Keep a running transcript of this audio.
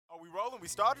rolling? We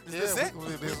started? Is this it?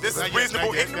 This is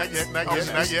reasonable ignorance? Not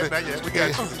yet. We got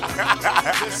you.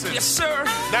 Listen. Yes, sir.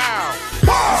 Now.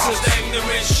 This is the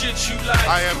ignorant shit you like.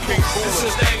 I am King Cooler. This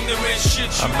is the ignorant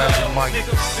shit you Magic Mike.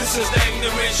 Nigga. This is the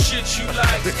ignorant shit you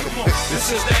like. Come on.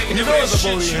 This is the You know ignorant it's a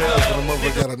shit booty you hell like. when the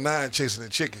motherfucker got a 9 chasing a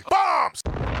chicken. Bombs.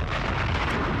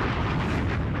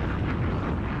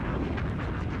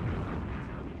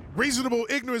 Reasonable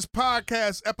Ignorance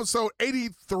Podcast, episode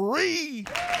 83.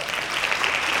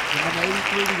 Number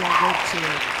 83, we're going to go to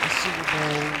the Super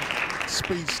Bowl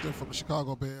speedster from the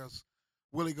Chicago Bears.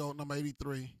 Willie Goat, number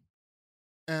 83.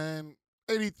 And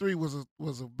 83 was a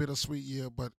bittersweet year,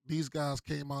 but these guys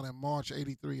came out in March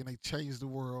 83 and they changed the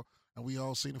world, and we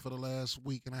all seen it for the last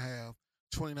week and a half.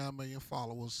 29 million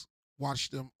followers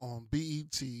watched them on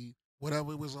BET,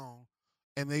 whatever it was on,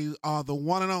 and they are the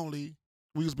one and only.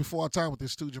 We was before our time with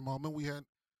this too, Jamal. Remember we had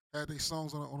these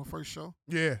songs on the first show?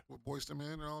 Yeah. With Boyz II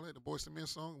Men and all that, the Boyz II Men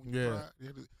song. When Yeah.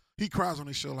 He cries on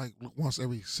this show like once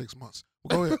every 6 months.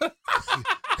 Well, go ahead.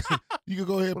 You can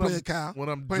go ahead and play it, Kyle. When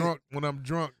I'm Play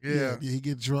drunk, yeah. Yeah, he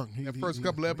get drunk. That first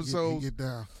couple episodes. He get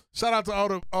down. Shout out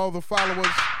to all the followers.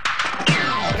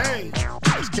 Hey,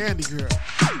 it's Candy Girl.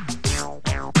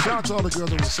 Shout out to all the girls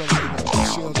that was celebrating.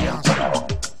 Michelle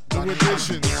Johnson. New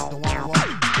edition. The one who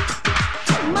walked.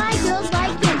 My girl's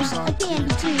like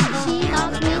candy too. She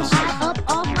knocks me high up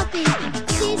off my feet.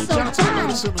 She's so fine,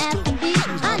 after me.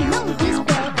 I know this girl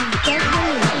can get me.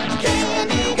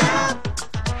 Candy girl,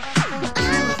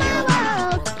 I'm the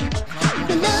world.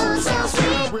 The love so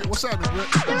sweet. What's happening, Britt?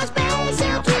 You're a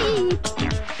special treat.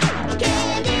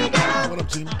 Candy girl, What up,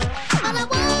 Gina? all I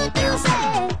want to say,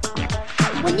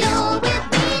 when you're with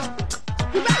me,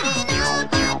 you're brighten up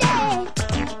my day.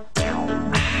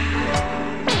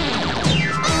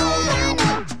 Oh, I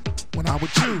know. When I'm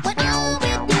with you. When I'm with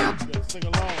you, Sing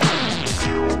along.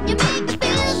 you make me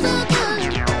feel so good.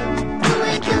 You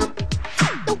and you,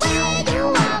 the way you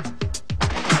walk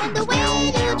and the way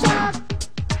you talk.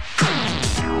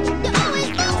 You always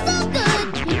feel so good.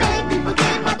 You make me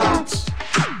forget my thoughts.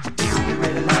 Do you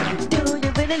really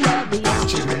love me? Don't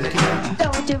you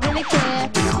really care?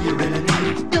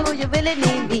 Do you really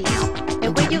need me? And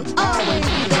will you always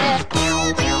be there?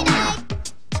 Every night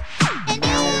and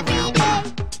every day,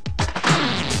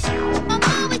 I'm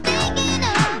always thinking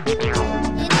of you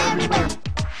in every way.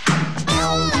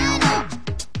 All I know,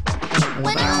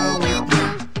 when I'm with you,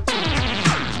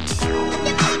 you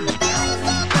make me feel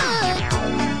so good.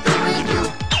 You and you,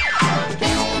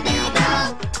 candy girl,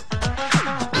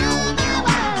 all my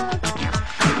world.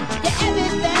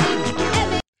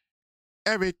 You're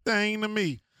Everything to me.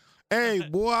 Hey,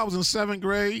 boy, I was in 7th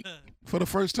grade for the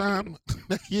first time.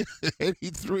 That year,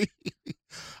 83.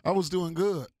 I was doing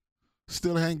good.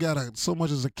 Still hadn't got so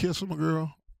much as a kiss from a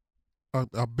girl.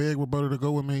 I begged Roberta to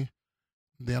go with me.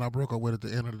 Then I broke up with her at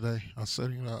the end of the day. I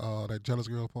said, that jealous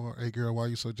girl part. Hey, girl, why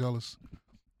you so jealous?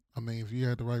 I mean, if you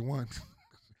had the right one.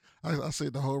 I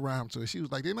said the whole rhyme to her. She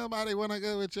was like, did nobody want to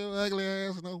go with your ugly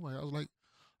ass? No way. I was like,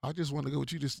 I just want to go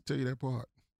with you just to tell you that part.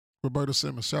 Roberta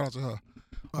Simmons, shout out to her.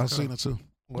 I've seen her too.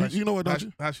 Well, You know what, don't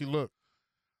you? How she look?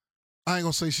 I ain't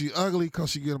gonna say she ugly because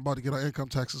she about to get her income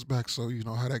taxes back, so you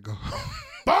know how that go.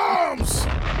 Bombs!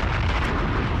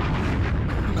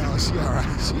 No, she all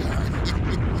right. She all right.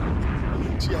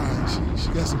 She all right. She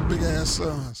got some big ass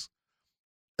sons.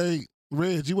 Hey,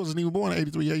 Reg, you wasn't even born in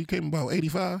 83. Yeah, you came about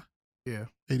 85? Yeah.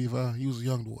 85. He was a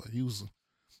young boy. He was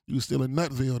still in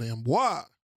Nutville then. Boy!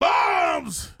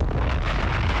 Bombs!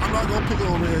 I'm not gonna pick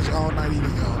on Reg all night either,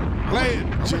 y'all. Play it.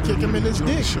 I'm gonna kick him in his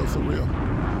dick. Show for real.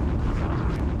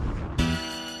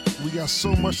 We got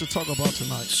so much to talk about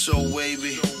tonight. So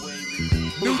wavy,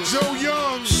 New Joe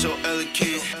Young. so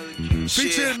elegant.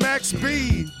 Featuring Max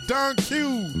B, Don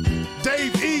Q,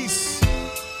 Dave East.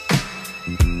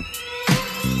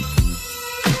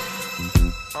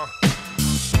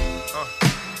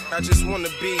 I just wanna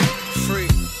be free.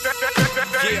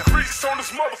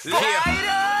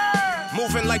 Yeah.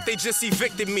 Moving like they just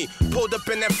evicted me. Pulled up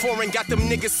in that foreign, got them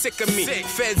niggas sick of me.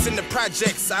 Feds in the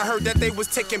projects, I heard that they was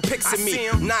taking pics of me.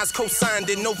 Nas co-signed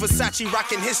it, no Versace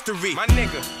rockin' history. My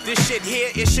nigga, this shit here,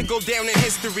 it should go down in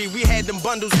history. We had them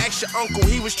bundles, ask your uncle,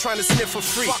 he was trying to sniff for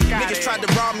free. Niggas tried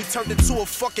to rob me, turned it to a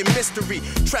fucking mystery.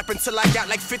 Trapping till I got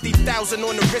like 50,000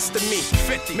 on the wrist of me.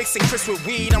 50. Mixing Chris with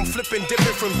weed, I'm flipping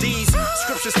different from D's.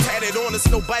 Scriptures tatted on us,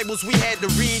 no Bibles we had to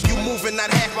read. You moving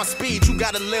not half my speed, you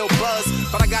got a little buzz,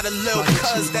 but I got a little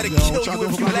cuz that'll kill you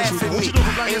if you laugh at me.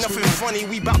 Ain't nothing funny,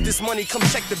 we bout this money, come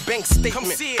check the bank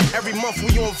statement. Every month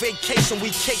we on vacation, we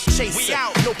cake chasing. We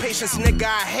out. No patience, nigga,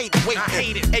 I hate waiting. I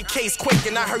hate it. AK's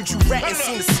quaking, I heard you ratting,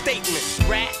 seen the statement.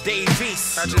 Rat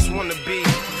Davies, I just wanna be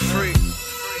free.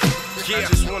 I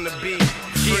just wanna be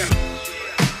free.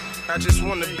 I just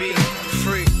wanna be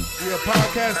free. Yeah,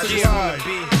 podcasting I just wanna live.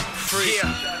 be free.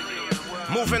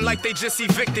 Yeah. Moving like they just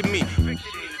evicted me.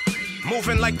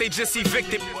 Moving like they just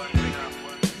evicted.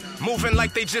 Moving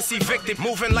like they just evicted.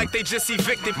 Moving like they just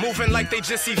evicted. Moving like they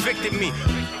just evicted me.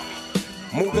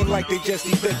 Moving like they just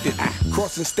evicted.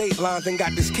 Crossing state lines and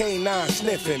got this K9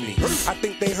 sniffing me. I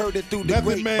think they heard it through the Method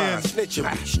grapevine. Man. Snitching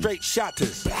me. Straight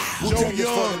shotters. Joe Wu-Tang is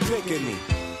Young. for the picking me.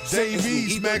 Dave Sentence me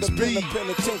East, either Max to pen B. or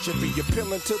penitentiary. You're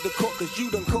peeling to the court cause you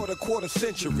done caught a quarter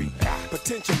century.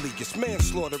 Potentially, it's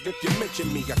manslaughter if you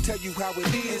mention me. I tell you how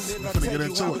it is, and I finna tell get you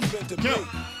into how it. it's meant to Kim, be.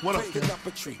 what up, Taking Kim? up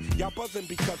a tree. Y'all buzzing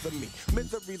because of me.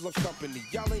 Misery loves company.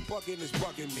 Y'all ain't bugging, it's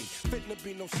bugging me. Fitting to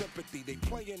be no sympathy. They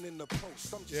playing in the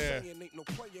post. I'm just Yeah. saying ain't no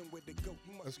playing with the goat.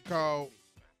 You It's must called,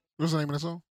 What's the name of that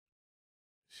song?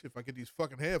 shit, if I get these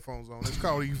fucking headphones on, it's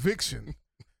called Eviction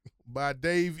by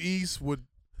Dave East with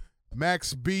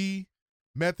Max B,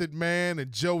 Method Man,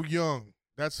 and Joe Young.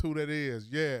 That's who that is,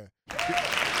 yeah.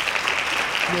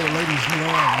 Yeah, the ladies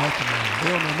love Method Man. They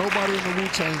don't know nobody in the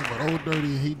Wu-Tang but Old Dirty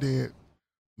and he dead.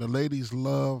 The ladies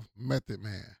love Method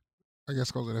Man. I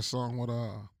guess because of that song with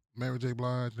Mary J.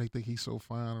 Blige. They think he's so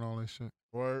fine and all that shit.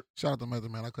 Word. Shout out to Method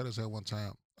Man. I cut his head one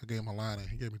time. I gave him a line and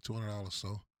he gave me $200.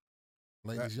 So,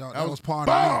 ladies, y'all, that was part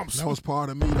bombs. of me. That was part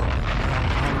of me, though.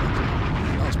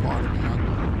 That was part of me.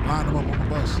 I lined him up on the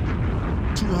bus.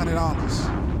 $200.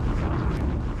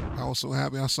 I was so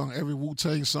happy I sung every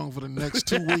Wu-Tang song for the next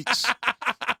 2 weeks.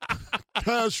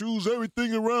 Cashews,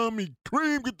 everything around me.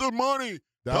 Cream, get the money.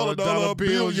 Dollar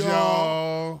bills,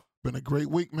 y'all. Been a great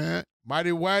week, man.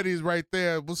 Mighty Whitey's right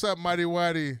there. What's up, Mighty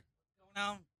Whitey?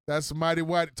 That's Mighty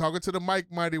Whitey. Talking to the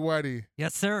mic, Mighty Whitey.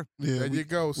 Yes, sir. Yeah, There you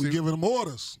go. We See- giving them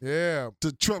orders. Yeah.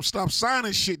 To Trump stop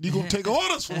signing shit. You gonna take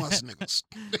orders from us, niggas.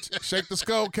 Shake the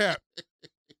skull cap.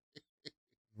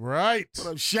 Right. What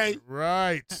up, Shay?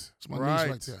 Right. That's my right.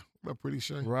 niece right there. What up, pretty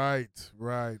Shay? Right.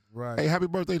 Hey, happy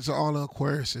birthday to all the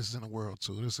Aquariuses in the world,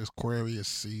 too. This is Aquarius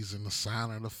season, the sign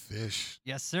of the fish.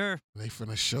 Yes, sir. They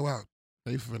finna show out.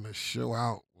 They finna show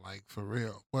out, like, for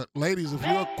real. But, ladies, if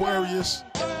you're Aquarius,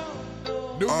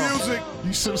 New music.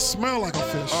 you should smell like a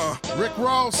fish. Rick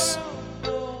Ross.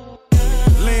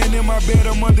 Laying in my bed,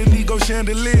 I'm underneath go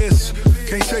chandeliers.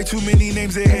 Can't say too many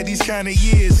names that had these kind of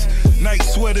years. Night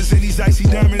sweaters and these icy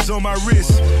diamonds on my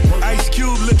wrist. Ice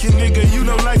Cube looking nigga, you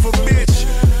know life a bitch.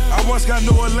 I once got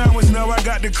no allowance, now I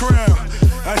got the crown.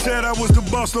 I said I was the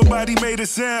boss, nobody made a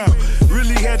sound.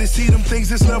 Really had to see them things,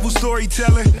 this level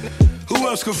storytelling. Who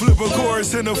else could flip a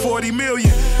chorus in a 40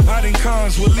 million? I done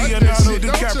cons with Leonardo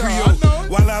DiCaprio.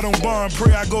 While I don't bond,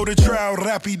 pray I go to trial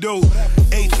rapido.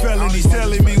 8 felonies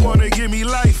telling me wanna give me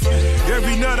life.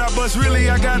 Every nut I bust, really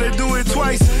I gotta do it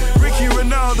twice. Ricky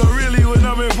Ronaldo, really when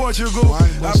I'm in Portugal.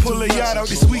 I pull a yacht out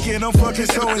this weekend, I'm fucking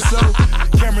so-and-so.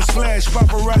 Cameras flash,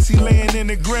 paparazzi laying in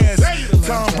the grass.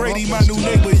 Tom Brady, my new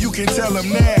neighbor, you can tell him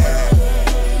that.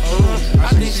 I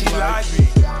think she like me.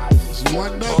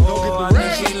 One nut, go get the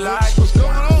rest. She like What's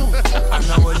going on? I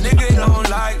know a nigga don't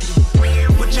like me.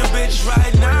 With your bitch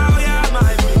right now, yeah, I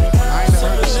might be.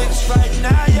 Some of the niggas right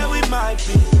now, yeah, we might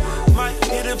be. Might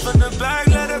hit it from the back,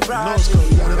 let it ride.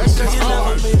 Girl, you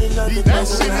never meet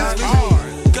another man like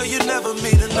me. Girl, you never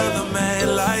meet another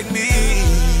man like me.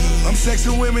 I'm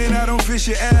sexing women, I don't fish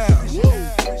it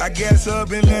out. I gas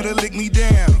up and let her lick me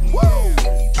down.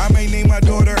 I may name my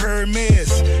daughter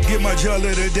Hermes. Get my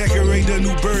jeweler to decorate the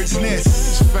new bird's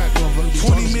nest.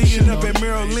 20 million up at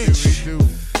Merrill Lynch.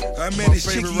 I met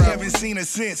this chick, he haven't seen her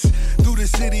since. Through the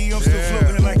city, I'm still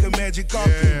floating like a magic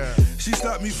carpet. She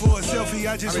stopped me for a selfie,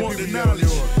 I just want the knowledge.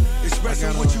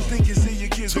 Expressing what you think is in your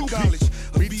kids in college.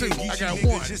 Me too. I got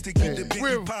one. Just to keep the big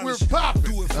We're popping.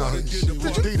 Do it for the good,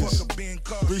 the Adidas. fuck being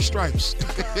 3 stripes.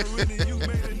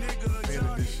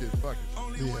 This shit, fuck it.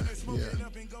 Yeah.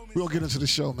 We'll get into the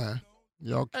show, man.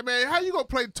 Y'all, Hey man, how you gonna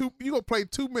play 2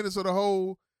 minutes of the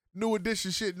whole New Edition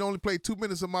shit and only play 2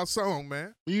 minutes of my song,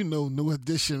 man? you know, New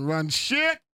Edition run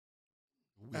shit.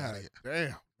 God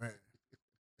damn, man.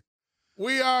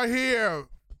 We are here,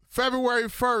 February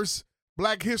 1st,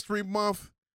 Black History Month,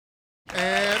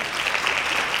 and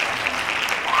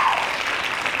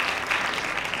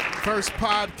first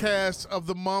podcast of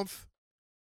the month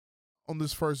on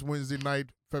this first Wednesday night,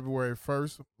 February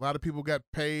 1st. A lot of people got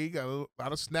paid, got a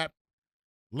lot of Snap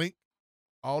Link.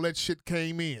 All that shit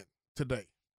came in today.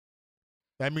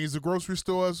 That means the grocery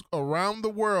stores around the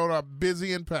world are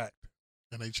busy and packed.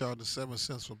 And they charge us 7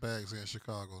 cents for bags here in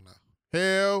Chicago now.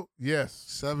 Hell yes.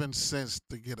 7 cents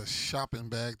to get a shopping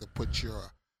bag to put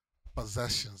your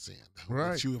possessions in.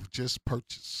 Right. That you have just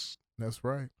purchased. That's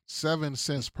right. 7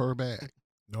 cents per bag.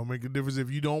 Don't make a difference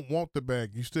if you don't want the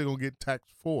bag. You still gonna get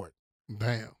taxed for it.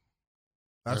 Damn.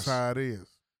 That's how it is.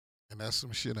 And that's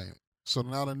some shit, ain't it? So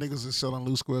now the niggas is selling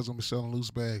loose squares gonna be selling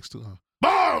loose bags too, huh?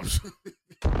 Bombs!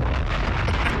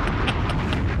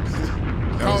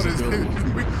 That was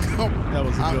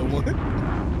a good one.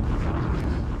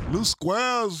 Loose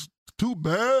squares, 2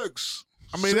 bags.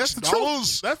 I mean, that's the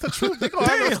truth. That's the truth. They're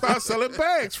going to start selling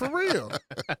bags for real.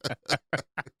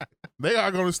 They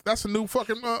are going to. That's a new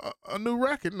fucking a new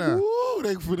record now. Ooh,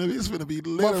 it's finna be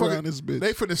lit around this bitch.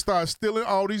 They finna start stealing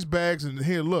all these bags. And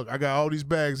here, look, I got all these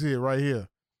bags here, right here.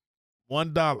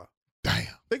 $1. Damn.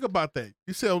 Think about that.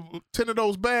 You sell 10 of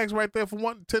those bags right there for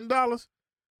 $10.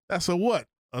 That's a what?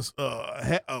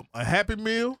 A Happy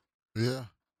Meal. Yeah.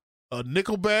 A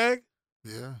nickel bag.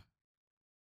 Yeah.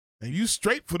 And you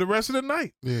straight for the rest of the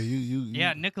night. Yeah, you.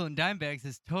 Yeah, nickel and dime bags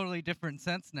is totally different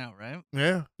sense now, right?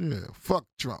 Yeah. Yeah. Fuck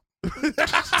Trump.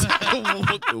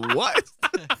 What?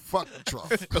 Fuck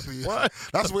Trump. What?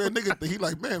 That's where a nigga, he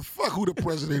like, man, fuck who the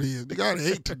president is. Nigga, I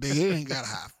hate today. He ain't got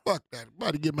high. Fuck that. I'm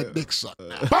about to get my dick sucked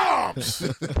now. Bombs! you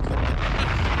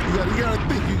gotta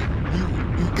think,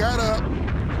 you got up,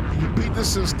 you beat the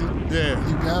system. Yeah.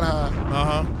 You got high.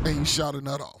 Uh-huh. And you shot a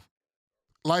nut off.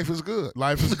 Life is good.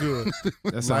 Life is good.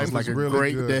 That sounds like a really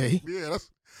great day. Yeah,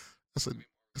 that's a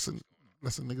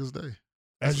nigga's day.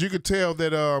 As you could tell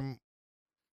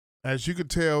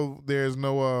there's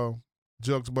no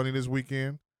Jugs Bunny this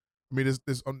weekend. I mean,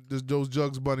 there's those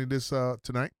Jugs Bunny this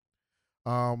tonight.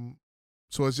 So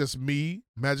it's just me,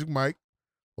 Magic Mike,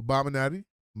 Obama Natty,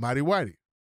 Mighty Whitey.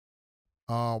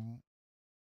 And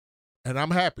I'm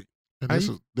happy. And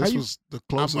this was the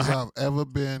closest I've ever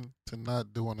been to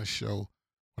not doing a show.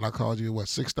 When I called you,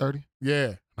 6:30? Yeah.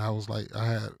 And I was like,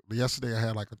 yesterday I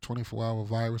had like a 24-hour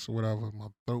virus or whatever. My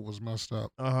throat was messed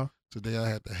up. Uh-huh. Today I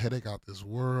had the headache out this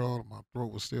world. My throat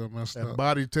was still messed up.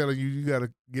 Body telling you got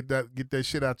to get that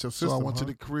shit out your system. So I went to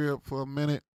the crib for a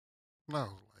minute. And I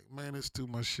was like, man, it's too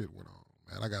much shit went on.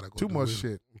 Man, I got to go. Too much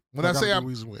shit. When I say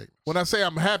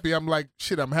I'm happy, I'm like,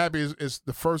 shit, I'm happy it's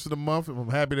the first of the month. I'm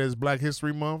happy that it's Black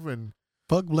History Month. And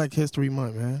fuck Black History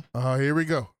Month, man. Here we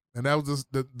go. And that was just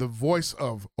the voice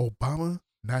of Obama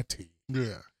Natty.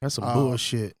 Yeah. That's some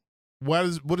bullshit. What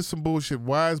is some bullshit?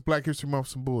 Why is Black History Month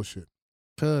some bullshit?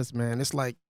 Cause, man, it's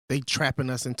like they trapping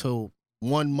us into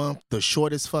 1 month, the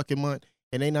shortest fucking month,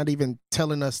 and they not even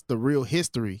telling us the real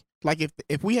history. Like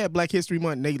if we had Black History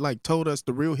Month and they like told us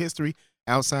the real history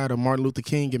outside of Martin Luther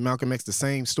King and Malcolm X, the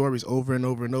same stories over and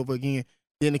over and over again,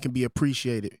 then it can be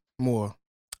appreciated more.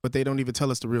 But they don't even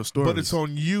tell us the real story. But it's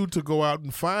on you to go out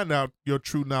and find out your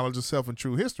true knowledge of self and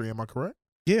true history. Am I correct?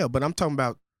 Yeah, but I'm talking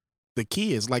about the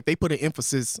kids. Like they put an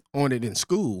emphasis on it in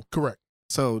school. Correct.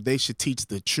 So they should teach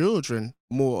the children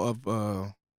more of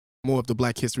the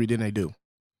Black history than they do.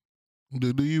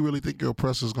 Do you really think your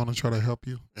oppressor is going to try to help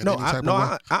you?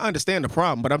 I understand the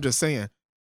problem, but I'm just saying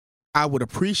I would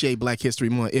appreciate Black History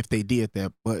Month if they did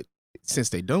that. But since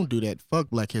they don't do that, fuck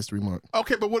Black History Month.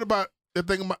 Okay, but what about the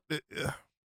thing about?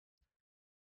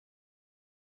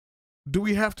 Do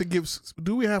we have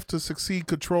to succeed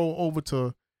control over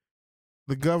to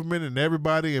the government and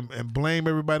everybody and blame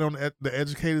everybody on the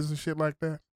educators and shit like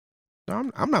that?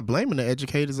 No, I'm not blaming the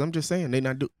educators. I'm just saying they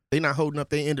not holding up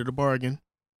their end of the bargain,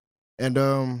 and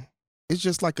it's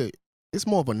just like it's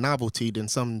more of a novelty than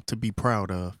something to be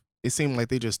proud of. It seemed like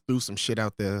they just threw some shit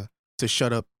out there to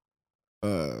shut up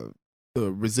the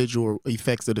residual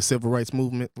effects of the civil rights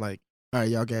movement. Like, all right,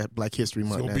 y'all got Black History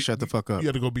Month now. Shut the fuck up. You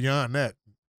got to go beyond that.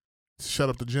 Shut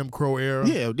up the Jim Crow era.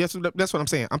 Yeah, that's what I'm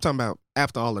saying. I'm talking about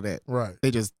after all of that. Right.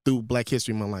 They just threw Black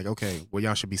History Month like, okay, well,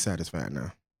 y'all should be satisfied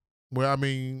now. Well, I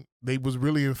mean, they was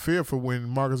really in fear for when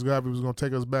Marcus Garvey was going to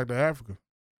take us back to Africa.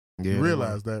 Yeah, you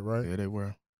realize that, right? Yeah, they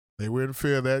were. They were in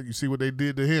fear of that. You see what they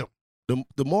did to him.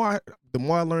 The more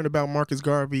I learned about Marcus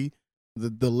Garvey,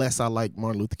 the less I like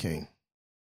Martin Luther King.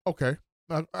 Okay.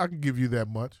 I can give you that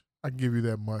much.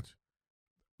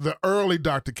 The early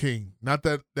Dr. King, not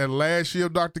that last year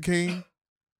of Dr. King,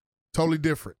 totally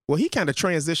different. Well, he kind of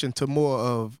transitioned to more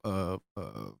of an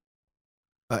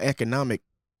economic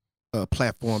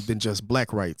platform than just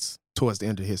black rights towards the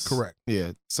end of his. Correct.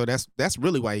 Yeah. So that's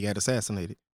really why he got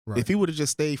assassinated. Right. If he would have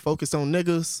just stayed focused on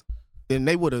niggas, then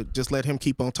they would have just let him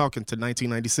keep on talking to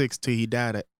 1996 till he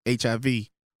died of HIV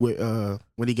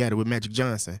when he got it with Magic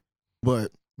Johnson.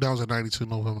 But that was in 92,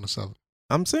 November the 7th.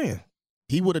 I'm saying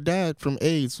he would have died from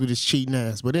AIDS with his cheating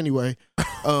ass. But anyway,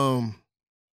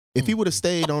 if he would have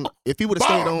stayed on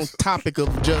topic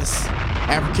of just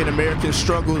African American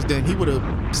struggles, then he would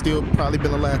have still probably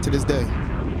been alive to this day.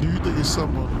 Do you think it's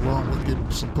something wrong with getting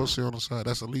some pussy on the side?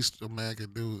 That's the least a man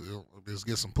can do is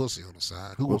get some pussy on the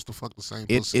side. Who wants to fuck the same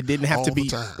pussy? It didn't have all to the be.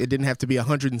 time? It didn't have to be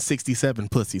 167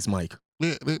 pussies, Mike.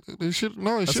 Yeah, they should.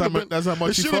 No, it That's should how have mu- been. that's how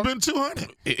much It you should have fuck? been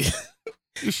 200.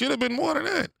 It should have been more than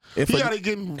that. If He a- got to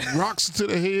getting rocks to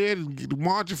the head and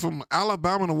marching from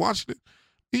Alabama to Washington.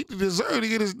 He deserved to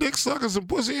get his dick sucking some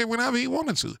pussy in whenever he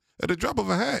wanted to, at the drop of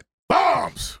a hat.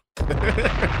 Bombs.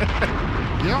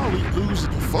 Y'all losing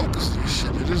the focus and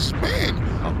shit. It is, man,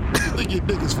 what you think your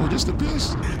dick is for? Just a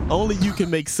piss? Only you can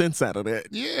make sense out of that.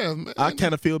 Yeah, man. I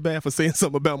kind of feel bad for saying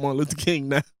something about Martin Luther King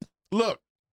now. Look,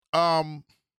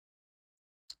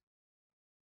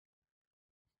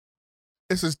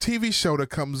 it's a TV show that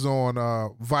comes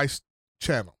on Vice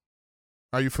Channel.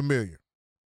 Are you familiar?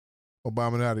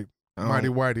 Obama Mighty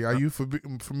Whitey. Are you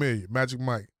familiar? Magic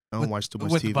Mike. I don't watch too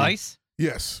much With TV. Vice?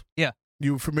 Yes. Yeah.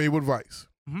 You familiar with Vice?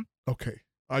 Mhm. Okay.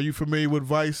 Are you familiar with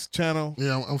Vice Channel?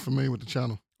 Yeah, I'm familiar with the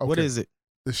channel. What Okay. is it?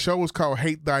 The show is called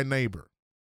Hate Thy Neighbor.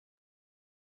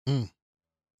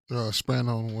 Expand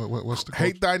on what's the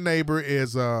Hate Thy Neighbor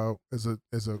is a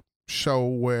show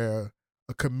where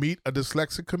a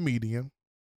dyslexic comedian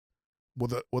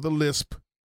with a lisp,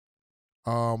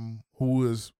 who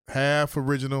is half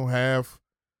original, half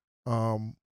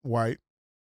white.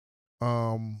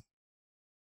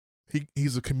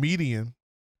 He's a comedian,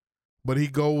 but he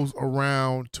goes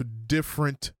around to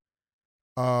different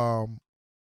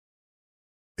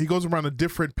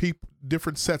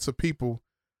different sets of people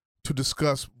to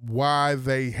discuss why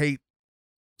they hate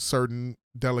certain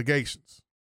delegations.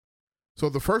 So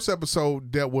the first episode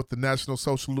dealt with the National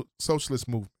Socialist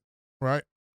Movement, right?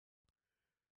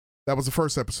 That was the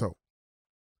first episode.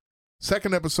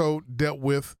 Second episode dealt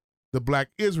with the Black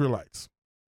Israelites,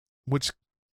 which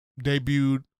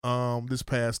debuted this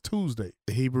past Tuesday.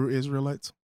 The Hebrew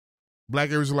Israelites? Black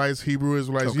Israelites, Hebrew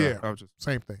Israelites, Okay, yeah, I was just-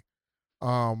 same thing.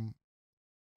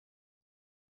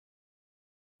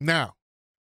 Now,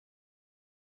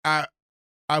 I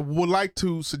would like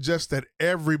to suggest that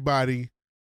everybody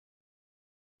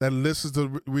that listens to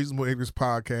the Reasonable English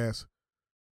podcast,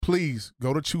 please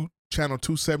go to channel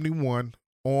 271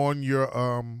 on your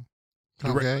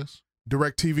Comcast?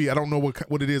 Direct TV. I don't know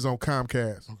what it is on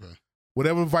Comcast. Okay.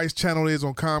 Whatever Vice channel is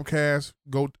on Comcast,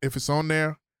 go if it's on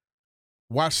there,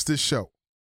 watch this show.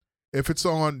 If it's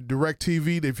on Direct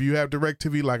TV, if you have Direct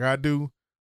TV like I do,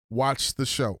 watch the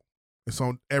show. It's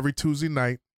on every Tuesday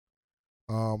night.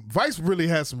 Vice really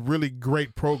has some really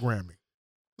great programming.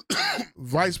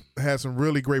 Vice has some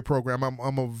really great programming.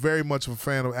 I'm a very much of a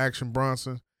fan of Action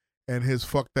Bronson and his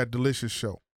Fuck That Delicious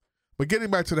show. But getting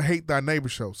back to the Hate Thy Neighbor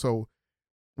show. So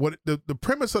what the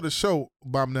premise of the show,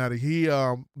 Bob Natty, he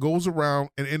goes around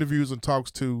and interviews and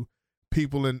talks to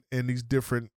people in these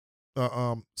different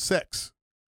sects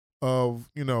of,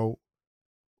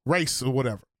 race or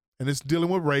whatever. And it's dealing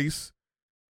with race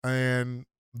and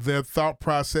their thought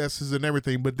processes and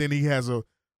everything. But then he has the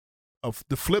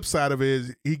flip side of it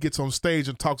is he gets on stage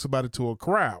and talks about it to a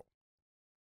crowd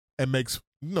and makes,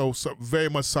 very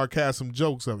much sarcasm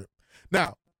jokes of it.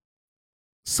 Now,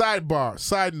 side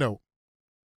note,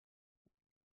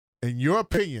 in your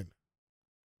opinion,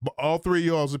 but all three of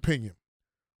y'all's opinion,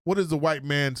 what is the white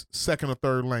man's second or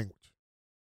third language?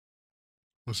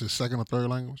 What's his second or third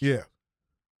language? Yeah.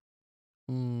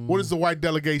 What is the white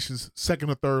delegation's second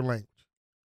or third language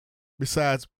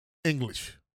besides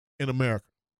English in America?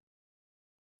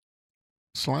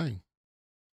 Slang.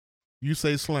 You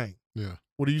say slang. Yeah.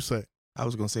 What do you say? I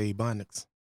was going to say Ebonics.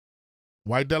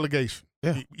 White delegation.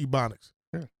 Yeah. Ebonics.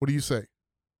 Yeah. What do you say?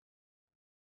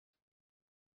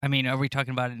 I mean, are we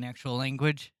talking about an actual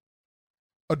language?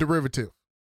 A derivative.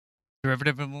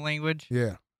 Derivative of a language?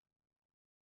 Yeah.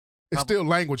 It's still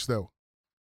language, though.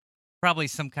 Probably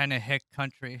some kind of hick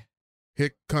country.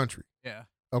 Hick country. Yeah.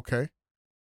 Okay.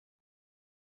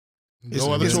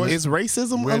 No other choice? Is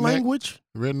racism a Redneck? language?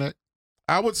 Redneck?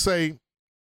 I would say,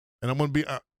 and I'm going to be,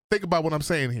 think about what I'm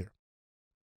saying here.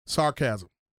 Sarcasm.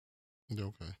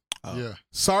 Okay. Oh. Yeah.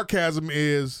 Sarcasm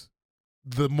is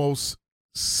the most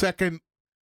second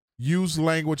used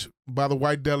language by the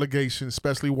white delegation,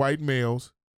 especially white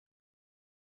males,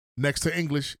 next to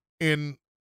English in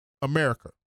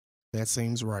America. That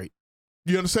seems right.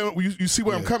 You understand? You see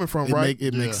where I'm Yeah. coming from, right?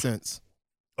 It makes Yeah. sense.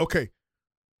 Okay.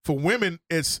 For women,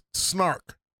 it's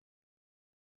snark.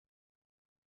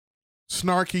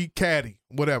 Snarky, catty,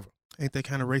 whatever. Ain't that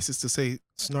kind of racist to say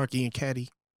snarky and catty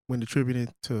when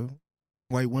attributed to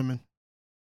white women?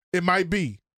 It might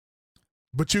be.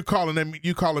 But you calling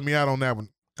me out on that one.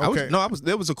 Okay.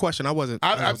 There was a question. I wasn't.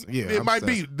 It might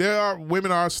be. There are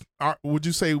women are. Would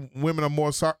you say women are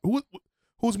more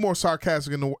who's more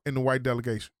sarcastic in the white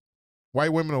delegation?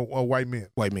 White women or white men?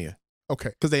 White men. Okay.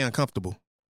 Because they uncomfortable,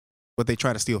 but they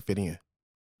try to still fit in.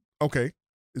 Okay.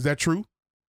 Is that true?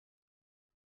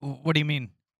 What do you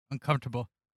mean uncomfortable?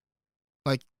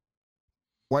 Like,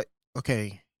 what?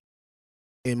 Okay.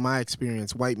 In my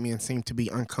experience, white men seem to be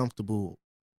uncomfortable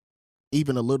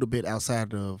even a little bit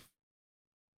outside of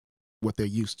what they're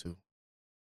used to.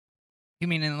 You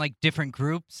mean in like different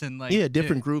groups and like Yeah,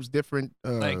 different groups, different,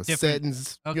 different-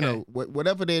 settings, okay. you know,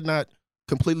 whatever they're not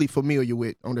completely familiar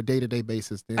with on a day-to-day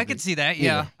basis. I could see that.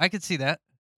 Yeah, I could see that.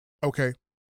 Okay.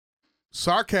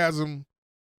 Sarcasm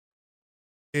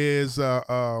is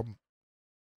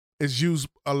used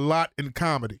a lot in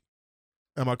comedy.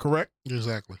 Am I correct?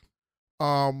 Exactly.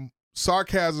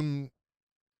 Sarcasm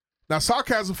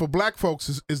for black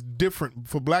folks is different.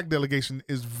 For black delegation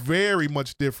is very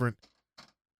much different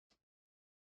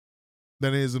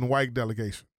than it is in white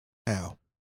delegation. How?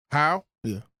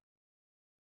 Yeah.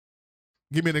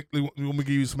 Let me give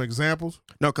you some examples.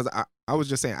 No, because I was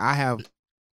just saying I have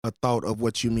a thought of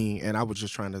what you mean, and I was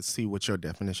just trying to see what your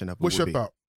definition of it What's would your be.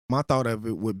 thought? My thought of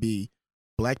it would be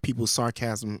black people's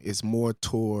sarcasm is more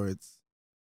towards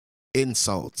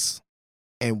insults,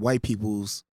 and white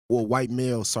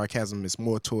male sarcasm is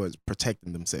more towards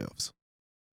protecting themselves.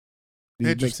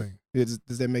 Interesting. Does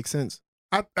that make sense?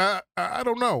 I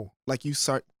don't know. Like you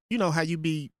know how you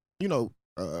be,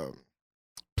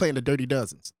 playing the dirty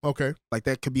dozens. Okay. Like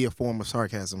that could be a form of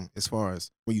sarcasm as far as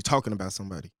when you're talking about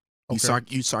somebody.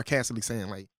 You sarcastically saying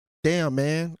like, damn,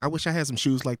 man, I wish I had some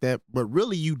shoes like that. But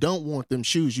really, you don't want them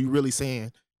shoes. You really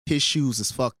saying his shoes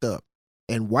is fucked up.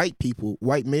 And white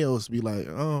males be like,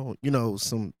 oh,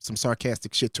 some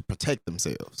sarcastic shit to protect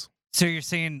themselves. So you're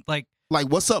saying like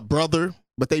what's up, brother?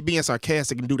 But they being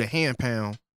sarcastic and do the hand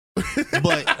pound.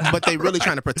 but they really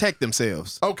trying to protect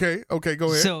themselves. Okay, go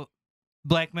ahead. So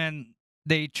black men,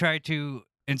 they try to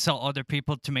insult other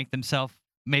people to make themselves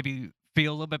maybe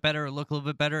feel a little bit better or look a little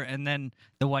bit better, and then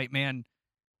the white man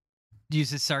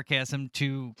uses sarcasm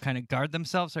to kind of guard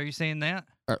themselves. Are you saying that?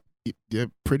 Yeah,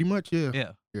 pretty much, yeah.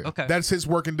 Yeah. Okay. That's his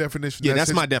working definition. Yeah,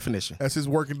 that's my definition. That's his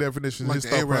working definition. Like his the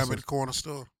thought Arab process. at the corner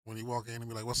store when you walk in and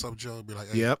be like, "What's up, Joe?" Be like,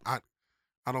 hey, Yep.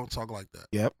 I don't talk like that.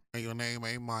 Yep. And your name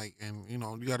ain't Mike, and you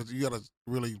gotta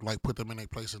really like put them in their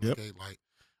place in Yep. the gate. Like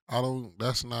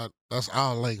that's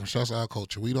our language, that's our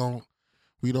culture. We don't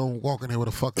walk in here with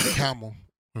a fucking camel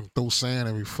and throw sand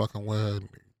every fucking where and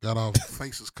got our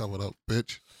faces covered up,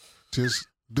 bitch. Just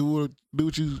do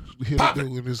what you here to do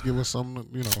and just give us some,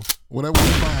 whatever we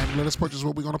find. Let us purchase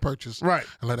what we're gonna purchase, Right.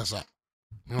 and let us out.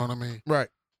 You know what I mean? Right.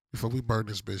 Before we burn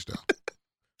this bitch down.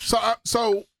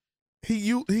 So he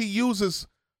uses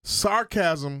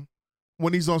sarcasm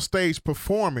when he's on stage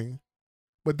performing,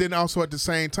 but then also at the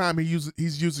same time he's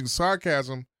using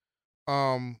sarcasm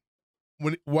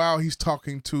while he's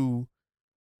talking to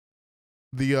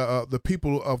the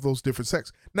people of those different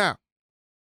sects. Now,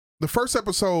 the first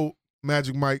episode,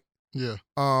 Magic Mike, yeah,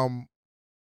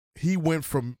 he went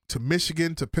to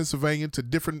Michigan to Pennsylvania to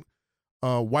different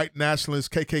white nationalist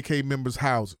KKK members'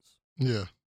 houses. Yeah.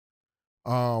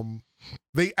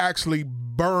 They actually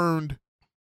burned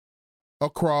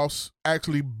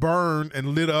and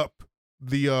lit up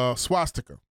the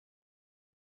swastika.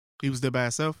 He was there by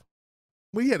himself?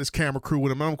 Well, he had his camera crew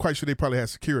with him. I'm quite sure they probably had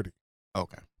security.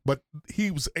 Okay. But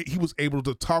he was able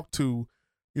to talk to,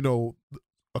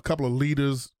 a couple of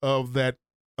leaders of the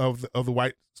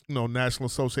white, National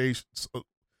Association,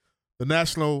 the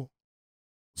National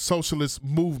Socialist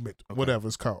Movement, whatever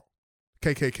it's called,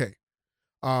 KKK.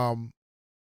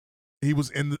 He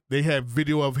was they had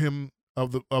video of him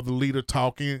of the leader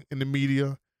talking in the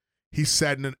media. He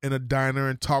sat in a diner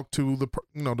and talked to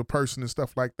the person and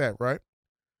stuff like that, right?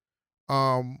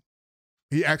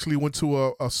 He actually went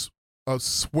to a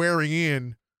swearing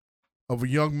in of a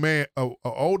young man, an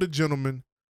older gentleman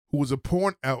who was a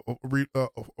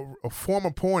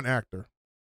former porn actor.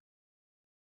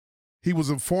 He was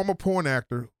a former porn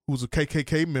actor who was a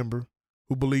KKK member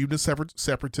who believed in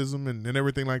separatism and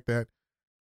everything like that.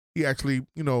 He actually,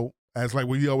 as like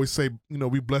we always say,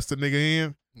 we bless the nigga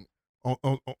in. We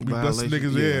bless the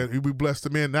niggas in. We bless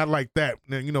them in. Not like that.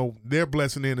 Now, their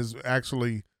blessing in is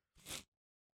actually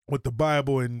with the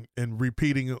Bible and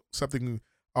repeating something,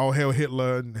 all hail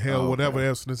Hitler and hell whatever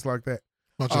else, and it's like that.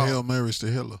 Bunch of Hail Marys to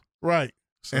Hitler. Right.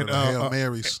 And Hail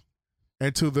Marys.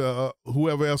 And to the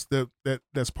whoever else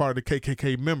that's part of the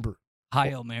KKK member.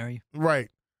 Hail Mary. Right.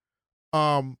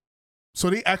 So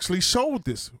they actually showed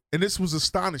this, and this was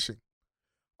astonishing.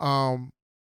 The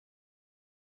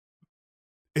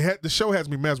show has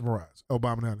me mesmerized.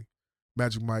 Obama Honey,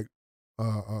 Magic Mike,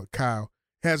 Kyle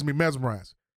has me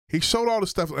mesmerized. He showed all the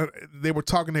stuff. They were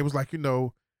talking. They was like,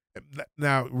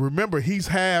 Now remember, he's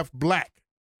half black,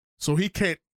 so he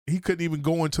couldn't even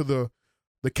go into the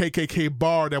KKK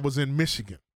bar that was in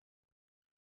Michigan.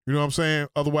 You know what I'm saying?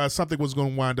 Otherwise, something was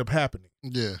going to wind up happening.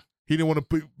 Yeah. He didn't want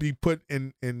to be put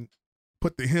in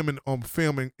put him on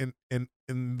film in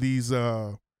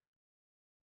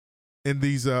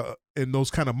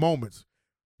those kind of moments.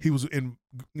 He was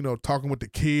talking with the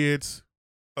kids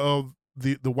of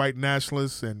the white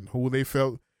nationalists and who they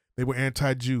felt they were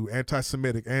anti-Jew,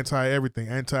 anti-Semitic, anti-everything,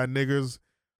 anti-niggers,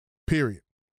 period.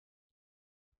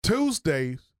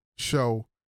 Tuesday's show,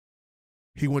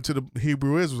 he went to the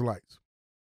Hebrew Israelites.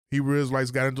 Hebrew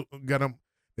Israelites got him.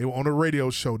 They were on a radio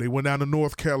show. They went down to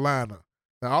North Carolina.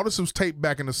 Now, all this was taped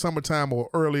back in the summertime or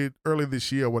early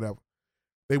this year or whatever.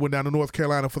 They went down to North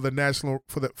Carolina for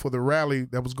the rally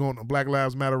that was going on, Black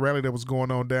Lives Matter rally that was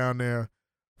going on down there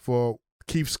for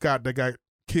Keith Scott that got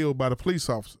killed by the police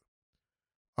officer.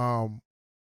 He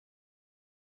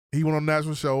went on a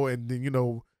national show, and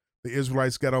then the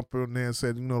Israelites got up in there and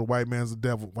said, the white man's the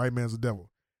devil. White man's the devil.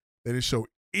 They didn't show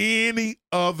any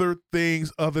other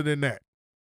things other than that.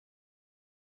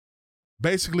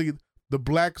 Basically, the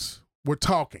blacks were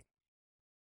talking,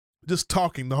 just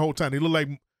talking the whole time. They look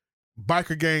like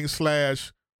biker gang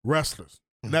 / wrestlers.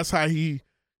 And that's how he,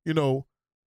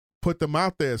 put them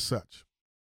out there as such.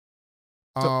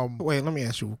 Wait, let me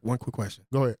ask you one quick question.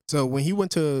 Go ahead. So when he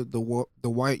went to the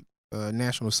white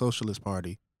National Socialist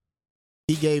Party,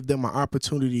 he gave them an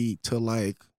opportunity to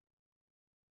like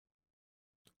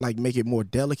make it more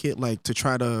delicate, like to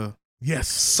try to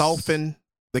soften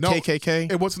the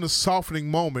KKK. It wasn't a softening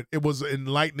moment. It was an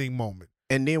enlightening moment.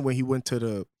 And then when he went to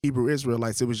the Hebrew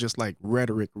Israelites, it was just like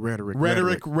rhetoric.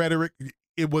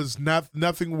 It was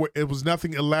nothing. It was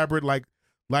nothing elaborate, like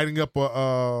lighting up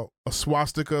a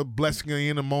swastika, blessing her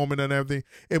in a moment and everything.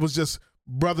 It was just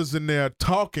brothers in there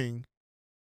talking,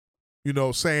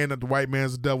 saying that the white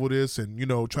man's the devil this and,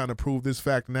 trying to prove this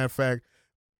fact and that fact,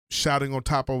 shouting on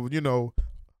top of,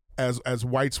 as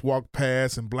whites walk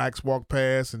past and blacks walk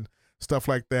past and stuff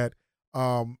like that.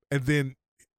 And then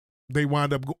they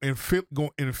wind up in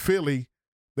Philly.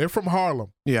 They're from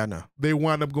Harlem. Yeah, I know. They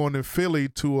wind up going in Philly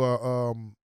to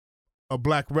a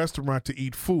black restaurant to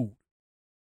eat food,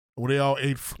 where they all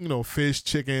ate, fish,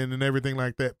 chicken, and everything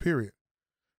like that. Period.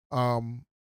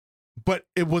 But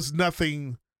it was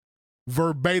nothing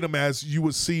verbatim as you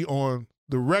would see on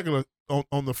the regular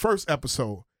on the first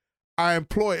episode. I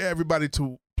implore everybody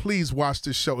to please watch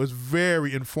this show. It's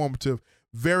very informative,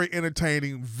 very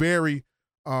entertaining, very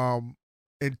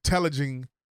intelligence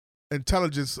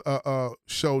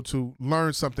show to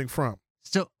learn something from.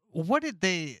 So what did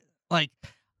they like?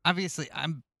 Obviously,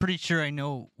 I'm pretty sure I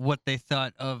know what they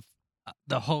thought of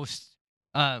the host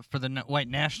for the white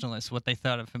nationalists, what they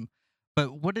thought of him.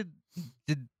 But what did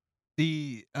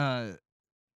the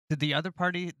other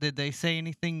party, did they say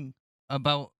anything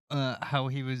about how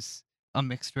he was a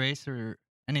mixed race or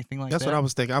anything like that? That's what I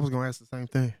was thinking. I was going to ask the same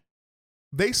thing.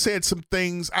 They said some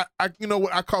things. I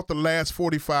caught the last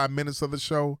 45 minutes of the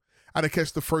show. I didn't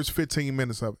catch the first 15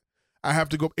 minutes of it. I have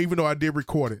to go, even though I did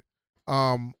record it.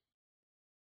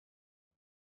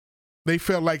 They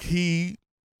felt like he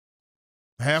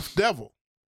half devil.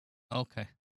 Okay.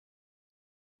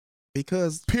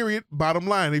 Because period, bottom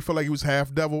line, they felt like he was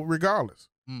half devil regardless.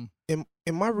 In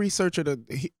my research of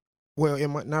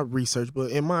not research, but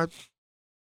in my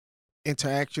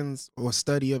interactions or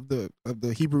study of the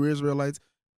Hebrew Israelites,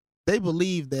 they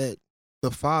believe that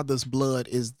the father's blood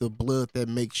is the blood that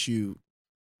makes you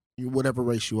whatever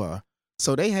race you are.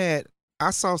 So I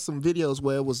saw some videos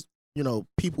where it was,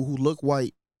 people who look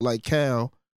white like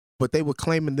Cal, but they were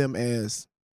claiming them as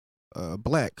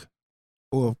black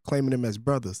or claiming them as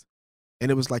brothers. And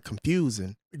it was like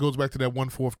confusing. It goes back to that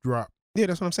 1/4 drop. Yeah,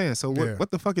 that's what I'm saying. So what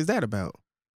the fuck is that about?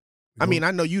 I mean, I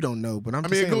know you don't know, but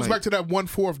it goes back to that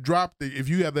 1/4 drop. If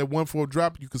you have that 1/4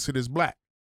 drop, you consider as black.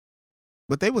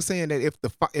 But they were saying that if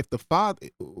the father,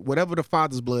 whatever the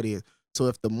father's blood is, so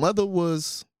if the mother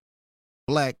was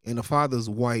black and the father's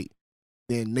white,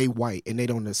 then they white and they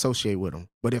don't associate with them.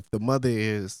 But if the mother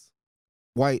is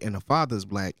white and the father's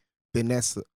black, then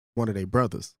that's one of their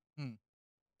brothers.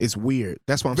 It's weird.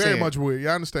 That's what I'm saying. Very much weird.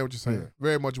 Yeah, I understand what you're saying. Yeah.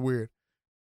 Very much weird.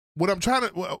 What I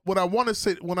want to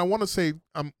say,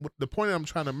 the point that I'm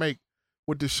trying to make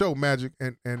with the show, Magic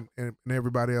and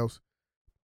everybody else,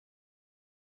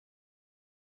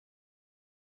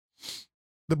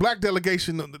 the black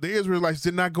delegation, the Israelites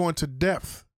did not go into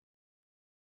depth.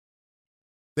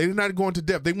 They did not go into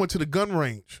depth. They went to the gun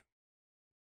range.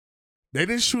 They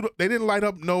didn't shoot. They didn't light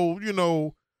up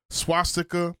no,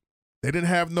 swastika. They didn't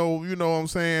have no, what I'm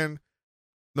saying,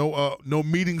 no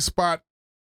meeting spot.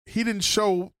 He didn't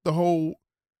show the whole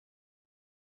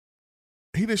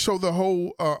he didn't show the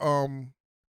whole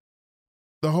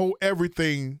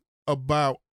everything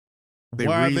about Their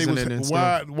why they reasoning and was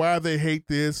stuff. why they hate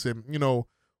this and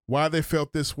why they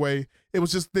felt this way. It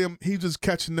was just them. He just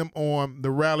catching them on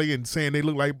the rally and saying they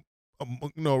look like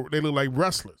they look like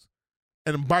wrestlers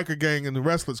and the biker gang and the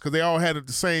wrestlers because they all had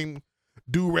the same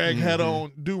do-rag hat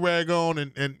on, do-rag on,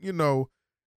 and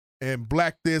and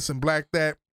black this and black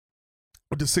that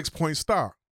with the 6-point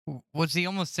star. Was he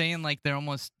almost saying like they're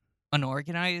almost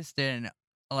unorganized and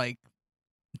like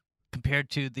compared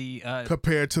to the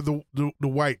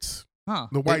whites, huh?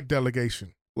 The white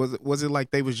delegation. Was it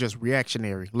like they was just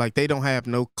reactionary? Like they don't have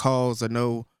no cause or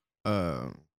no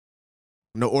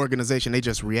organization. They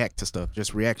just react to stuff.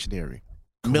 Just reactionary,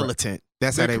 Correct. militant.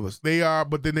 That's how they was. They are,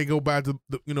 but then they go by the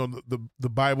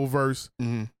Bible verse,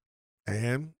 and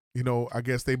I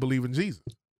guess they believe in Jesus.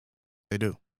 They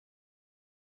do.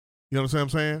 You understand what I'm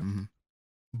saying? Mm-hmm.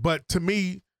 But to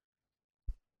me,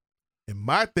 and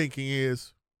my thinking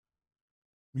is,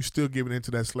 you still giving into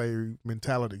that slavery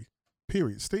mentality.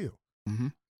 Period. Still. Mm-hmm.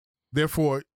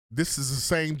 Therefore, this is the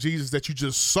same Jesus that you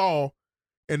just saw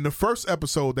in the first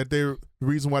episode. That the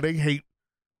reason why they hate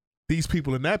these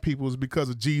people and that people is because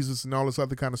of Jesus and all this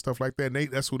other kind of stuff like that.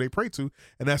 And that's who they pray to,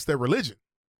 and that's their religion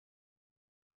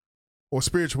or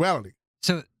spirituality.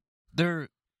 So they're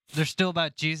still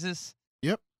about Jesus.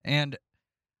 Yep. And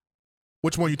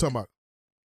which one are you talking about?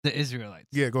 The Israelites.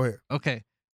 Yeah, go ahead. Okay.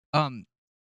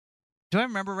 Do I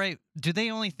remember right? Do they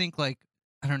only think like,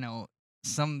 I don't know,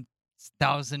 some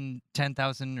 1,000,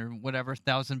 10,000 or whatever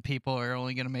 1,000 people are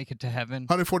only going to make it to heaven?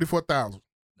 144,000.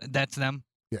 That's them?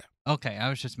 Yeah. Okay, I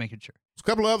was just making sure. There's a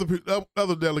couple of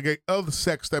other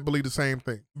sects that believe the same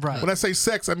thing. Right. When I say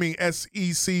sex, I mean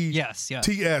SEC. Yes.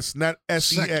 TS, not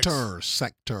SEX.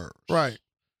 Sectors. Right.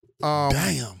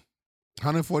 Damn.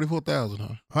 144,000, huh?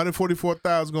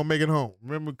 144,000 gonna make it home.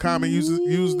 Remember Common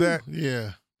used that?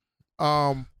 Yeah.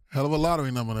 Hell of a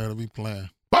lottery number there to be playing.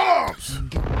 Bombs!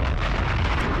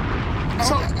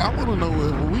 So I want to know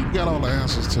if we got all the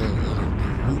answers to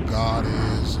who God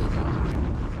is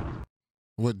and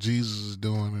what Jesus is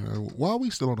doing. Why are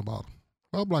we still on the bottom?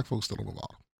 Why are black folks still on the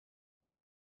bottom?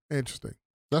 Interesting.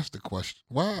 That's the question.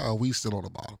 Why are we still on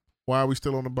the bottom? Why are we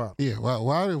still on the bottom? Yeah.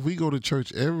 Why if we go to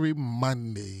church every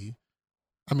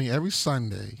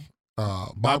Sunday,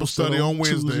 Bible study on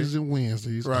Wednesday. Tuesdays and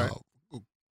Wednesdays, right?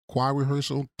 Choir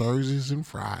rehearsal on Thursdays and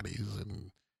Fridays,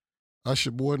 and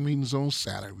usher board meetings on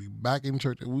Saturday. We back in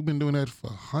church. We've been doing that for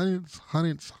hundreds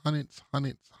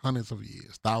of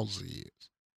years, thousands of years.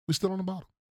 We still on the bottom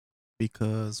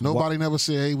because nobody never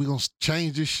said, "Hey, we're gonna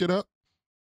change this shit up."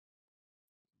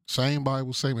 Same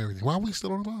Bible, same everything. Why are we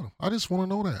still on the bottom? I just want to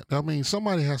know that. I mean,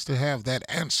 somebody has to have that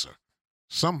answer.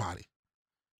 Somebody.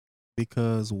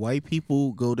 Because white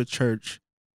people go to church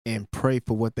and pray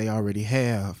for what they already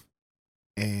have,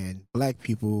 and black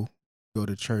people go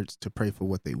to church to pray for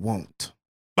what they want.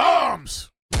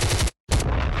 Bombs!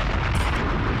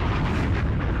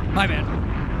 My bad.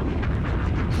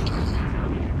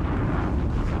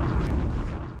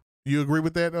 You agree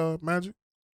with that, Magic?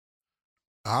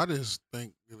 I just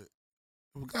think that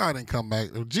if God didn't come back,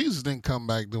 if Jesus didn't come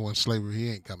back doing slavery,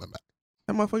 he ain't coming back.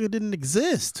 That motherfucker didn't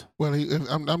exist. Well,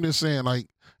 I'm just saying, like,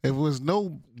 if it was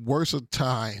no worse a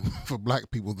time for black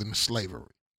people than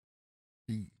slavery.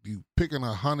 You picking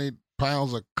 100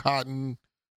 pounds of cotton,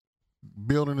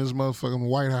 building this motherfucking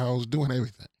White House, doing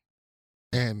everything.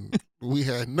 And we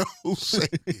had no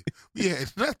safety. We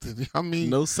had nothing. I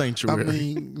mean, no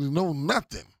sanctuary. No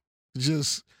nothing.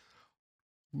 Just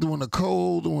doing the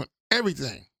cold, doing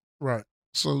everything. Right.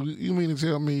 So you mean to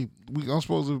tell me I'm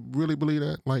supposed to really believe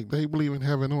that? Like they believe in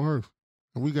heaven on earth.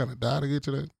 And we got to die to get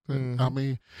to that? Mm-hmm. I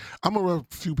mean, I'm going to rub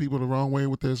a few people the wrong way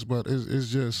with this, but it's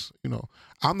just,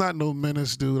 I'm not no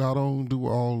menace, dude. I don't do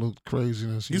all the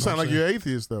craziness. You sound like you're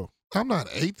atheist, though. I'm not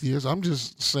atheist. I'm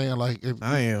just saying, like, if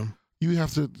I am. You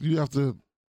have to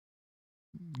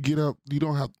get up. You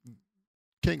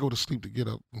can't go to sleep to get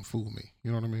up and fool me.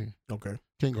 You know what I mean? Okay.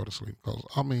 Can't go to sleep because,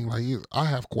 I mean, like, I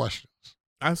have questions.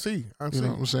 I see. You know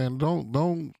what I'm saying?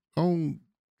 Don't.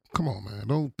 Come on, man!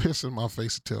 Don't piss in my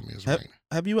face and tell me it's raining.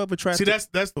 Have you ever tried? See, that's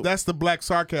the black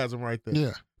sarcasm right there.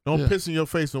 Yeah. Don't piss in your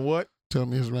face and what? Tell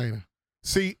me it's raining.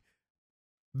 See,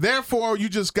 therefore, you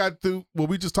just got through. What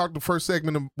we just talked. The first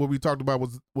segment of what we talked about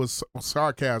was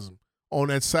sarcasm on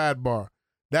that sidebar.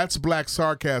 That's black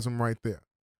sarcasm right there.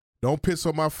 Don't piss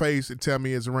on my face and tell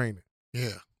me it's raining. Yeah.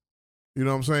 You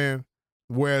know what I'm saying?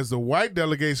 Whereas the white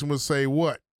delegation would say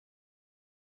what?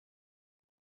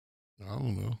 I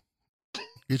don't know.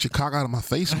 Get your cock out of my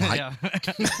face, Mike.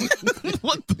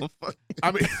 What the fuck?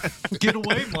 I mean, get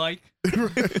away, Mike.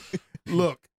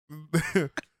 Look,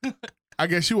 I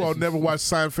guess you all never watched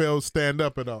Seinfeld stand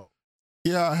up at all.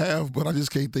 Yeah, I have, but I just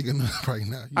can't think of nothing right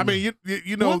now. I mean,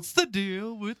 you know. What's the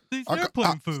deal with these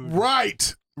airplane food?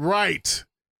 Right.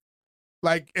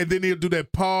 Like, and then he'll do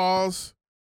that pause,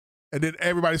 and then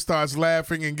everybody starts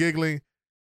laughing and giggling,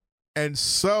 and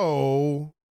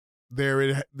so there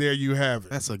you have it.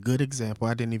 That's a good example.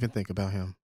 I didn't even think about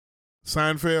him.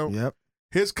 Seinfeld. Yep.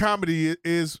 His comedy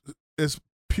is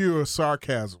pure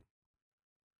sarcasm.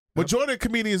 Majority of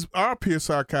comedians are pure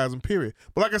sarcasm. Period.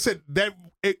 But like I said, that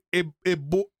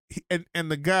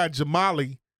and the guy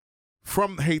Jamali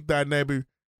from Hate Thy Neighbor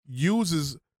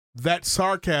uses that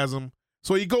sarcasm,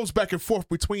 so he goes back and forth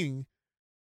between,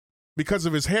 because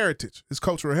of his heritage, his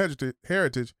cultural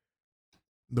heritage,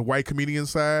 the white comedian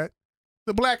side,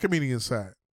 the black comedian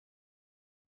side.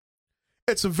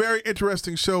 It's a very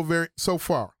interesting show. So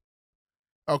far.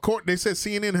 They said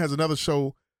CNN has another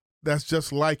show that's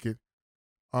just like it.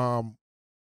 And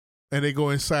they go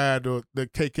inside the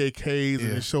KKKs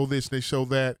and they show this and they show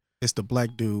that. It's the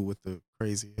black dude with the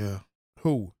crazy hair.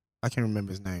 Who? I can't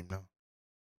remember his name now.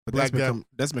 But Black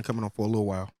that's been coming on for a little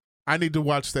while. I need to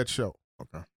watch that show.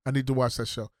 Okay. I need to watch that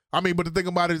show. I mean, but the thing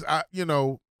about it is, I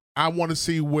want to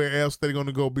see where else they're going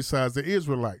to go besides the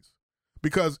Israelites.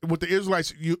 Because with the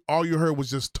Israelites, all you heard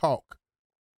was just talk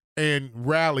and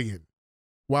rallying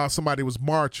while somebody was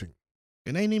marching.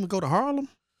 And they didn't even go to Harlem?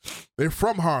 They're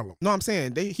from Harlem. No, I'm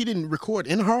saying he didn't record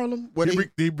in Harlem?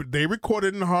 They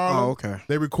recorded in Harlem. Oh, okay.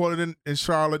 They recorded in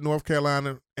Charlotte, North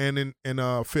Carolina, and in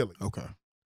Philly. Okay.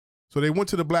 So they went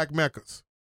to the Black Meccas.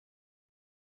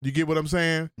 You get what I'm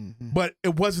saying? Mm-hmm. But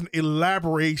it wasn't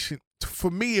elaboration.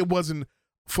 For me, it wasn't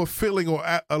fulfilling or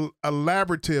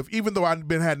elaborative. Even though I've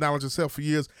had knowledge of self for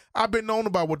years, I've been known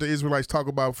about what the Israelites talk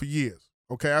about for years.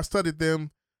 Okay, I studied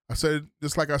them. I studied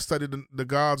just like I studied the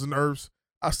gods and earths.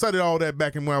 I studied all that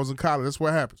back when I was in college. That's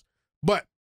what happens. But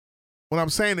when I'm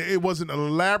saying that it wasn't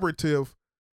elaborative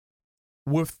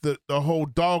with the whole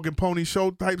dog and pony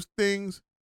show types things,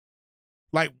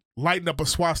 like lighting up a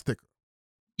swastika.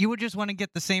 You would just want to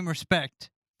get the same respect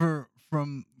for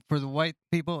the white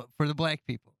people, for the black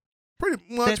people. Pretty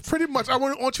much. I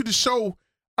want you to show.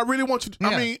 I really want you to. Yeah.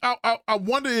 I mean, I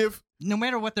wonder if, no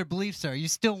matter what their beliefs are, you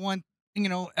still want,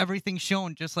 everything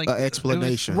shown just like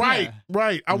explanation. Right.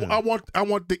 I Yeah.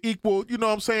 want the equal. You know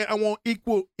what I'm saying? I want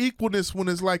equalness when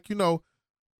it's like, I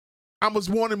was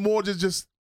wanting more than just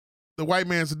the white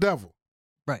man's the devil.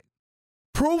 Right.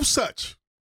 Prove such.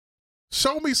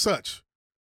 Show me such.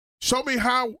 Show me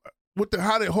how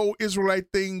the whole Israelite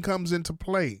thing comes into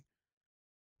play.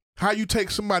 How you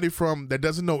take somebody that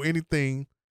doesn't know anything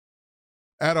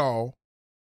at all.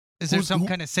 Is there some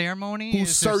kind of ceremony?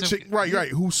 Who's searching? Right.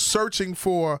 Who's searching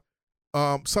for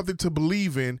something to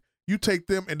believe in? You take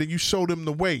them and then you show them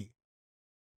the way.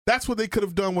 That's what they could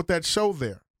have done with that show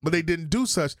there, but they didn't do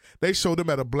such. They showed them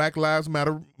at a Black Lives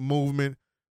Matter movement,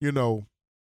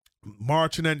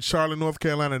 marching in Charlotte, North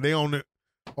Carolina. They on the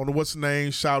what's the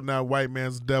name, shouting out "white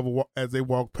man's devil" as they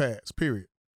walk past. Period.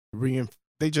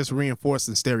 They just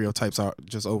reinforcing stereotypes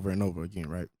just over and over again,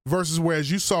 right? Versus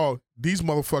whereas you saw these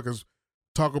motherfuckers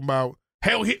talking about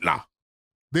Hail Hitler.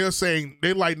 They're saying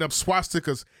they lighting up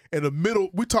swastikas in the middle.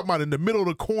 We talking about in the middle of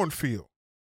the cornfield.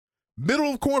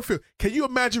 Middle of cornfield. Can you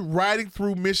imagine riding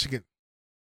through Michigan?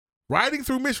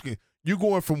 You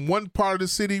going from one part of the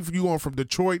city, you going from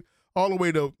Detroit all the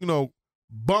way to,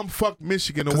 bumfuck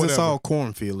Michigan or whatever. Because it's all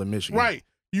cornfield in Michigan. Right.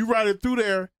 You riding through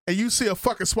there and you see a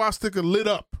fucking swastika lit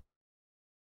up.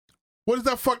 What is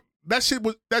that fuck? That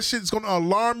shit's gonna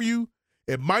alarm you.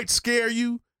 It might scare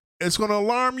you. It's gonna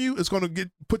alarm you. It's gonna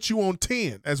put you on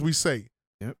 10, as we say.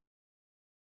 Yep.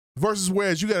 Versus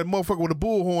whereas you got a motherfucker with a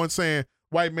bullhorn saying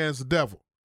white man's the devil.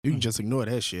 You can just ignore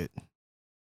that shit.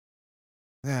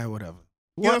 Yeah, whatever.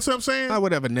 You know what I'm saying?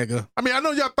 Whatever, nigga. I mean, I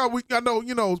know y'all thought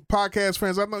podcast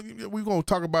fans, I know we gonna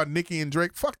talk about Nicki and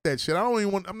Drake. Fuck that shit.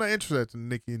 I'm not interested in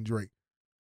Nicki and Drake.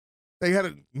 They had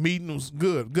a meeting, it was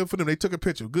good. Good for them. They took a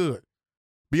picture. Good.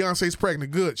 Beyonce's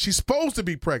pregnant. Good. She's supposed to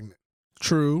be pregnant.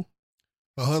 True.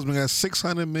 Her husband got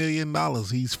 $600 million.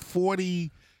 He's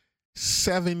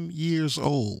 47 years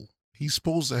old. He's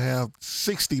supposed to have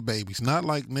 60 babies, not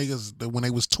like niggas that when they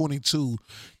was 22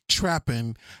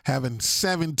 trapping, having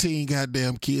 17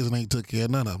 goddamn kids and ain't took care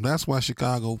of none of them. That's why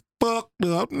Chicago fucked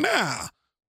up now.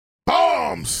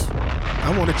 Bombs!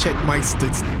 I want to check my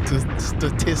statistics.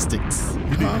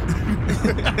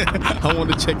 I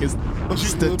want to check his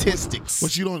statistics.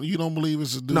 But you don't believe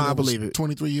it's a dude? No, I believe it.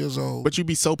 23 years old. But you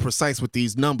be so precise with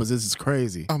these numbers. This is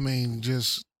crazy. I mean,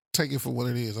 just take it for what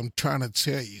it is. I'm trying to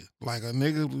tell you, like a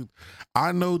nigga.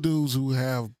 I know dudes who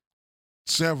have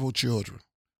several children,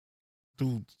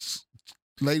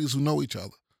 ladies who know each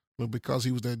other. but because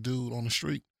he was that dude on the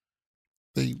street,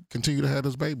 they continued to have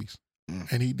his babies.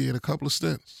 And he did a couple of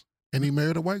stints. And he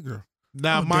married a white girl.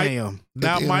 Now, Mike,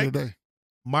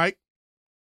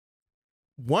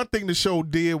 one thing the show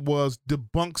did was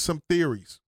debunk some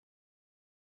theories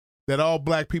that all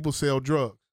black people sell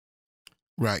drugs.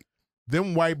 Right.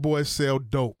 Them white boys sell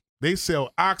dope. They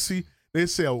sell oxy. They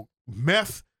sell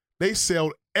meth. They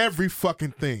sell every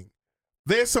fucking thing.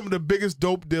 They're some of the biggest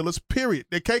dope dealers, period.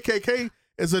 The KKK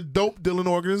is a dope dealing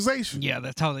organization. Yeah,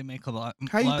 that's how they make a lot.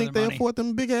 How you think they afford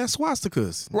them big ass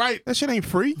swastikas? Right. That shit ain't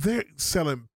free. They're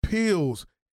selling pills,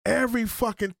 every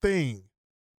fucking thing.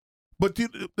 But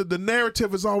the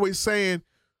narrative is always saying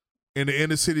in the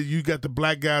inner city, you got the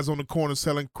black guys on the corner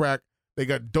selling crack. They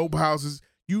got dope houses.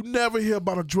 You never hear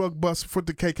about a drug bust for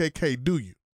the KKK, do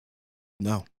you?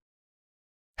 No.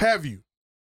 Have you?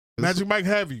 Magic Mike,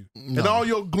 have you? No. In all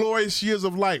your glorious years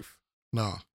of life?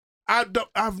 No.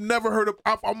 I've never heard of,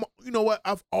 you know what?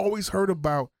 I've always heard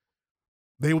about,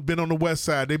 they've been on the west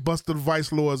side. They busted the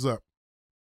vice lords up,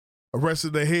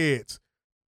 arrested their heads,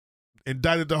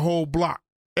 indicted the whole block,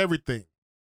 everything.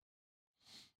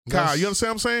 Kyle, you understand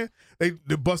what I'm saying?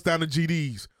 They bust down the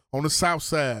GDs on the south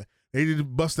side. They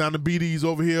did bust down the BDs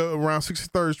over here around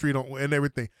 63rd Street and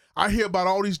everything. I hear about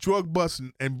all these drug busts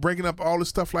and breaking up all this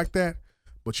stuff like that,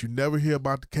 but you never hear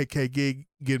about the KKK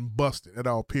getting busted at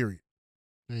all, period.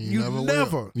 You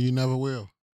never. You never will.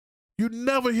 You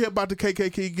never hear about the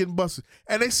KKK getting busted.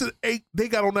 And they said they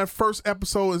got on that first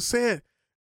episode and said,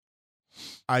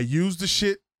 I use the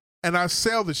shit and I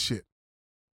sell the shit.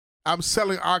 I'm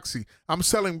selling oxy. I'm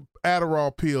selling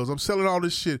Adderall pills. I'm selling all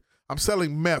this shit. I'm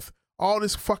selling meth. All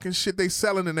this fucking shit they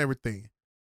selling and everything,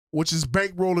 which is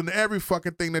bankrolling every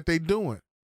fucking thing that they doing.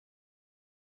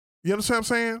 You understand what I'm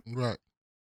saying? Right.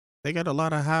 They got a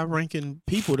lot of high-ranking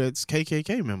people that's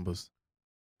KKK members.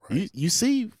 Right. You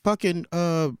see fucking,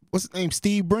 what's his name,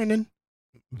 Steve Bannon?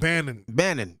 Bannon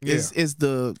yeah. is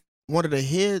the one of the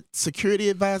head security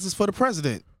advisors for the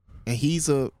president. And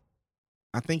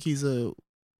I think he's a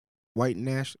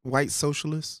white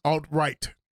socialist.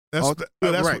 Alt-right.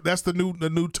 That's the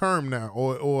new term now,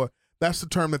 or that's the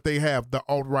term that they have, the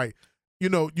alt-right. You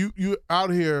know, you out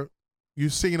here, you're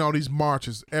seeing all these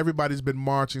marches. Everybody's been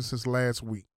marching since last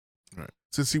week, right?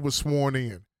 Since he was sworn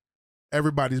in,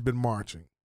 everybody's been marching.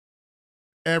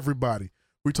 Everybody.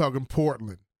 We're talking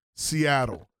Portland,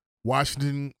 Seattle,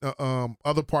 Washington,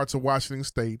 other parts of Washington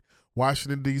State,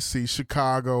 Washington D.C.,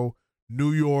 Chicago,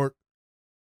 New York,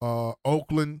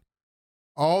 Oakland.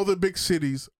 All the big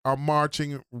cities are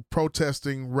marching,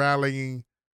 protesting, rallying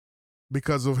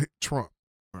because of Trump.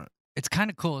 Right. It's kind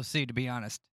of cool to see, to be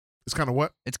honest. It's kind of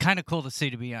what? It's kind of cool to see,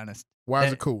 to be honest. Why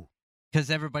is it cool?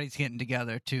 Because everybody's getting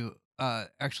together to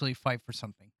actually fight for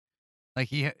something.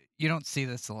 Like, you don't see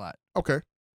this a lot. Okay.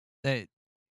 That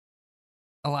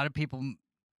a lot of people,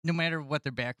 no matter what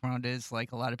their background is,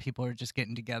 like, a lot of people are just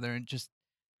getting together and just,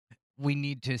 we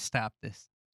need to stop this.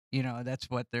 You know, that's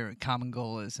what their common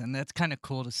goal is. And that's kind of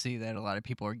cool to see that a lot of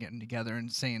people are getting together and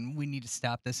saying, we need to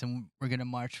stop this and we're going to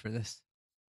march for this.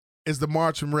 Is the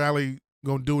march and rally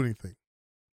going to do anything,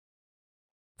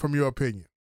 from your opinion?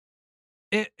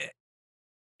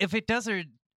 If it does or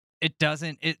it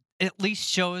doesn't, it at least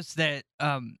shows that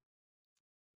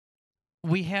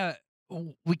we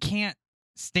can't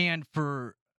stand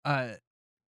for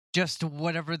just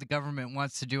whatever the government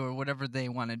wants to do or whatever they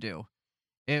want to do.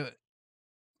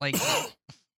 Like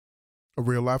a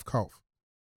real life cough.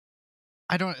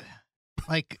 I don't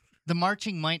like the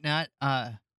marching might not.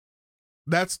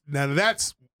 That's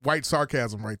white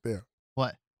sarcasm right there.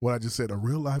 What I just said, a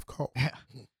real life cough.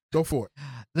 Go for it.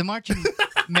 The marching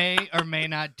may or may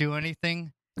not do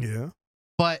anything. Yeah,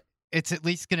 but it's at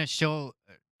least gonna show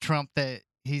Trump that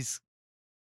he's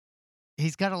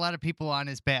got a lot of people on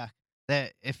his back.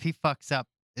 That if he fucks up,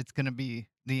 it's gonna be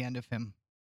the end of him,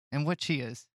 and which he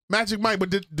is. Magic Mike, but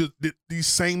did these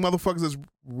same motherfuckers that's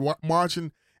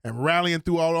marching and rallying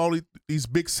through all these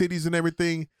big cities and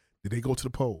everything, did they go to the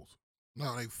polls?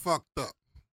 No, they fucked up.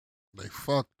 They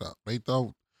thought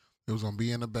it was going to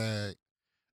be in the bag.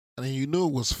 And then you knew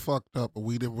it was fucked up, but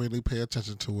we didn't really pay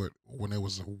attention to it when it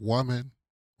was a woman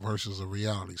versus a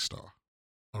reality star,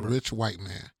 a rich white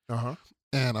man. Uh-huh.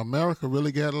 And America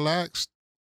really got laxed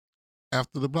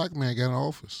after the black man got in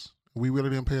office. We really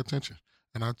didn't pay attention.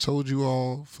 And I told you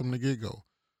all from the get-go,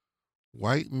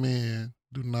 white men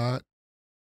do not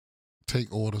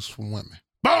take orders from women.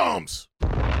 Bombs!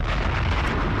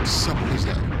 Simple as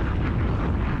that.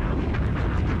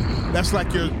 That's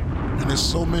like your... And there's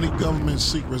so many government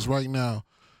secrets right now,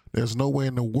 there's no way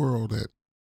in the world that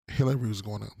Hillary was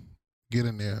going to get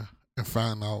in there and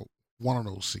find out one of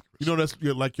those secrets. You know, that's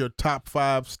like your top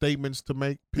 5 statements to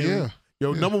make. Period.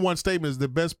 Your number 1 statement is the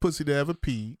best pussy to ever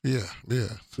pee. Yeah.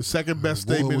 The second best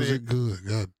Boy, statement was is it good.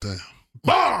 God damn.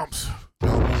 bombs.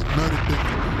 Almost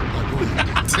nutted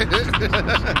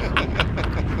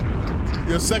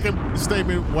Your second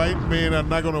statement: white men are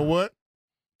not gonna what?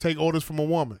 Take orders from a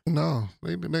woman. No,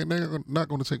 they're not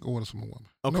going to take orders from a woman.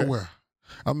 Okay. Nowhere.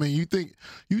 I mean, you think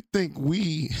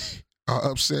we are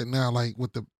upset now, like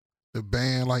with the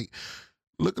ban? Like,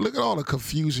 look at all the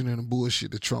confusion and the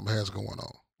bullshit that Trump has going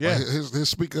on. Yeah, like his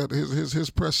speaker, his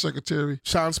press secretary,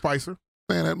 Sean Spicer.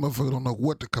 Man, that motherfucker don't know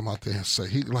what to come out there and say.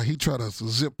 He try to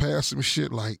zip past some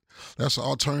shit like that's an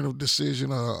alternative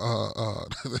decision.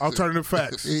 Alternative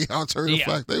facts. Alternative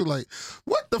facts. They were like,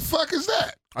 what the fuck is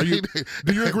that? Do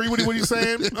you agree with what he's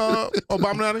saying,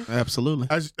 Obama? Absolutely.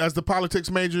 As the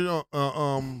politics major,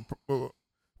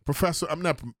 professor. I'm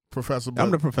not professor. But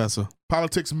I'm the professor.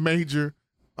 Politics major,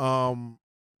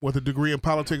 with a degree in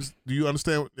politics. Do you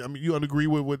understand? I mean, you agree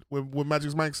with what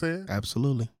Magic Mike said?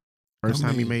 Absolutely. First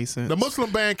time he made sense. The Muslim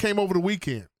ban came over the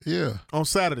weekend. Yeah, on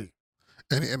Saturday.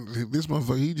 And this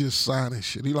motherfucker, he just signed his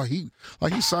shit. He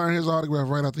signed his autograph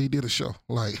right after he did a show.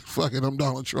 Like, fucking, I'm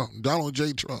Donald Trump, Donald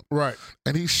J. Trump. Right.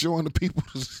 And he's showing the people,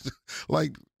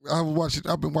 like, I've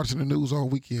been watching the news all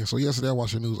weekend. So yesterday I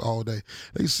watched the news all day.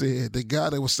 They said the guy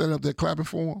that was standing up there clapping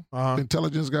for him, the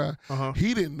intelligence guy,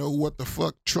 he didn't know what the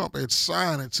fuck Trump had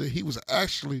signed until he was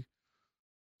actually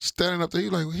standing up there. He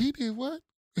like, well, he did what?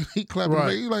 And he clapping.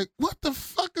 Right. He like, what the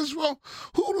fuck is wrong?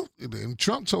 And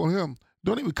Trump told him,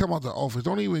 don't even come out the office.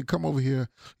 Don't even come over here.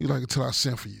 He's like, until I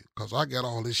send for you, because I got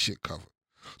all this shit covered.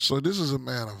 So this is a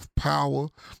man of power.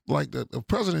 Like the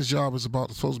president's job is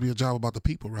supposed to be a job about the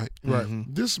people, right? Right.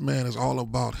 Mm-hmm. This man is all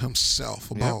about himself,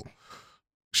 about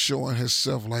showing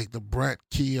himself like the brat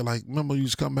kid. Like, remember you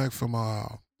used to come back from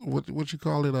what you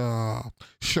call it,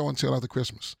 show and tell after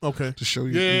Christmas. Okay. To show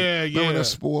you. Remember that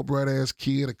spoiled brat ass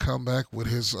kid to come back with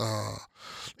his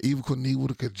Evil Knievel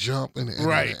that could jump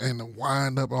and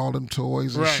wind up all them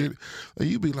toys and shit. And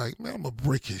you be like, man, I'm gonna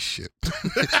break his shit.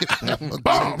 I'm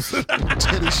gonna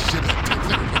tear this shit up.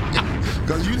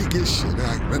 Because you didn't get shit.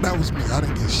 Like, that was me. I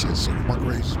didn't get shit. So my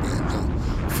grades was bad.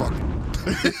 No, fuck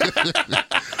it.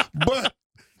 But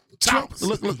Trump,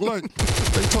 look. They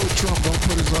told Trump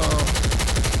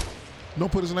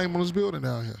don't put his name on his building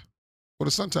down here. Well,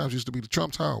 the sometimes used to be the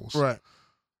Trump Towers. Right.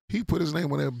 He put his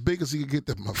name on there big as he could get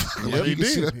that motherfucker. Yeah, like, he can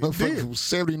see did. that motherfucker from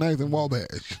 79th and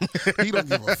Wabash. He don't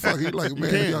give a fuck. He like,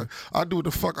 man, I do what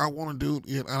the fuck I want to do,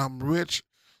 and I'm rich.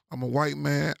 I'm a white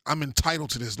man. I'm entitled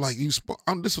to this. Like, this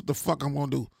is what the fuck I'm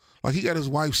gonna do. Like, he got his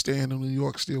wife staying in New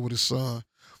York still with his son.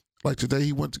 Like today,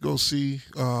 he went to go see.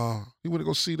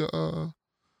 The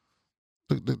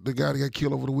guy that got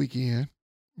killed over the weekend.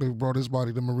 They brought his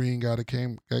body, the Marine guy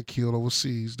that got killed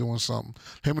overseas doing something.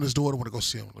 Him and his daughter want to go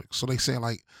see him. So they saying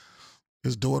like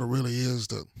his daughter really is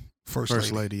the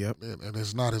first lady. Yep. And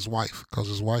it's not his wife, because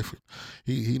his wife,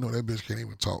 he know that bitch can't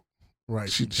even talk. Right.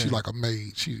 She like a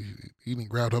maid. He didn't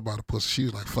grab her by the pussy. She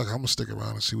was like, fuck it, I'm gonna stick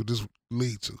around and see what this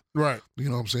lead to. Right. You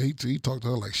know what I'm saying? He talked to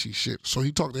her like she shit. So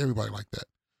he talked to everybody like that.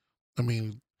 I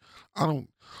mean, I don't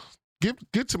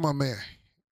get to my man.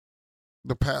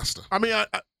 The pastor. I mean,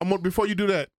 I'm before you do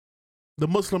that, the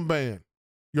Muslim ban.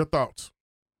 Your thoughts?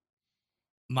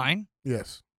 Mine?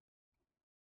 Yes.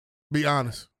 Be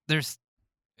honest.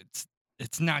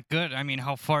 It's not good. I mean,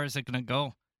 how far is it gonna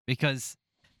go? Because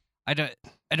I don't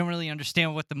really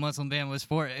understand what the Muslim ban was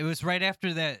for. It was right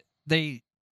after that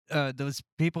those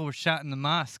people were shot in the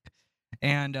mosque,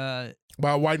 and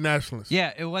by white nationalists.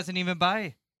 Yeah, it wasn't even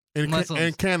by Muslims.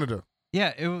 In Canada.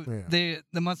 Yeah, the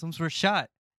Muslims were shot.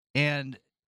 And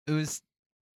it was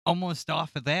almost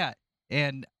off of that.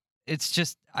 And it's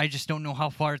just, I just don't know how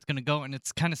far it's going to go. And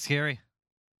it's kind of scary.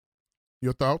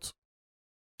 Your thoughts?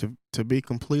 To be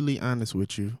completely honest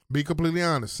with you. Be completely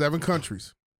honest. 7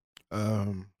 countries.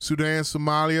 Sudan,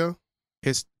 Somalia,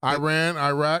 Iran,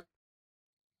 Iraq.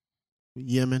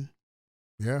 Yemen.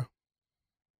 Yeah.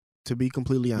 To be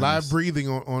completely honest. Live breathing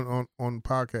on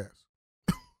podcast.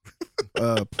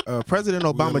 President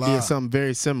Obama did something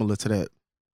very similar to that.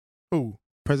 Who?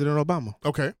 President Obama.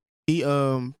 Okay. He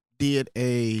did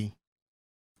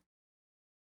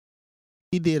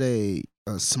a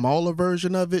smaller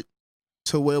version of it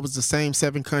to where it was the same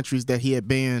 7 countries that he had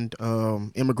banned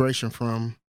immigration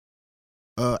from.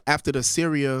 After the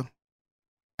Syria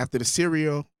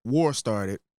war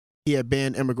started, he had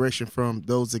banned immigration from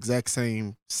those exact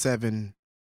same 7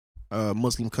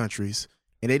 Muslim countries,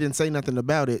 and they didn't say nothing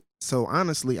about it. So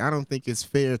honestly, I don't think it's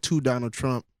fair to Donald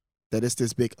Trump that it's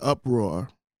this big uproar,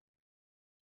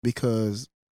 because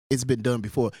it's been done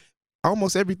before.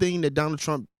 Almost everything that Donald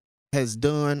Trump has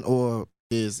done or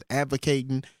is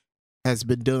advocating has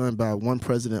been done by one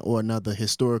president or another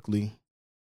historically.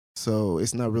 So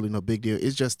it's not really no big deal.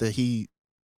 It's just that he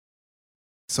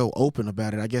so open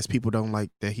about it. I guess people don't like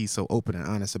that he's so open and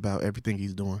honest about everything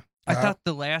he's doing. I thought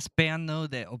the last ban though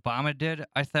that Obama did,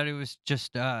 I thought it was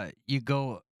just you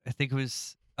go. I think it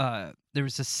was there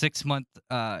was a 6-month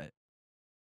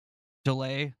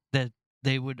delay that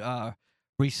they would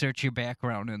research your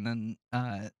background and then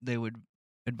they would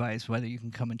advise whether you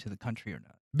can come into the country or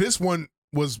not. This one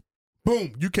was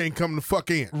boom. You can't come the fuck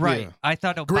in. Right. Yeah. I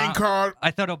thought Obama. Green card.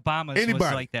 I thought Obama's was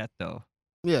Anybody. like that though.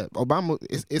 Yeah, Obama.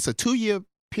 It's a 2-year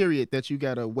period that you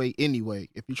gotta wait anyway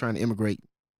if you're trying to immigrate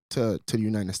to the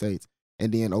United States.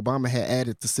 And then Obama had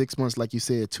added the 6 months, like you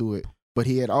said, to it. But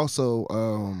he had also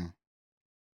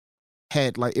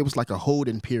had like it was like a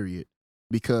holding period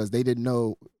because they didn't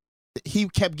know. He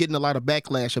kept getting a lot of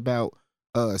backlash about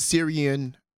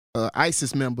Syrian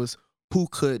ISIS members who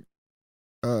could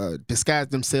disguise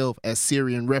themselves as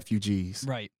Syrian refugees.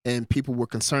 Right. And people were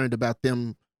concerned about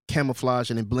them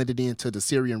camouflaging and blended into the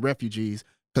Syrian refugees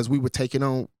because we were taking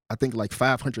on, I think, like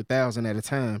 500,000 at a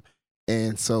time.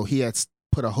 And so he had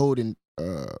put a holding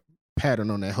pattern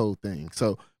on that whole thing.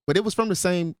 So, but it was from the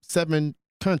same 7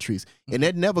 countries. And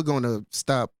they're never going to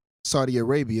stop Saudi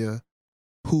Arabia,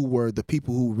 who were the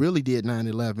people who really did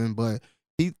 9/11. But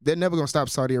they're never going to stop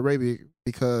Saudi Arabia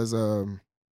because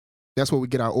that's where we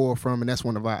get our oil from, and that's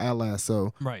one of our allies.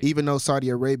 So Right. even though Saudi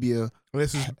Arabia He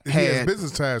has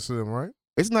business ties to them, right?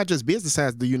 it's not just business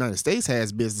ties. The United States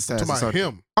has business ties. Talking to about Saudi-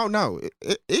 him. Oh no,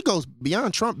 it goes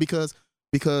beyond Trump because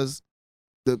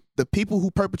the people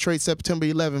who perpetrate September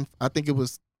 11th, I think it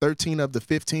was 13 of the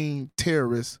 15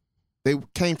 terrorists, they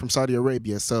came from Saudi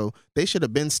Arabia. So they should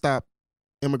have been stopped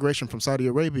immigration from Saudi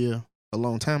Arabia a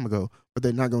long time ago. But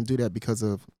they're not going to do that because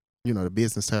of the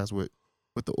business ties with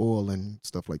the oil and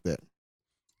stuff like that.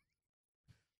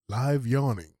 Live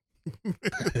yawning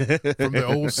from the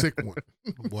old sick one.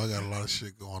 Boy, I got a lot of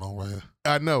shit going on right here.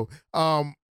 I know.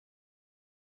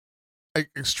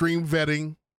 Extreme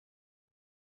vetting.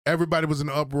 Everybody was in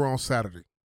the uproar on Saturday.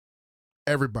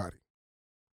 Everybody.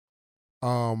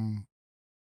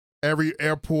 Every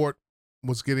airport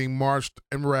was getting marched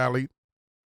and rallied.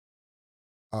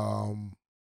 They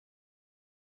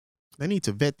need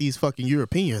to vet these fucking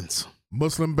Europeans.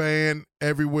 Muslim ban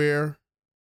everywhere.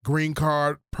 Green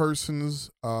card persons.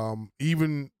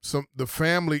 Even the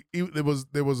family. There was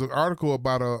an article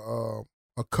about a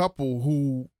couple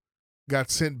who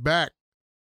got sent back,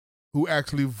 who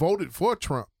actually voted for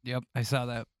Trump. Yep, I saw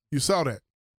that. You saw that.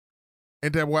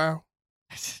 Ain't that wild?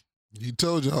 He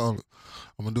told y'all,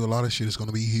 I'm going to do a lot of shit. It's going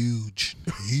to be huge.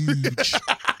 Huge.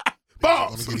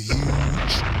 Boss! It's going to get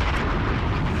huge.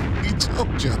 He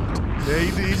told y'all. Yeah,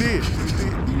 he did.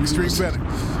 Extreme vetting.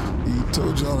 He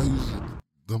told y'all he was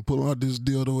going to pull out this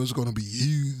dildo. It's going to be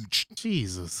huge.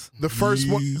 Jesus. The first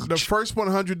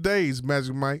 100 days,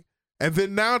 Magic Mike. And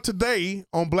then now today,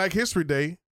 on Black History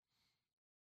Day,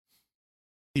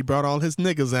 he brought all his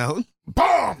niggas out.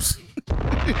 Bombs!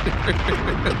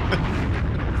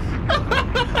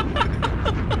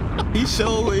 He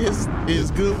sure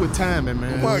is good with timing,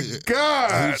 man. Oh my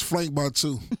God. He was flanked by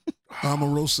 2.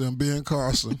 Omarosa and Ben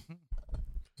Carson.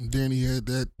 And then he had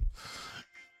that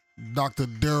Dr.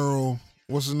 Daryl,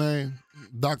 what's his name?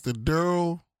 Dr.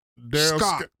 Daryl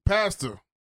Scott. Pastor.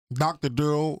 Dr.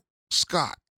 Daryl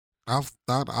Scott. I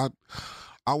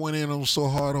went in on him so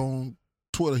hard on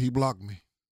Twitter, he blocked me.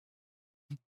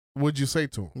 What'd you say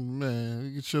to him?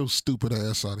 Man, get your stupid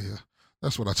ass out of here.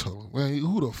 That's what I told him. Man,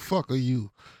 who the fuck are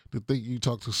you to think you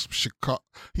talk to some Chicago?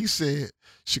 He said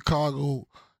Chicago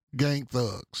gang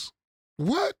thugs.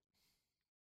 What?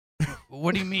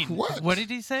 What do you mean? What did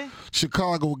he say?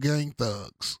 Chicago gang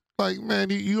thugs. Like, man,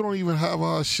 you don't even have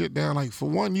our shit down. Like, for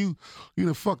one, you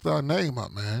done fucked our name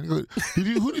up, man.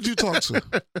 Who did you talk to?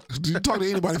 Did you talk to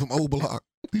anybody from O Block?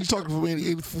 Did you talk to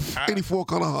 84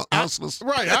 color hustlers?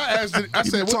 Right. I asked. I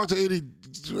said, talk to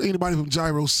anybody from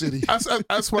Gyro City?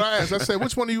 That's what I asked. I said,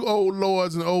 which one of you old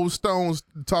lords and old stones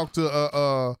talk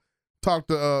to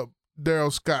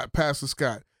Daryl Scott, Pastor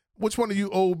Scott? Which one of you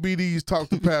old BDs talk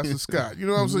to Pastor Scott? You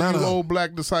know what I'm saying? None You of old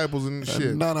black disciples and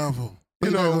shit. None of them. You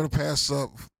They're know, going to pass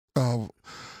up.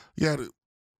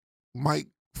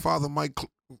 Father Mike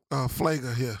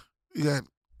Flager here. You got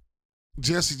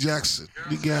Jesse Jackson.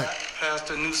 You got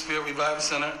Pastor New Spirit Revival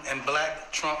Center and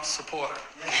Black Trump supporter.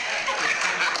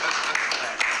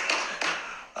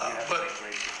 But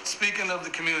speaking of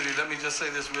the community, let me just say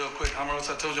this real quick.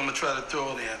 Omarosa, I told you I'm going to try to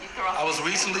throw it in. I was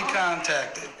recently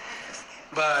contacted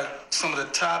by some of the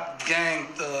top gang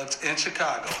thugs in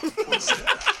Chicago.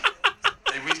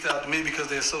 They reached out to me because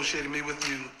they associated me with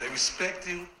you. They respect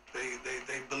you.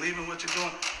 They believe in what you're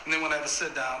doing. And they want to have a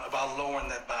sit down about lowering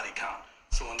that body count.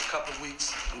 So in a couple of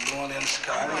weeks, I'm going into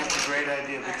Chicago. I think it's a great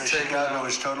idea because Chicago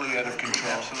is totally out of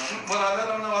control. Well, I let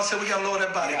them know. I said we got to lower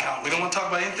that body count. We don't want to talk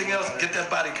about anything else. Get that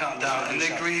body count down. And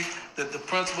they agreed that the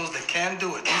principals, they can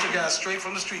do it. These are guys straight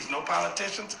from the streets, no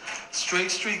politicians,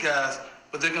 straight street guys.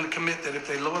 But they're going to commit that if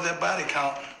they lower their body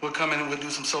count, we'll come in and we'll do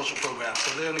some social programs.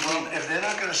 So they're in agreement. Well, if they're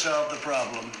not going to solve the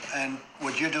problem, and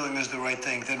what you're doing is the right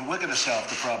thing, then we're going to solve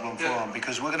the problem for them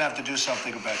because we're going to have to do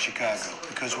something about Chicago.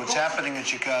 Because what's happening in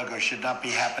Chicago should not be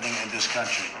happening in this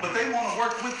country. But they want to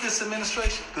work with this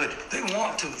administration. Good. They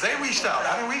want to. They reached out.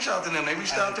 I didn't reach out to them. They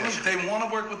reached out to me. They want to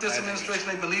work with this administration.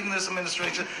 They believe in this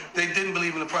administration. They didn't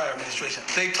believe in the prior administration.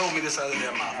 They told me this out of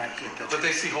their mouth. But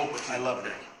they see hope with you. I love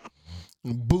it.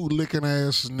 Boot licking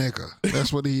ass nigga.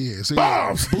 That's what he is. He is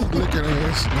a boot licking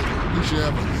ass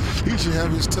nigga. He should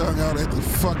have his tongue out at the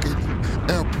fucking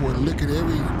airport licking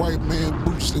every white man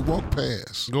boots that walk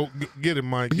past. Go get him,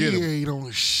 Mike. Get him. He ain't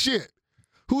on shit.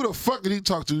 Who the fuck did he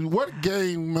talk to? What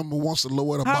gang member wants to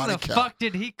lower the body count? How the fuck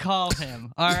did he call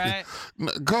him? All right.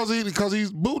 Because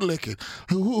he's boot licking.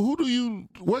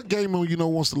 What gang member you know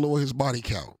wants to lower his body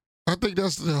count? I think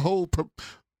that's the whole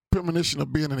premonition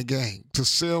of being in a gang, to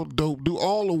sell dope, do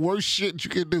all the worst shit you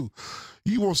can do.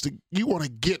 You want to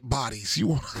get bodies. You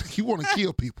want to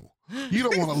kill people. You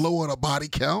don't want to lower the body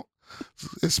count,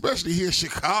 especially here in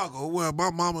Chicago, where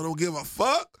my mama don't give a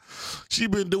fuck. She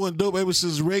been doing dope ever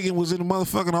since Reagan was in the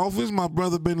motherfucking office. My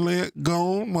brother been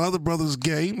gone. My other brother's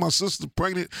gay. My sister's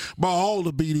pregnant by all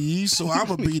the BDEs, so I'm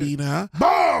a BD now.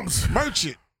 Bombs!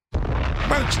 Merchant.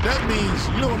 That means,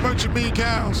 you know what merchant mean,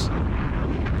 cows?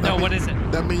 No, what is it?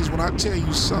 That means when I tell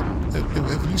you something,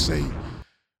 if you say,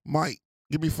 Mike,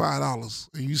 give me $5,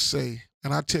 and you say,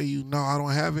 and I tell you, no, I don't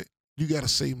have it, you got to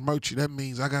say merchant. That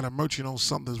means I got a merchant on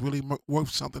something that's really worth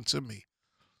something to me.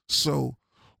 So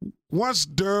once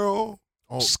Daryl,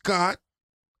 Scott,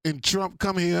 and Trump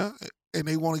come here and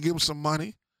they want to give him some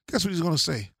money, guess what he's going to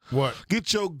say? What?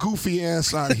 Get your goofy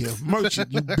ass out of here. Merchant,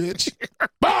 you bitch.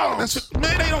 Bombs!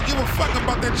 Man, they don't give a fuck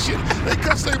about that shit. They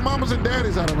cuss their mamas and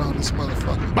daddies out around this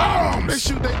motherfucker. Bombs! They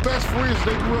shoot their best friends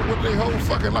they grew up with their whole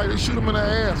fucking life. They shoot them in the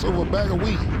ass over a bag of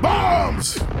weed.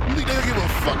 Bombs! You think they give a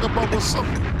fuck about what some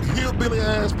hillbilly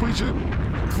ass preacher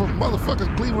from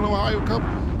motherfucking Cleveland, Ohio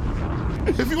come?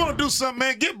 If you want to do something,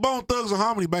 man, get Bone Thugs and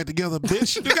Harmony back together,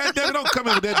 bitch. You goddamn, don't come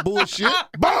in with that bullshit.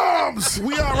 Bombs!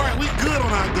 We all right. We good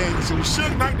on our game. So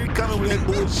Suge Knight didn't come in with that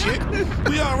bullshit.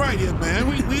 We all right here, man.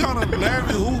 We on a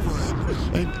Larry Hoover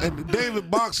and David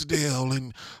Boxdale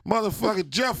and motherfucking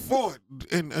Jeff Ford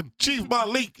and Chief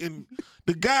Malik and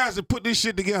the guys that put this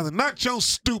shit together. Not your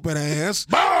stupid ass.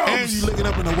 Bombs! And you looking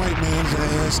up in the white man's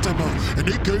ass. And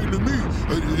they came to me.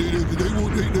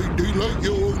 They like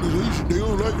your organization. They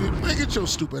don't like it. Man, get your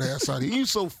stupid ass out of here. You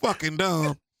so fucking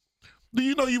dumb. Do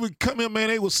you know you would come here, man,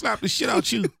 they would slap the shit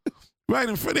out you. Right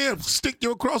in front of them, stick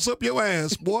your cross up your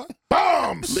ass, boy.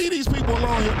 Bombs! Leave these people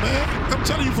alone here, man. I'm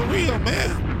telling you for real,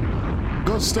 man.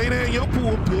 Go stay there in your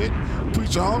pulpit,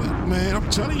 preach all it, man. I'm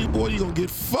telling you, boy, you're going to get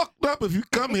fucked up if you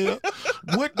come here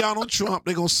with Donald Trump.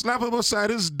 They're going to slap him upside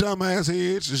his dumbass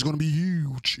head. It's going to be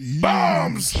huge.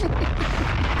 Bombs!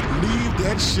 Leave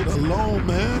that shit alone,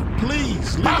 man.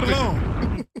 Please, leave it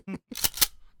alone.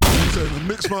 I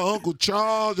mix my Uncle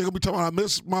Charles. They're going to be talking about I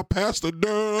miss my Pastor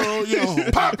Durl.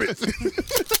 Yo. Pop it.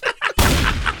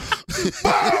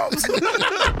 Bombs!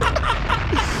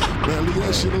 Man, leave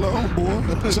that shit alone, boy.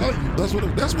 I'm telling you, that's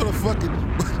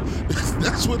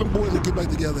where the boys will get back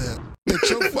together at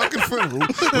your fucking funeral. When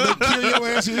they kill your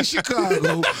ass here in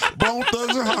Chicago, Bone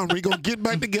Thugs and Harmony gonna get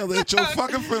back together at your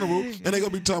fucking funeral, and they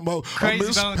gonna be talking about I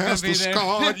miss Pastor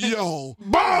Scott, yo.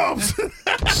 Bombs! See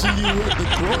you at the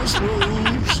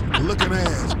crossroads, looking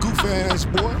ass, goof ass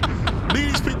boy.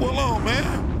 Leave these people alone,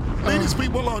 man. Leave these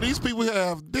people alone. These people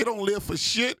they don't live for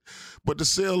shit but to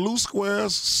sell loose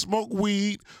squares, smoke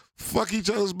weed, fuck each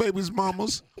other's babies'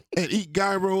 mamas, and eat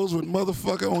gyros with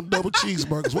motherfucker on double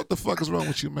cheeseburgers. What the fuck is wrong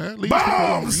with you, man? Leave these people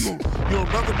alone. You know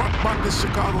nothing about this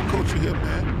Chicago culture here,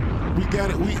 man. We got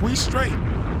it. We straight.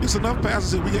 It's enough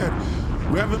pastors here. We got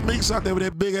Reverend Meeks out there with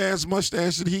that big ass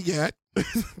mustache that he got.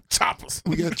 Choppers.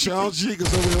 We got Charles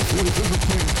Jenkins over there,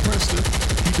 45th Preston.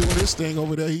 He doing his thing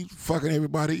over there. He fucking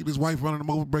everybody. His wife running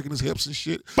him over, breaking his hips and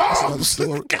shit. That's another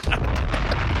story.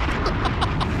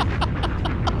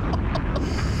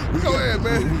 Go ahead,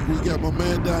 man. We got my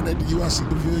man down at the UIC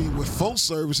Pavilion with phone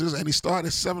services, and he started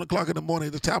at 7 o'clock in the morning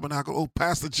at the Tabernacle. Oh,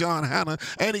 Pastor John Hanna,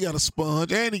 and he got a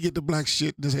sponge, and he get the black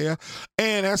shit in his hair,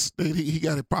 and he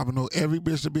got it popping. No, every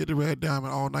bitch to be at the Red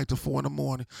Diamond all night till 4 in the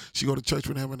morning. She go to church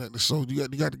with him, and so you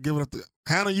got to give it up to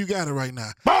Hanna. You got it right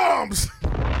now. Bombs.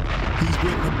 He's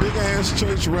building a big ass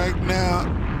church right now.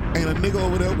 Ain't a nigga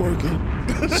over there working.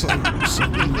 So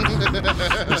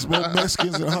there's more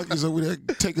Mexicans and hunkies over there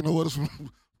taking orders from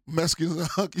Mexicans and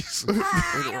hunkies.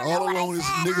 And all alone is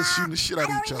niggas shooting the shit out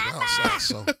of each other outside.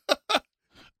 So,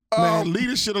 man, leave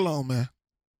this shit alone,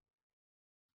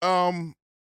 man.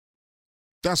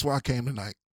 That's why I came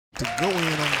tonight. To go in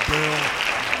on Daryl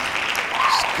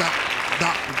Scott,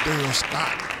 Dr. Daryl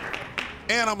Scott.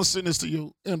 And I'm going to send this to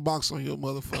your inbox on your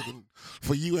motherfucking,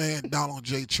 for you and Donald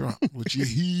J. Trump, which you're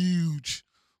huge.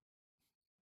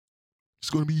 It's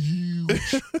going to be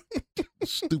huge.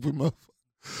 Stupid motherfucker.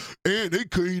 And they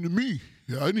came to me.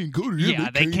 I didn't go to them. Yeah,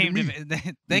 they came to me.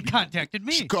 They contacted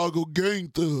me. Chicago gang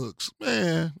thugs.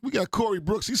 Man, we got Corey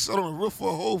Brooks. He sat on the roof for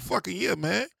a whole fucking year,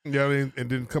 man. Yeah, and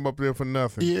didn't come up there for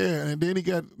nothing. Yeah, and then he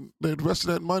got the rest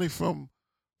of that money from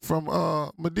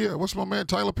Madeira. What's my man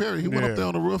Tyler Perry? He went up there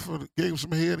on the roof and gave him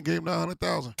some head and gave him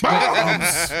 $100,000.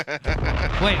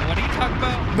 Wait, what are you talking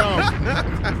about? No.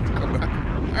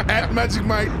 At Magic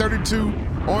Mike 32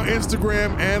 on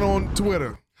Instagram and on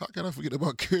Twitter. How can I forget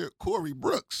about Corey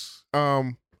Brooks?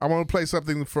 I want to play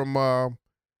something from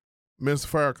Mr.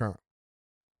 Farrakhan.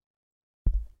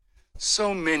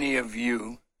 So many of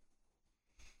you,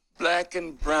 black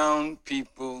and brown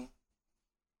people,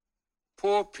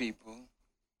 poor people,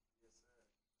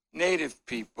 Native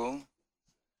people,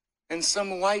 and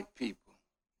some white people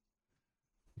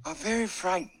are very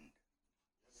frightened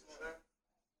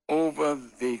over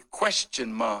the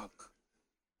question mark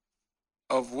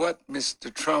of what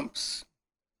Mr. Trump's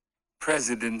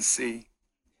presidency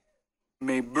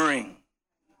may bring.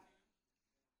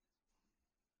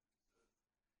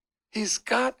 He's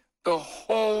got the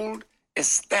whole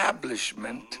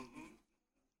establishment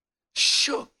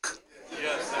shook.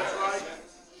 Yes, sir.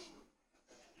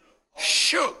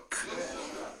 Shook.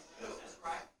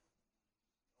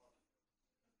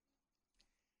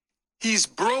 He's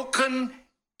broken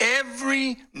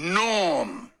every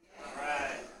norm.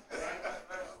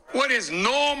 What is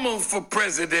normal for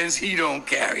presidents, he don't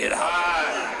carry it out.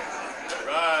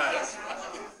 Right.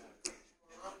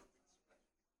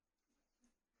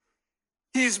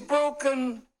 He's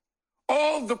broken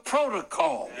all the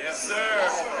protocol. Yes, sir.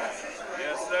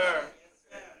 Yes, sir.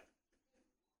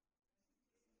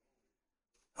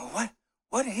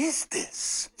 What is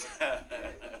this?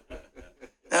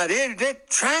 Now, they're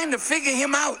trying to figure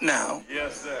him out now.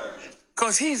 Yes, sir.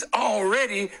 Because he's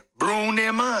already blown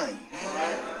their mind.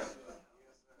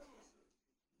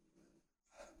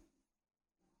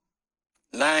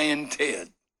 Lying Ted.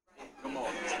 Come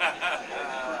on.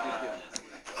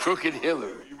 Crooked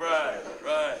Hillary. Right,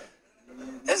 right.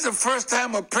 This is the first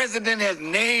time a president has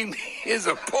named his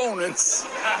opponents.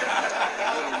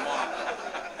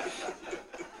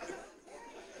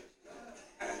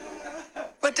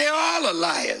 But they're all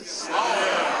liars.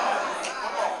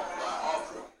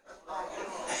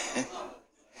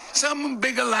 Some are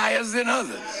bigger liars than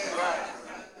others.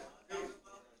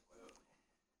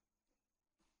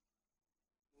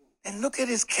 And look at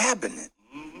his cabinet.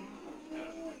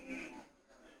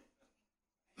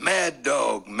 Mad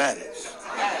Dog Mattis.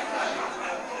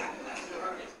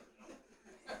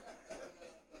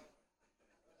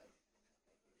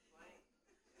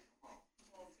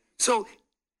 So,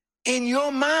 in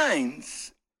your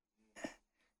minds,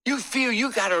 you feel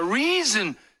you got a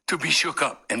reason to be shook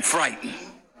up and frightened.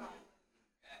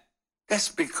 That's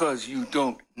because you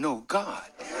don't know God.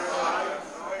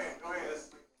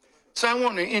 So I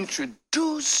want to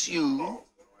introduce you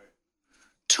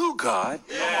to God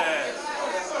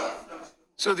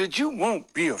so that you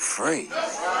won't be afraid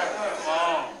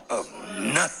of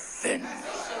nothing.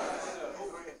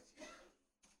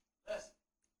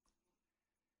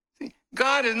 See,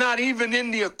 God is not even in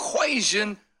the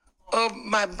equation of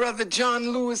my brother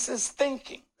John Lewis's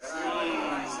thinking.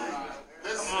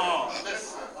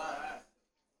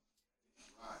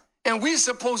 And we're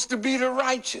supposed to be the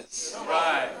righteous.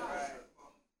 Right.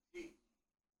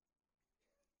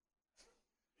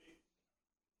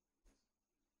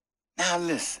 Now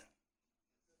listen.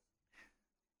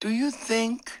 Do you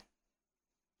think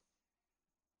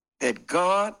that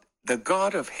God, the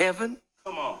God of heaven,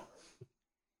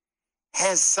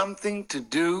 has something to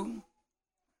do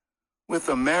with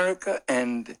America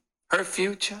and her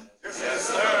future? Yes,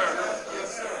 sir.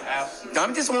 Yes, sir. Absolutely.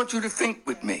 I just want you to think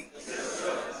with me.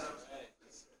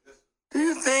 Do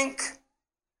you think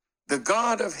the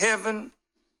God of heaven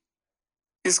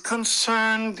is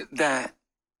concerned that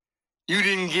you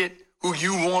didn't get who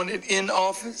you wanted in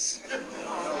office?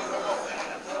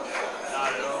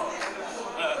 Not at all.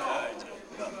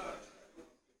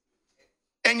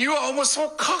 And you're almost so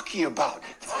cocky about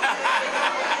it.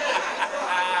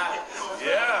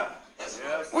 Yeah.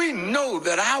 We know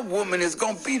that our woman is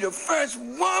going to be the first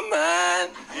woman.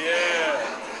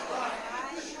 Yeah.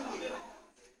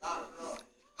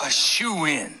 A shoe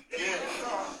in.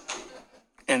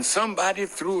 And somebody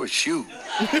threw a shoe.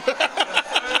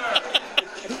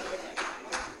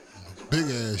 Big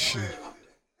ass shoe.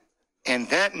 And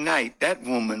that night, that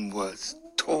woman was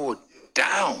tore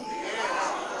down.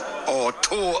 Or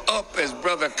tore up, as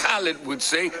Brother Khaled would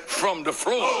say, from the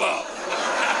floor up.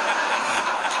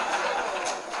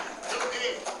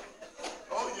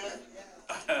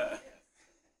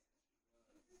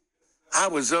 I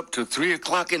was up till 3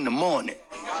 o'clock in the morning.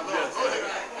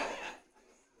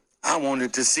 I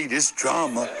wanted to see this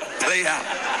drama play out.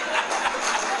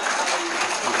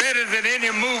 Better than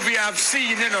any movie I've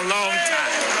seen in a long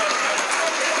time.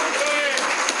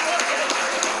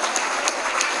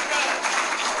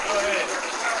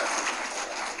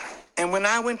 And when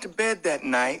I went to bed that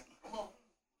night,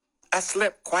 I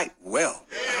slept quite well.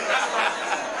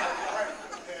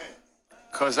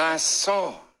 Because I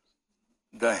saw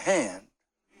the hand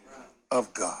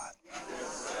of God.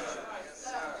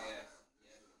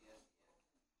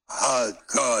 Ah,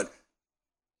 God,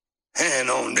 hand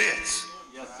on this.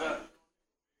 Yes, sir.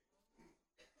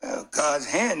 Well, God's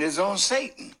hand is on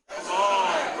Satan. Come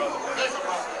on, brother.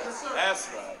 That's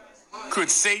right. Could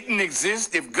Satan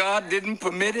exist if God didn't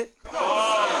permit it?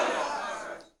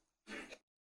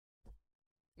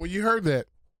 When you heard that,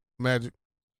 Magic,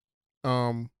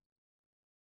 and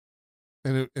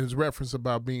his reference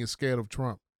about being scared of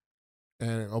Trump,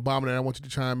 and Obama, and I want you to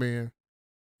chime in.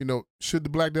 You know, should the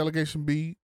black delegation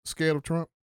be scared of Trump?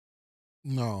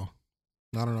 No,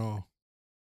 not at all.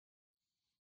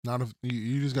 Not if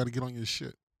you just got to get on your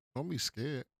shit. Don't be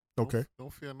scared. Okay.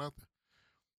 Don't fear nothing.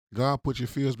 God put your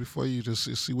fears before you.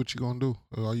 Just see what you're gonna do.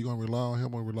 Are you gonna rely on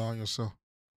Him or rely on yourself?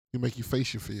 You make you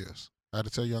face your fears. I had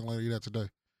to tell a young lady that today.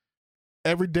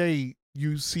 Every day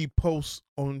you see posts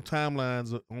on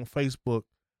timelines on Facebook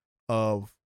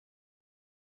of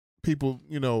people,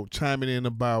 you know, chiming in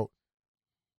about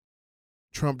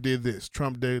Trump did this,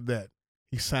 Trump did that.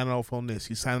 He's signing off on this,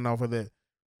 he's signing off on that,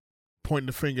 pointing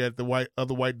the finger at the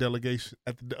other white delegation,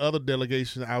 at the other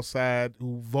delegation outside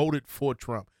who voted for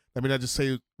Trump. I mean, I just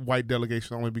say white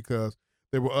delegation only because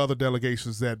there were other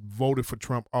delegations that voted for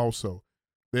Trump also.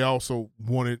 They also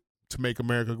wanted to make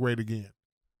America great again.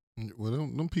 Well,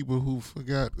 them people who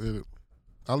forgot that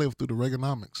I lived through the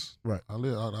Reaganomics. Right. I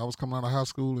was coming out of high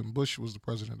school and Bush was the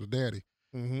president, the daddy.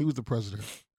 Mm-hmm. He was the president.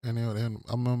 And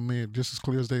I remember me, just as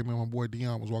clear as day, man, my boy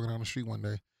Dion was walking down the street one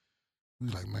day. We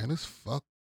was like, man, this fucked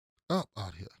up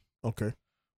out here. Okay.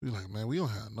 We was like, man, we don't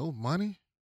have no money.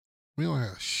 We don't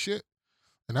have shit.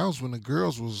 And that was when the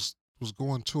girls was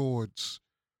going towards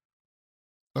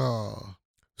the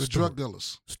drug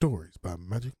dealers. Stories by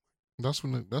Magic. That's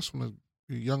when the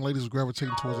young ladies were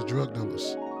gravitating towards the drug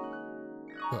dealers.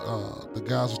 The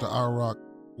guys with the IROC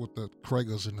with the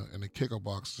Kragers and the kicker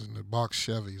boxes and the box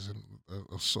Chevys and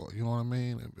so you know what I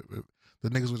mean? And the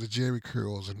niggas with the Jerry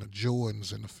curls and the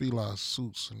Jordans and the Fila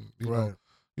suits and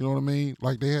you know what I mean?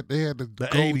 Like they had the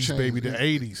gold 80s, chains. baby, the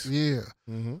 80s. Yeah.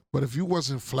 Mm-hmm. But if you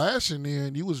wasn't flashing there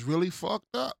and you was really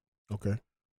fucked up. Okay.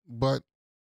 But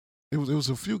it was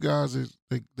a few guys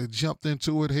that jumped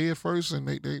into it head first and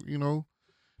they you know,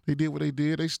 they did what they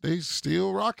did. They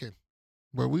still rocking.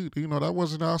 But we, you know, that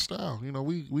wasn't our style. You know,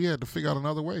 we had to figure out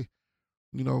another way.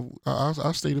 You know,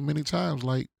 I stated many times,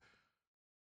 like,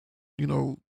 you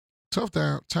know, tough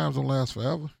times don't last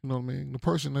forever. You know what I mean? The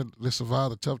person that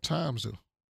survived the tough times do.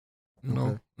 You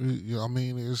know, I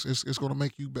mean, it's going to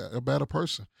make you a better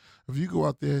person. If you go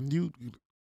out there and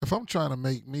if I'm trying to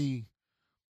make me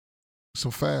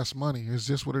some fast money, it's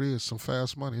just what it is, some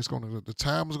fast money. The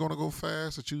time is going to go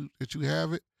fast that you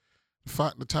have it.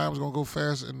 The time is going to go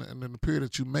fast in the period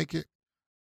that you make it.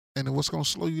 And then what's going to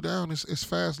slow you down is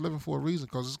fast living for a reason,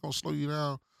 because it's going to slow you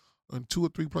down in 2 or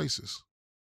 3 places.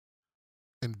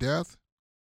 In death,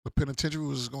 the penitentiary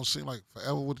was going to seem like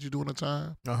forever what you do in the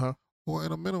time. Uh-huh. Or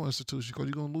in a mental institution, because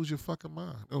you're going to lose your fucking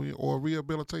mind. Or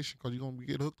rehabilitation, because you're going to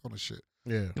get hooked on the shit.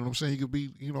 Yeah. You know what I'm saying? You could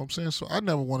be, you know what I'm saying? So I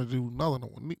never want to do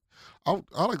nothing.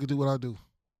 I like to do what I do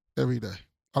every day.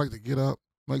 I like to get up,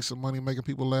 make some money, making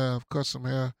people laugh, cut some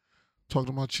hair, talk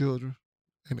to my children,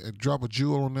 and drop a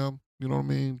jewel on them. You know what I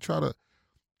mean? Try to,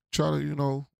 you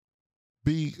know,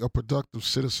 be a productive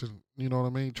citizen. You know what I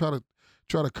mean? Try to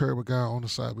try to curb a guy on the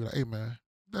side, be like, hey man,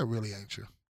 that really ain't you.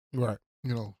 Right.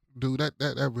 You know, dude,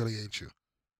 that really ain't you.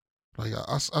 Like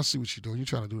I see what you're doing. You're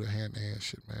trying to do the hand to hand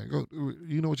shit, man. Go.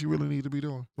 You know what you really need to be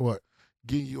doing? What?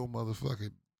 Getting your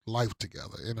motherfucking life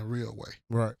together in a real way.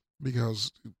 Right.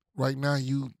 Because right now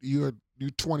you're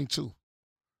 22.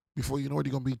 Before you know it,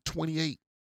 you're gonna be 28.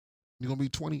 You're gonna be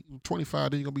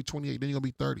 25. Then you're gonna be 28. Then you're gonna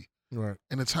be 30. Right.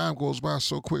 And the time goes by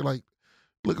so quick. Like,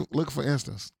 look for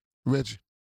instance, Reggie.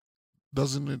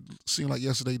 Doesn't it seem like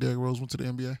yesterday Derrick Rose went to the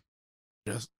NBA?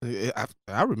 Yes,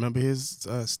 I remember his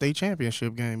state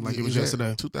championship game like it was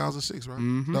yesterday. 2006, right?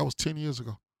 Mm-hmm. That was 10 years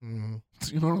ago. Mm-hmm.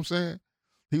 You know what I'm saying?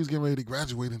 He was getting ready to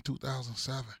graduate in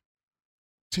 2007.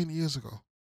 10 years ago.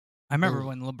 I remember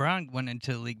when LeBron went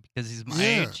into the league because he's my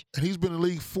age. And he's been in the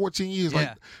league 14 years.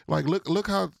 Yeah. Like look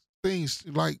how things,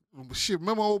 like, shit,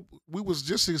 remember we was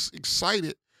just as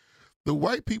excited. The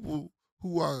white people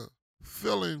who are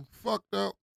feeling fucked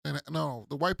up, and no,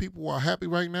 the white people who are happy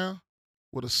right now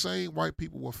were the same white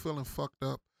people who were feeling fucked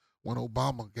up when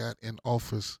Obama got in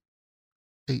office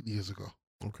 8 years ago.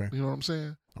 Okay. You know what I'm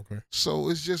saying? Okay. So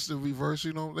it's just the reverse,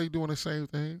 you know, they doing the same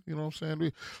thing, you know what I'm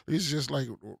saying? It's just like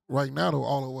right now, though,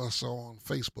 all of us are on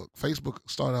Facebook. Facebook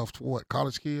started off to what,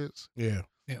 college kids? Yeah.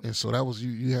 And so that was,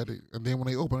 you had to, and then when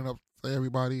they opened it up for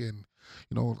everybody and,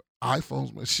 you know,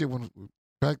 iPhones, shit,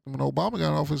 back when Obama got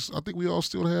in office, I think we all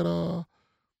still had,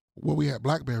 we had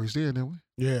Blackberries then, didn't we?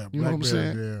 Yeah. You know what I'm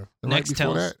saying? Yeah. And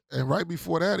right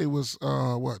before that, it was,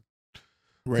 what?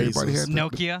 Everybody had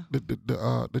Nokia.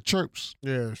 The chirps.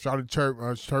 Yeah, shouted chirp.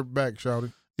 Chirp back,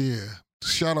 shouted. Yeah.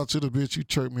 Shout out to the bitch you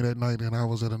chirped me that night, and I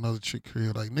was at another chick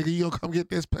crib. Like, nigga, you gonna come get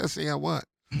this pussy or what?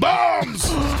 Bombs!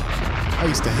 I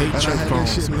used to hate chirp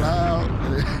phones. phones. That shit loud.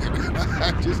 And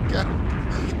I just got,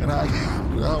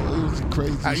 it was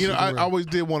crazy. I always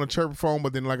did want a chirp phone,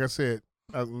 but then, like I said,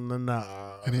 nah.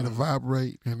 And then it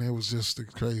vibrate, and it was just the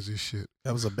craziest shit.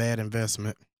 That was a bad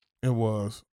investment. It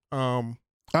was.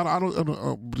 I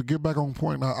don't to get back on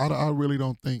point. I really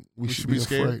don't think we should be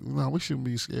scared. afraid. No, we shouldn't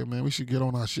be scared, man. We should get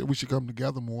on our shit. We should come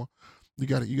together more. You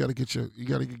got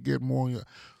to get more on your.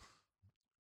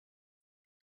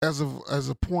 As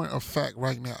a point of fact,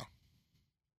 right now,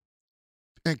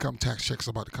 income tax checks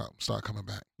about to start coming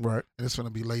back. Right. And it's going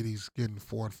to be ladies getting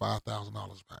 $4,000 and $5,000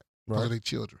 back Right. for their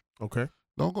children. Okay.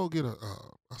 Don't go get a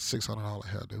 $600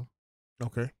 hairdo.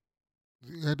 Okay.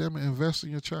 Yeah, damn it, invest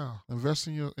in your child. Invest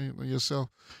in yourself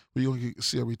where you're going to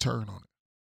see a return on it.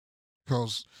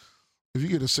 Because if you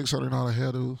get a $600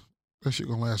 hairdo, that shit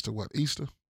going to last to what, Easter?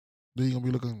 Then you're going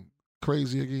to be looking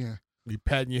crazy again. Be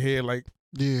patting your head like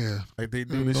they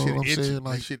do. You This know shit what I'm itching. saying?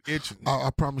 Like, This shit itching. I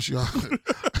promise you.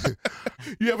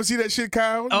 You ever see that shit,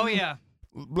 Kyle? Oh yeah.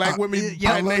 Black women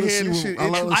yeah. patting their head and shit I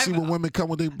love to see itching. when women come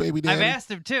with their baby daddy. I've asked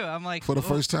them too. I'm like, For the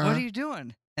first time? What are you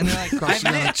doing? And they're like, Because I she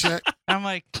have an got a itch. check. I'm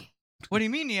like, what do you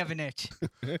mean you have an itch?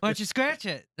 Why don't you scratch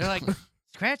it? They're like,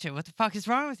 scratch it? What the fuck is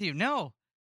wrong with you? No.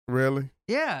 Really?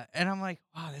 Yeah. And I'm like,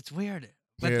 wow, that's weird.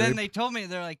 But Yeah, then they told me,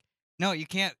 they're like, no, you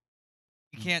can't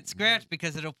scratch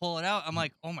because it'll pull it out. I'm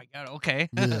like, oh my God, okay.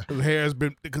 Yeah. The hair has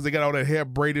been, because they got all that hair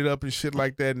braided up and shit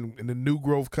like that, and the new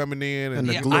growth coming in. And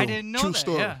the Yeah, glue. I didn't know True that.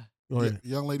 story. Yeah. Go ahead.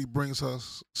 Young lady brings her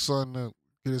son to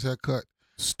get his hair cut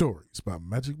Stories by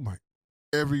Magic Mike.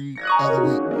 every other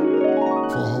week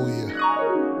for a whole year.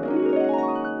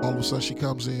 All of a sudden, she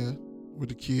comes in with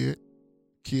the kid.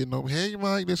 Kid know, hey,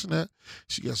 Mike, this and that.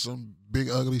 She got some big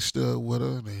ugly stud with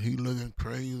her, and he looking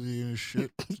crazy and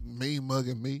shit, me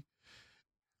mugging me.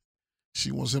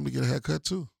 She wants him to get a haircut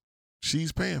too.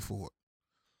 She's paying for it.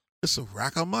 It's a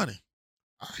rack of money.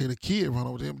 I hear the kid run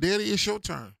over to him. Daddy, it's your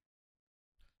turn.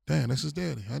 Damn, this is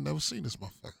daddy. I never seen this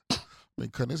motherfucker. Been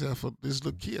cutting his hair for this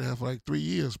little kid hair for like 3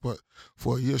 years, but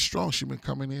for a year strong, she been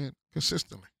coming in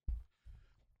consistently.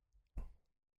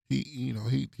 He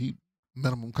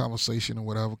minimum conversation or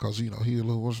whatever, because he a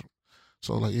little.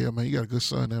 So like, yeah, man, you got a good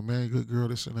son there, man, good girl,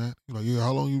 this and that. You're like, yeah,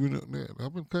 how long you been doing that?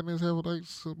 I've been cutting his hair for like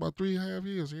about 3.5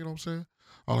 years. You know what I'm saying?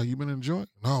 I'm like, you been enjoying?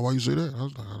 No, why you say that? I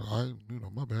was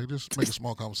like, my bad. Just make a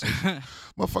small conversation.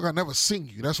 Motherfucker, I never seen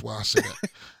you. That's why I said that.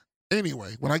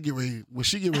 Anyway, when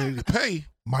she get ready to pay,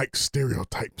 Mike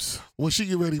stereotypes. When she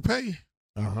get ready to pay,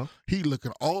 Uh-huh. he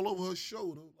looking all over her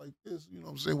shoulder like this, you know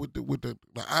what I'm saying, with the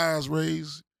eyes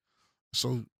raised.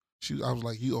 So I was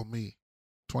like, you owe me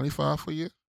 $25 for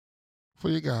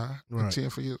your guy, Right. and 10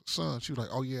 for your son. She was like,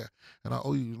 oh yeah, and I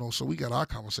owe you, so we got our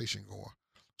conversation going.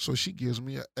 So she gives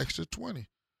me an extra 20.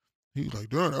 He's like,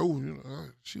 darn,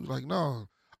 she was like, no,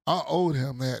 I owed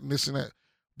him that and this and that.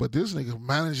 But this nigga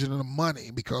managing the money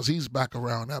because he's back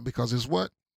around now because it's what?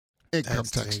 Income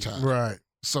tax time. Right.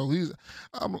 So you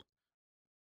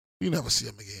never see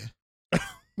him again.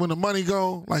 when the money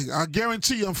go, like I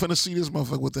guarantee you I'm finna see this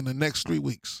motherfucker within the next 3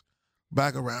 weeks.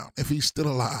 Back around, if he's still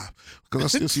alive, because I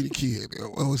still see the kid.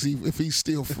 Or if he's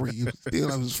still free, he still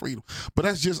has his freedom. But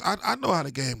that's just, I know how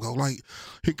the game go. Like,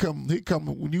 he come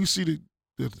when you see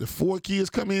the 4 kids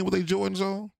come in with their Jordans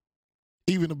on,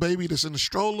 even the baby that's in the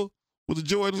stroller with the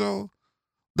Jordans on,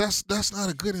 that's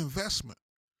not a good investment.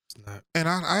 It's not. And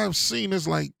I have seen this,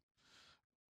 like,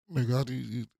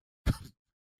 nigga,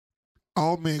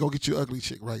 all men go get you an ugly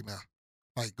chick right now.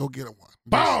 Like, go get her one.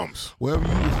 Bombs! Wherever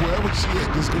she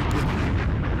at, just go get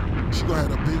her. She gonna have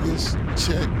the biggest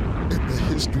check in the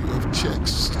history of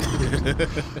checks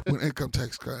when income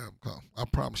tax come. I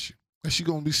promise you. And she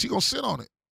gonna sit on it.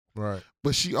 Right.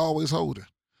 But she always holding.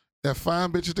 That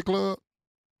fine bitch at the club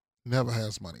never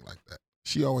has money like that.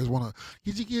 She always wanna,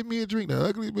 did you give me a drink? The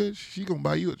ugly bitch, she gonna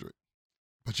buy you a drink.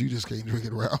 But you just can't drink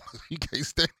it around. You can't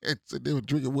stand there and sit there and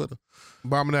drink it with her.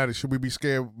 Bominati, should we be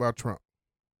scared about Trump?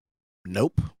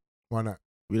 Nope. Why not?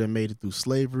 We done made it through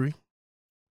slavery,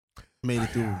 made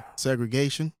it through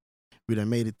segregation. We done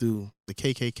made it through the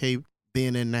KKK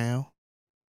being in now.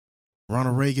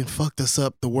 Ronald Reagan fucked us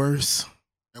up the worst.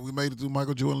 And we made it through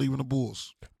Michael Jordan leaving the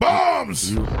Bulls.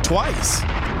 Bombs! Twice.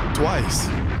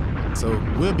 So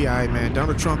we'll be all right, man.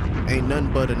 Donald Trump ain't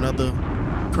nothing but another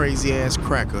crazy-ass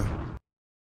cracker.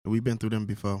 We've been through them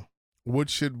before. What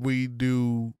should we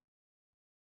do?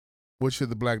 What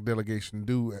should the black delegation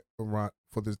do for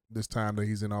this time that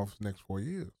he's in office next 4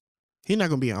 years? He's not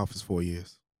going to be in office 4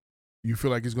 years. You feel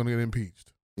like he's going to get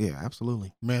impeached? Yeah,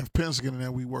 absolutely. Man, if Pence getting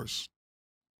there, we worse.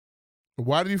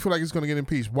 Why do you feel like he's going to get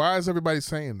impeached? Why is everybody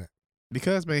saying that?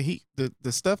 Because, man,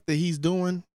 the stuff that he's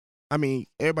doing, I mean,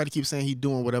 everybody keeps saying he's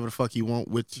doing whatever the fuck he want,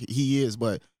 which he is,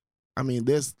 but, I mean,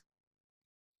 there's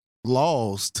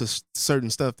laws to certain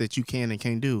stuff that you can and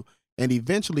can't do. And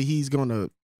eventually he's going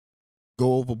to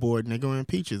go overboard and they're going to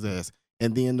impeach his ass.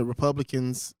 And then the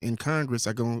Republicans in Congress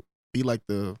are going to be like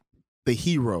the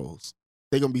heroes.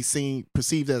 They're going to be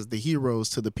perceived as the heroes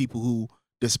to the people who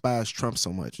despise Trump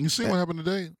so much. You see what happened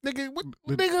today?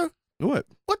 Nigga, What?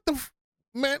 What the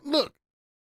man, look.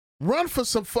 Run for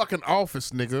some fucking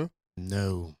office, nigga.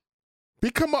 No.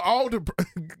 Become an alder,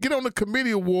 get on the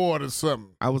committee award or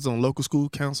something. I was on local school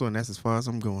council and that's as far as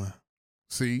I'm going.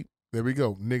 See, there we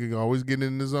go. Nigga always getting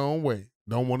in his own way.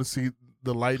 Don't want to see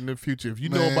the light in the future. If you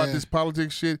know about this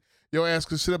politics shit, your ass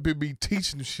could sit up and be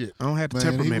teaching shit. I don't have the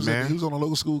temperament, man. He was on a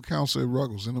local school council at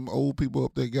Ruggles, and them old people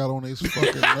up there got on their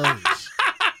fucking nerves.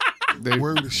 They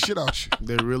worried the shit out you.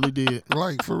 They really did.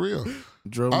 Like, for real.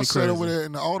 Drove me I crazy. sat over there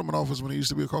in the alderman office when it used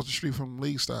to be across the street from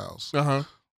League Styles. Uh-huh.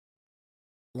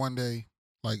 One day,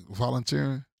 like,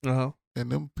 volunteering. Uh-huh.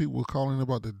 And them people were calling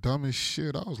about the dumbest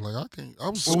shit. I was like,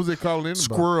 what was they calling in about?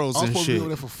 Squirrels I was and supposed to be shit. over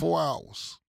there for 4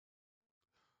 hours.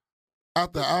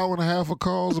 After an hour and a half of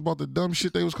calls about the dumb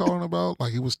shit they was calling about,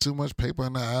 like it was too much paper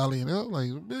in the alley, and I was like,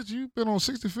 bitch, you been on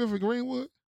 65th and Greenwood?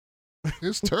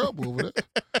 It's terrible over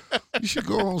there. You should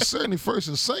go on 71st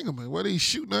and Sangamon, where they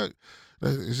shooting at.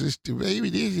 It's just, baby,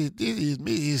 this is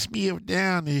me. It's me up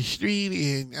down the street,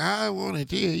 and I want to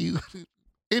tell you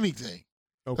anything.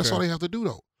 Okay. That's all they have to do,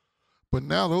 though. But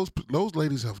now those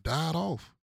ladies have died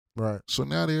off. Right. So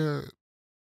now their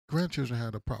grandchildren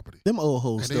have the property. Them old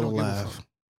hoes And they still don't give a alive. fuck.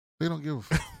 They don't give a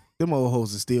fuck. Them old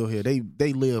hoes are still here.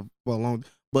 They live for a long.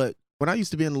 But when I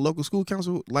used to be in the local school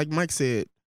council, like Mike said,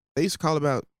 we used to talk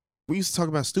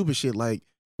about stupid shit. Like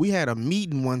we had a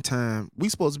meeting one time. We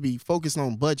supposed to be focused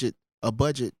on a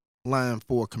budget line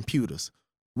for computers.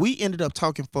 We ended up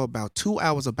talking for about 2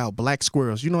 hours about black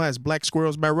squirrels. You know, as Black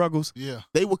Squirrels by Ruggles? Yeah.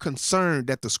 They were concerned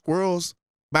that the squirrels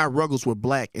by Ruggles were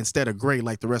black instead of gray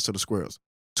like the rest of the squirrels.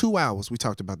 2 hours we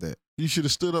talked about that. You should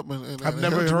have stood up and I've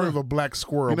never heard of a black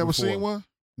squirrel. You never before. seen one?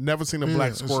 Never seen a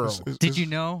black squirrel. Did you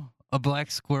know a black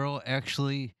squirrel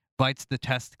actually bites the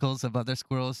testicles of other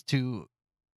squirrels to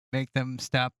make them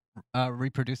stop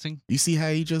reproducing? You see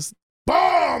how he just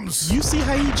bombs? You see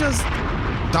how he just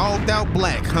dogged out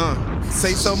black, huh?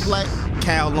 Say something black,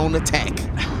 Cal on attack.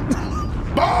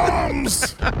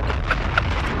 Bombs!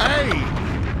 Hey,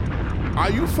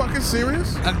 are you fucking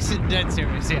serious? I'm dead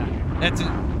serious. Yeah,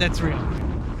 that's real.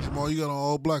 Jamal, you got on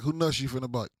all black. Who nuts you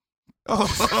finna bite?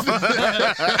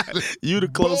 You the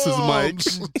closest,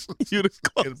 Bombs. Mike. You the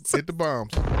closest. Hit the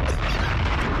bombs.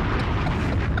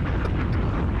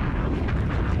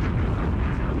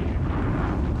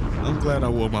 I'm glad I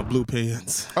wore my blue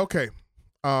pants. Okay.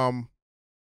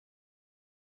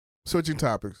 Switching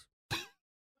topics.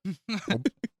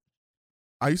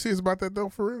 Are you serious about that though,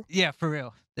 for real? Yeah, for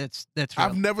real. That's real.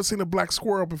 I've never seen a black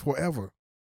squirrel before, ever.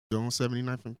 They're on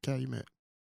 79th and Calumet.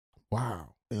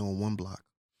 Wow. They on one block.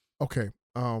 Okay.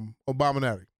 Obama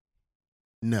Natty.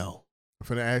 No. I'm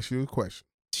finna ask you a question.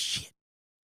 Shit.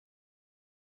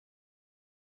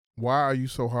 Why are you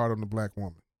so hard on the black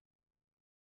woman?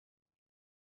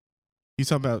 You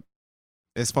talking about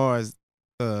as far as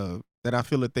that I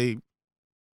feel that they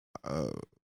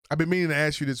I've been meaning to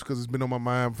ask you this because it's been on my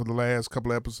mind for the last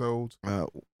couple of episodes.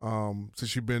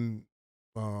 Since you've been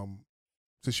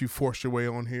since you forced your way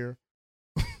on here.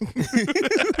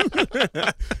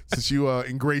 Since you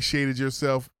ingratiated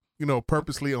yourself,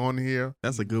 purposely on here.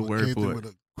 That's a good word for it. With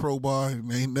a crowbar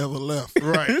and they never left.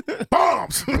 Right.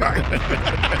 Bombs! Right.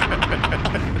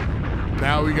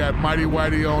 Now we got Mighty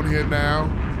Whitey on here now.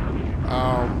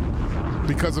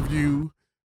 Because of you.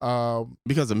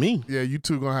 Because of me? Yeah, you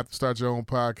two gonna have to start your own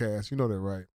podcast. You know that,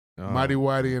 right? Mighty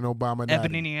Whitey and Obama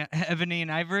Ebony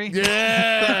and Ivory?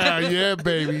 Yeah, yeah,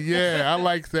 baby. Yeah, I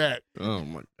like that. Oh,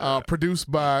 my God.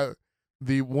 Produced by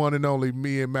the one and only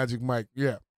me and Magic Mike.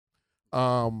 Yeah.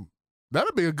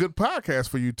 That'll be a good podcast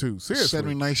for you two. Seriously.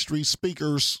 79th Street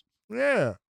Speakers.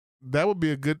 Yeah. That would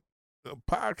be a good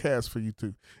podcast for you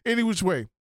two. Any which way,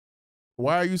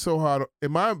 why are you so hard?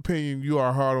 In my opinion, you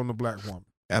are hard on the black woman.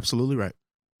 Absolutely right.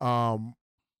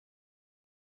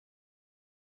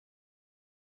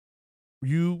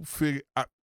 You figure,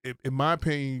 in my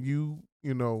opinion,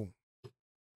 you know,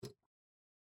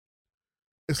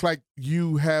 it's like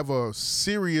you have a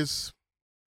serious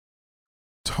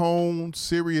tone,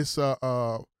 serious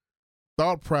thought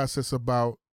process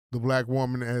about the black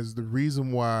woman as the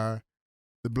reason why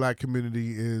the black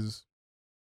community is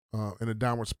in a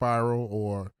downward spiral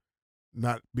or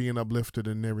not being uplifted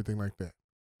and everything like that.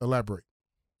 Elaborate.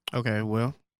 Okay,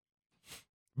 well.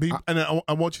 And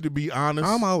I want you to be honest.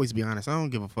 I'm always be honest. I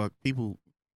don't give a fuck. People,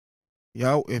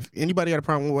 yo, if anybody got a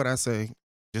problem with what I say,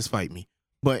 just fight me.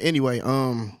 But anyway,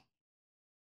 I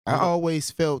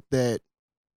always felt that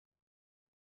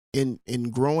in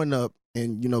growing up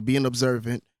and, being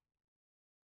observant,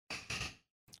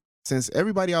 since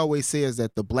everybody always says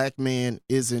that the black man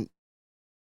isn't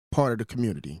part of the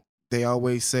community, they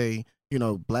always say,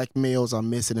 black males are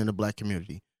missing in the black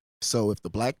community. So if the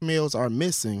black males are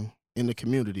missing in the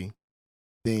community,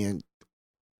 then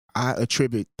I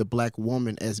attribute the black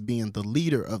woman as being the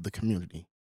leader of the community.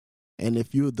 And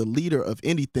if you're the leader of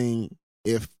anything,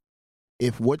 if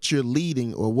what you're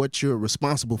leading or what you're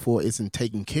responsible for isn't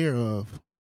taken care of,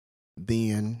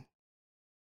 then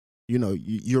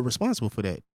you're responsible for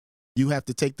that. You have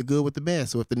to take the good with the bad.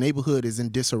 So if the neighborhood is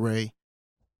in disarray,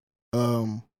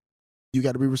 you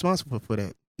got to be responsible for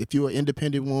that. If you're an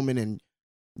independent woman and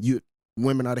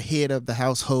women are the head of the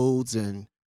households and,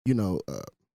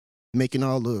 making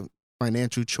all the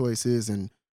financial choices and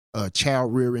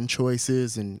child rearing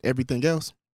choices and everything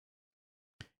else,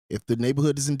 if the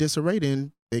neighborhood is in disarray,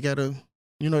 then they gotta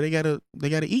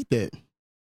eat that.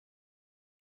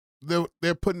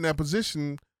 They're put in that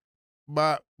position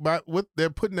they're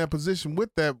put in that position with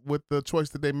the choice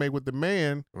that they make with the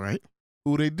man, right?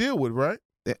 Who they deal with, right?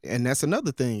 And that's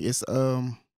another thing. It's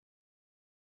a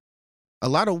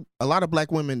lot of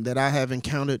black women that I have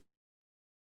encountered.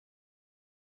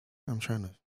 I'm trying to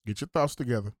get your thoughts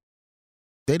together.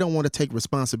 They don't want to take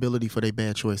responsibility for their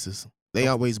bad choices. They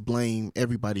always blame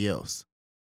everybody else.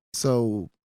 So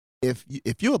if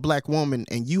you're a black woman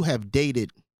and you have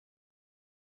dated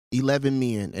 11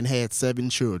 men and had 7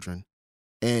 children,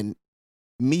 and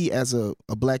me as a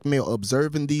black male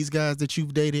observing these guys that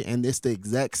you've dated, and it's the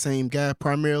exact same guy,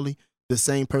 primarily the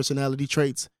same personality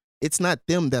traits, it's not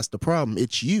them that's the problem,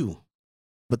 it's you.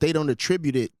 But they don't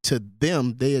attribute it to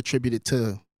them, they attribute it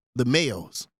to the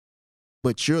males.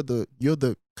 But you're the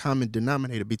common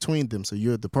denominator between them, so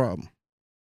you're the problem.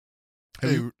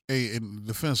 Hey, in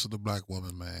defense of the black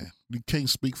woman, man, you can't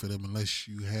speak for them unless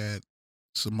you had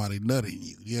somebody nutting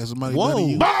you. You had somebody nutting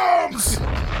you. Bombs!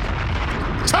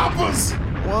 Choppers!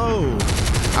 Whoa!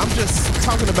 I'm just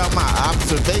talking about my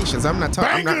observations. I'm not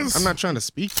talking. I'm not trying to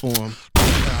speak for him.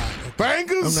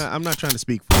 Bangers! I'm not trying to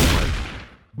speak for him.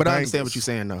 But I understand what you're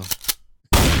saying, though.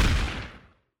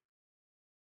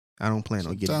 I don't plan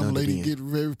on getting Sometimes none a lady again. get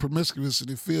very promiscuous and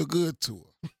it feel good to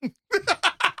her.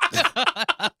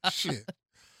 Shit.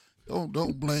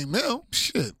 Don't blame them.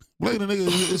 Shit. Blame the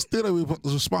nigga. It's still a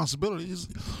responsibility.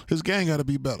 His gang got to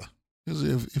be better.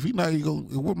 If he not,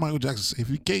 what Michael Jackson say?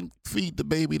 If you can't feed the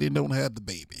baby, then don't have the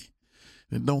baby.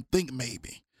 And don't think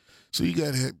maybe. So you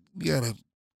gotta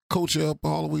coach her up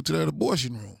all the way to that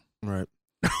abortion room. Right.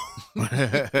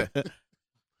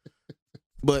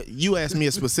 But you asked me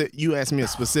a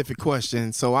specific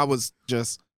question, so I was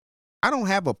just, I don't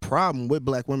have a problem with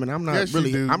black women. I'm not Yes, really.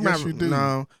 you do. I'm Yes, not. you do.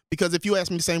 No, because if you ask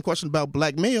me the same question about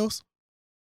black males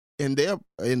and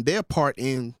their part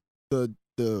in the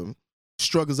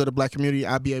struggles of the black community,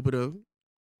 I'd be able to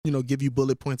give you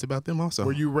bullet points about them also.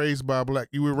 Were you raised by a black?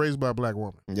 You were raised by a black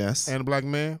woman. Yes. And a black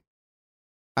man.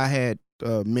 I had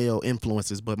male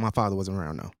influences, but my father wasn't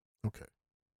around. No. Okay.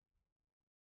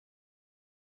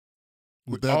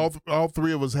 All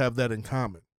three of us have that in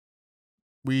common.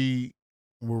 We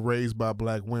were raised by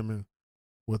black women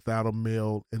without a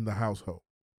male in the household.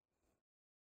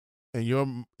 In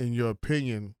your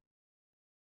opinion,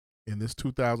 in this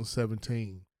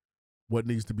 2017, what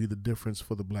needs to be the difference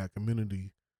for the black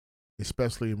community,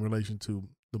 especially in relation to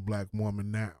the black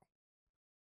woman now,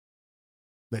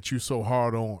 that you're so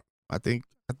hard on? I think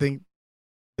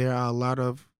there are a lot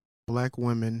of black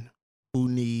women who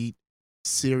need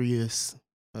serious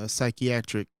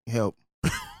psychiatric help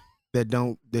that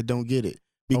don't get it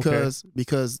because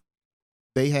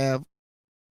they have,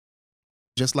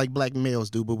 just like black males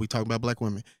do, but we talk about black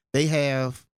women, they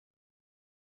have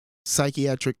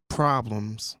psychiatric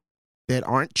problems that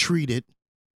aren't treated,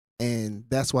 and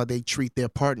that's why they treat their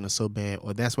partner so bad,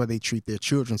 or that's why they treat their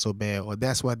children so bad, or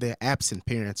that's why they're absent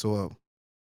parents, or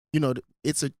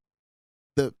it's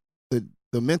the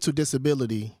mental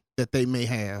disability that they may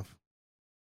have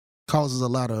causes a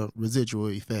lot of residual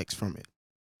effects from it,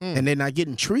 and they're not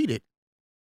getting treated,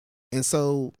 and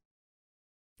so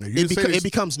it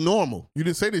becomes normal. You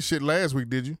didn't say this shit last week,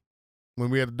 did you? When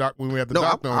we had the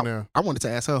doctor on there. I wanted to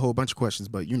ask her a whole bunch of questions,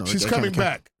 but she's coming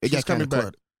back. She's coming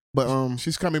back. But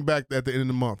she's coming back at the end of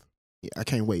the month. Yeah, I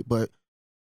can't wait. But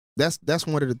that's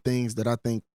one of the things that I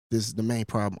think is the main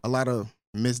problem. A lot of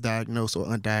misdiagnosed or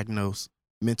undiagnosed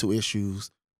mental issues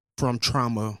from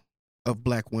trauma of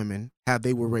black women, how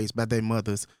they were raised by their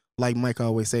mothers. Like Mike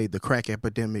always say, the crack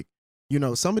epidemic.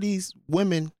 Some of these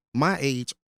women my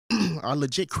age are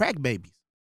legit crack babies.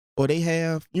 Or they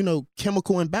have,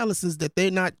 chemical imbalances that they're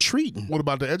not treating. What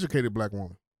about the educated black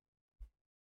woman?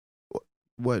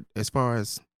 What, as far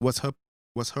as what's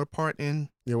her part in?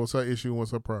 Yeah, what's her issue and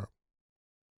what's her problem?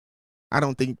 I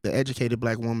don't think the educated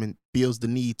black woman feels the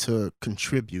need to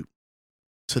contribute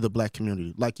to the black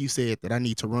community. Like you said, that I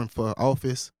need to run for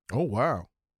office. Oh, wow.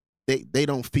 They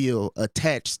don't feel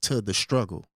attached to the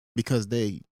struggle because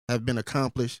they have been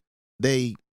accomplished.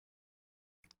 They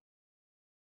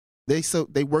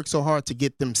work so hard to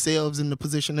get themselves in the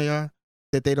position they are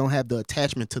that they don't have the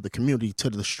attachment to the community, to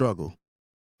the struggle,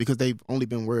 because they've only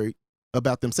been worried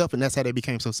about themselves, and that's how they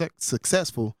became so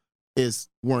successful, is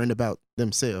worrying about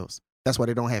themselves. That's why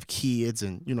they don't have kids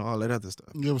and all that other stuff.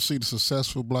 You ever see the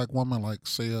successful black woman, like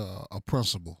say a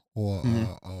principal or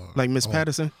like Miss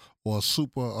Patterson, or a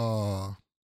super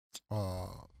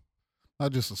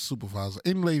not just a supervisor,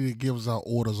 any lady that gives out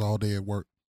orders all day at work.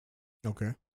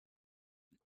 Okay.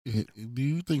 Do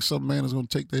you think some man is going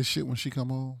to take that shit when she come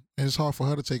home? And it's hard for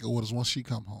her to take orders once she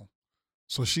come home.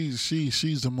 So she's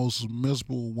the most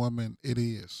miserable woman it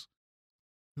is.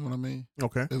 You know what I mean?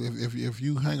 Okay. If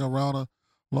you hang around her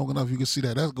long enough, you can see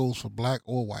that. That goes for black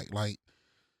or white. Like,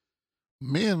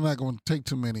 men are not going to take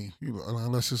too many,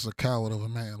 unless it's a coward of a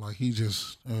man. Like, he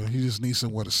just needs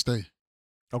somewhere to stay.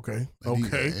 Okay.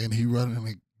 And he running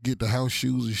and get the house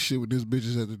shoes and shit with his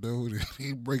bitches at the door.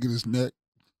 He breaking his neck.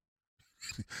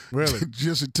 Really?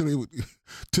 Just until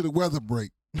to the weather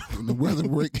break. When the weather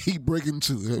break, he breaking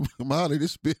too. I'm out of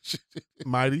this bitch.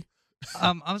 Mighty.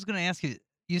 I was gonna ask you.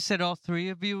 You said all three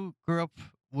of you grew up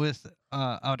with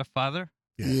out a father.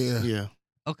 Yeah.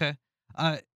 Okay.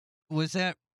 Was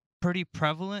that pretty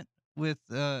prevalent with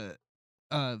I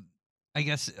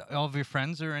guess all of your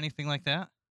friends or anything like that?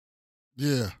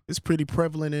 Yeah. It's pretty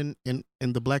prevalent in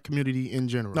the black community in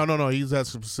general. No. He's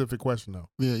asking a specific question though.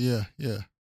 Yeah.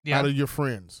 Out of your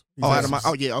friends.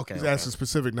 Okay. He's asking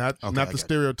specific, not the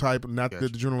stereotype, not the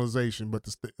generalization, but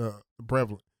the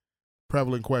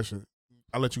prevalent question.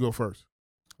 I'll let you go first.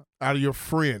 Out of your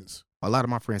friends. A lot of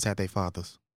my friends had their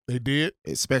fathers. They did?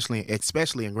 Especially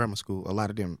in grammar school. A lot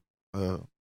of them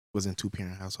was in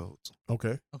 2-parent households.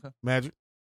 Okay. Magic?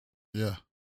 Yeah.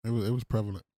 It was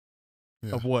prevalent.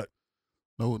 Yeah. Of what?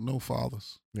 No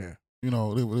fathers. Yeah. It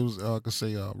was I could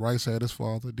say Rice had his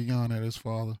father, Dion had his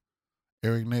father.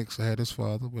 Eric Nix had his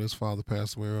father, but his father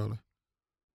passed away early.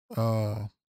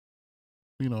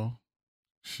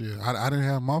 Shit, I didn't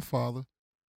have my father,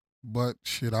 but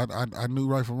shit, I knew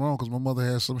right from wrong because my mother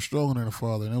had something stronger than a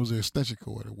father, and it was the extension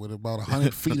cord with about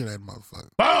 100 feet of that motherfucker.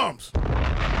 Bombs! You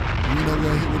never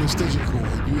got hit with an extension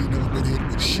cord. You ain't never been hit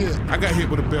with shit. I got hit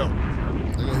with a belt.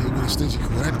 I got hit with an extension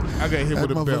cord. I got hit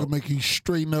with a belt. That motherfucker make you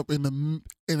straighten up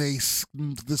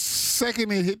the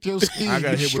second it hit your skin. I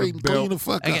got hit with a belt. Clean the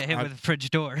fuck I up. got hit with a fridge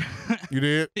door. You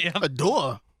did? Yeah. A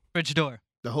door? Fridge door.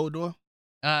 The whole door?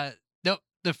 No,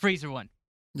 the freezer one.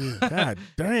 Yeah. God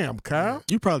damn, Kyle.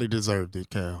 You probably deserved it,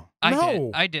 Kyle.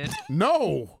 I did.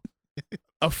 No.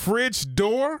 No. A fridge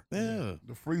door? Yeah.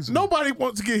 The freezer. Nobody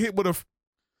wants to get hit with a.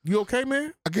 You okay,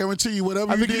 man? I guarantee you,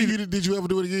 whatever you did, did you ever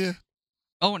do it again?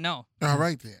 Oh no. All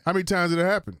right then. How many times did it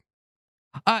happen?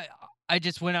 I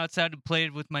just went outside and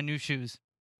played with my new shoes.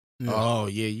 Yeah. Oh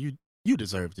yeah, you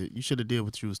deserved it. You should have did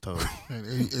what you was told.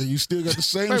 And you still got the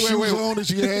same Wait, shoes on that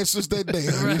you had since that day.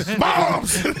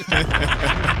 Bombs!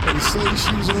 The same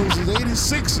shoes on since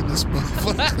 '86 in this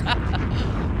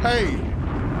motherfucker. Hey,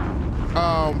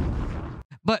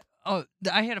 But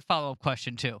I had a follow-up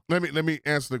question too. let me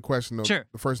answer the question though. Sure.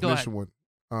 The first Go initial one.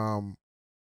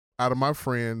 Out of my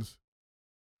friends,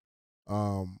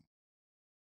 5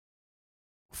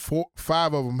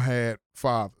 of them had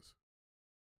fathers.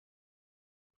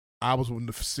 I was the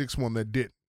 6th one that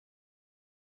didn't.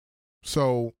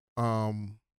 So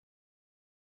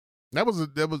that's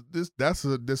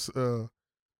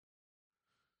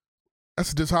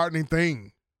a disheartening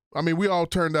thing. I mean, we all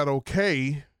turned out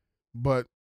okay, but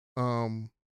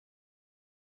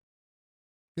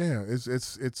yeah,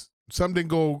 it's some didn't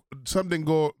go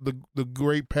the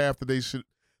great path that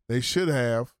they should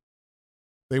have.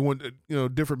 They went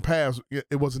different paths.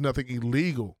 It wasn't nothing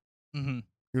illegal. Mm-hmm.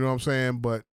 You know what I'm saying?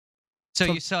 But So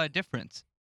you saw a difference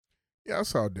yeah, I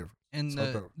saw a difference. in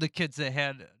the kids that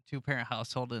had a 2-parent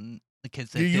household and the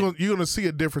kids that You're didn't. gonna see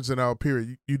a difference in our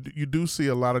period. You do see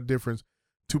a lot of difference.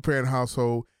 2-parent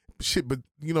household shit, but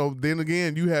then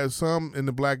again, you have some in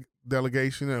the black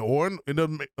delegation or in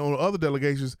other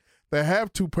delegations that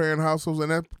have 2-parent households,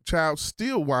 and that child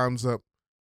still winds up,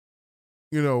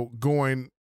 doing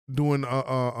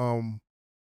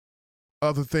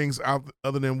other things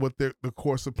other than what the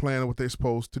course of plan and what they're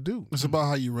supposed to do. It's about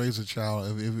how you raise a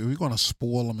child. If we're going to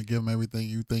spoil them and give them everything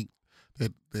you think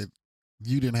that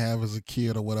you didn't have as a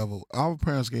kid or whatever, our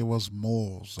parents gave us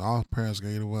morals. Our parents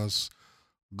gave us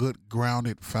good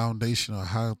grounded foundation of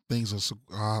how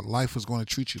how life is going to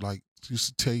treat you. Like, used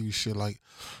to tell you shit like,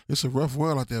 it's a rough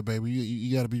world out there, baby.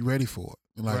 You got to be ready for it.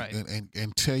 Like, Right.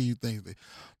 and tell you things.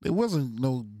 There wasn't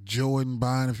no Jordan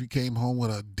buying if you came home with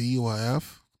a D or a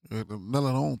F. Let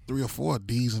alone 3 or 4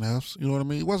 D's and F's. You know what I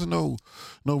mean? It wasn't no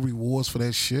rewards for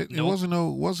that shit. Nope. It wasn't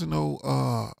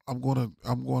no I'm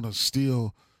gonna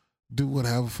still do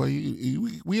whatever for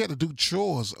you. We had to do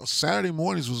chores. Saturday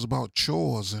mornings was about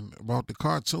chores and about the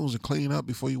cartoons and clean up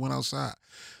before you went outside.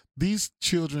 These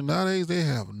children nowadays, they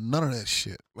have none of that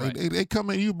shit. Like, Right. they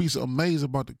come in, you'd be so amazed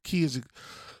about the kids that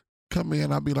come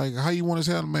in. I'd be like, how you want his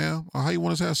hair, ma'am? Or how you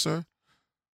want his hair, sir?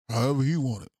 However he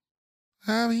want it.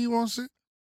 However he wants it.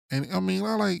 And I mean,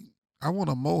 I want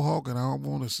a mohawk and I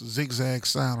want a zigzag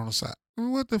sign on the side. I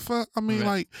mean, what the fuck? I mean, Right.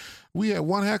 like, we had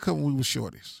one haircut when we were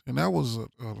shorties, and that was a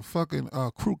fucking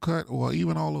crew cut or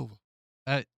even all over.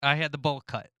 I had the bowl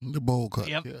cut. The bowl cut.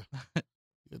 Yep. Yeah.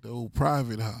 The old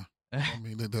private high. I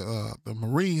mean, the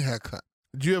Marine haircut.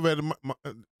 Did you ever?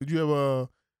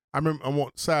 I remember. I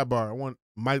want sidebar. I want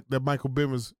that Michael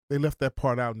Bivins. They left that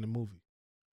part out in the movie.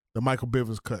 The Michael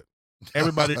Bivins cut.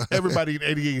 Everybody in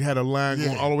 '88 had a line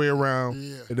going all the way around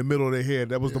in the middle of their head.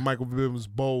 That was the Michael Bivins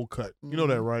bowl cut. You know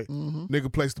that, right? Mm-hmm.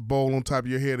 Nigga placed the bowl on top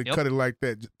of your head and cut it like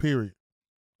that. Period.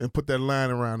 And put that line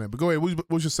around there. But go ahead.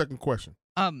 What's your second question?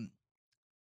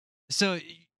 So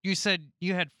you said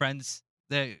you had friends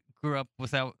that grew up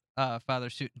without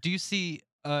fathers. Do you see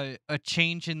a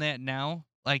change in that now?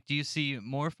 Like, do you see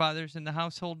more fathers in the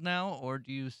household now, or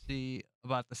do you see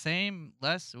about the same,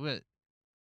 less? What?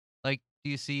 Like, do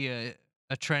you see a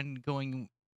trend going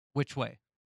which way?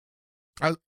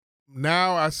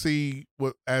 Now I see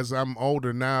as I'm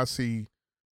older. Now I see,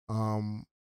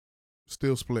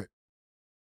 still split.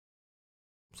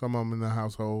 Some of them in the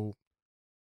household.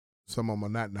 Some of them are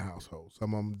not in the household.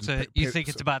 Some of them. So you think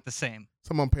it's about the same?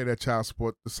 Some of them pay their child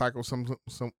support. The cycle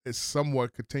it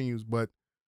somewhat continues, but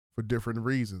for different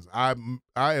reasons. I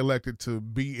elected to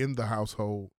be in the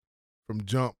household from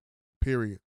jump.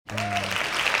 Period.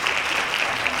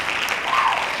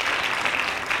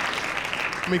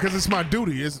 I mean, because it's my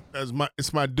duty. It's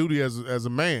my duty as a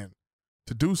man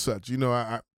to do such. It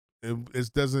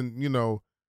doesn't.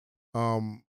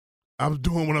 I'm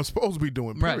doing what I'm supposed to be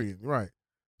doing. Period. Right.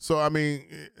 So I mean,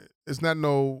 it's not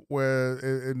nowhere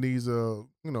it needs a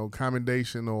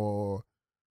commendation or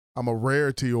I'm a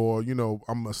rarity or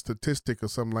I'm a statistic or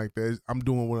something like that. I'm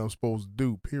doing what I'm supposed to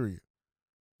do. Period.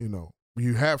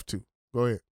 You have to go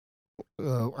ahead.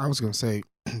 I was gonna say,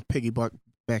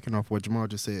 backing off what Jamal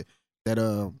just said, that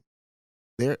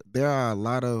there are a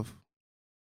lot of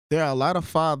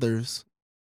fathers,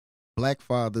 black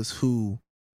fathers, who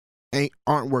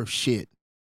aren't worth shit,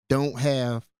 don't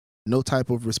have no type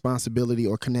of responsibility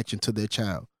or connection to their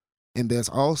child. And there's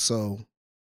also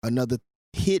another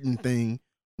hidden thing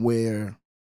where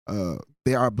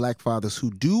there are black fathers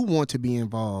who do want to be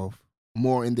involved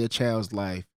more in their child's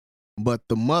life, but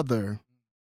the mother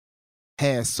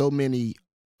has so many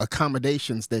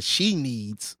accommodations that she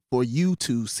needs for you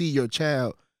to see your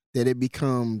child that it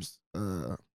becomes,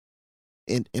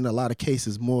 in a lot of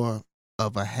cases, more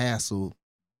of a hassle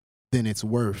than it's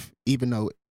worth. Even though,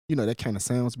 that kind of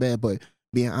sounds bad, but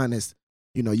being honest,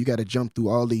 you got to jump through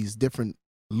all these different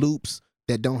loops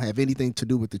that don't have anything to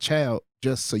do with the child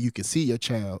just so you can see your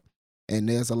child. And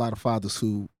there's a lot of fathers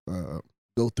who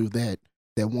go through that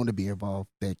want to be involved,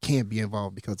 that can't be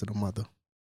involved because of the mother.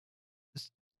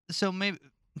 So maybe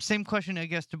same question, I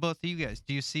guess, to both of you guys.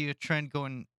 Do you see a trend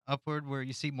going upward where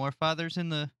you see more fathers in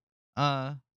the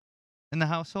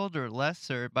household, or less,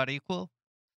 or about equal?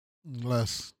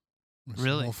 Less. It's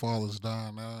Really? more fathers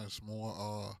dying now. It's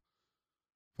more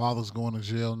fathers going to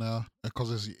jail now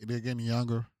because they're getting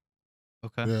younger.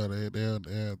 Okay. Yeah,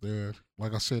 they're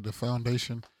like I said, the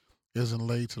foundation isn't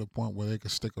laid to the point where they can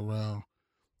stick around.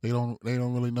 They don't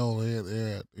really know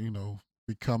they're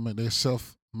becoming, they're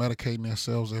self-medicating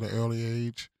themselves at an early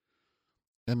age,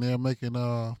 and they're making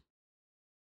not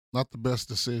the best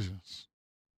decisions.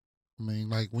 I mean,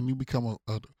 like when you become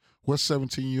what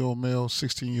 17-year-old male,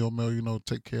 16-year-old male,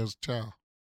 take care of his child.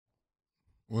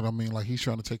 What I mean, like he's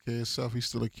trying to take care of himself. He's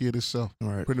still a kid himself. All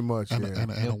right, pretty much. And, yeah.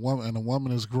 and a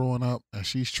woman is growing up, and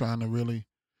she's trying to really.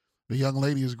 The young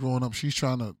lady is growing up. She's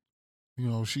trying to,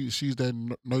 she's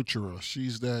that nurturer.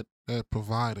 She's that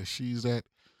provider. She's that,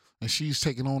 and she's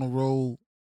taking on a role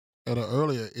at an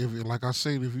earlier. Like I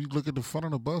said, if you look at the front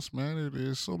of the bus, man,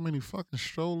 there's so many fucking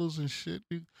strollers and shit.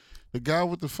 The guy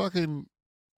with the fucking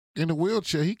in the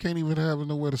wheelchair, he can't even have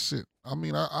nowhere to sit. I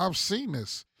mean, I've seen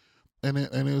this, and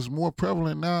it's more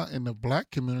prevalent now in the black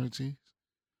community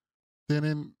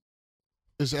than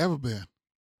it's ever been,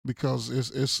 because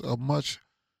it's a much.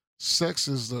 Sex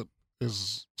is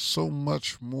so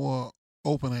much more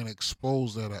open and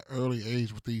exposed at an early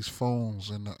age with these phones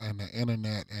and the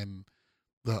internet and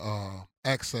the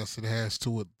access it has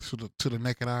to it to the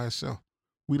naked eye itself.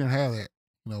 We didn't have that.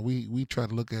 We tried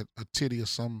to look at a titty or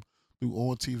something through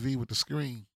on TV with the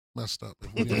screen messed up.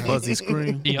 If we didn't have Fuzzy it.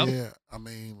 screen. Yep. Yeah, I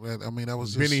mean that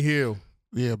was just, Benny Hill.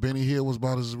 Yeah, Benny Hill was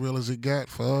about as real as it got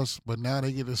for us, but now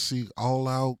they get to see all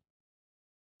out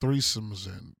threesomes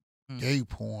and gay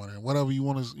porn and whatever you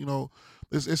want to,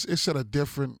 it's at a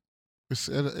different, it's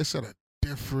at a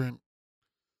different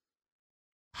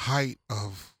height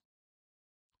of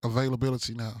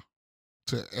availability now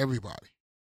to everybody,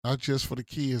 not just for the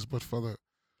kids, but for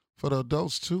the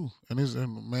adults too. And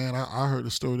man, I heard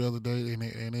the story the other day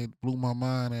and it blew my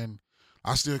mind, and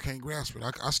I still can't grasp it.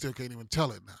 I still can't even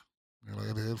tell it now.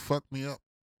 It fucked me up.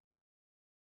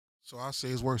 So I say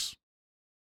it's worse.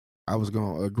 I was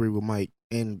going to agree with Mike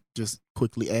and just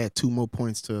quickly add 2 more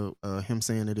points to him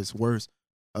saying that it's worse.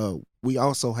 We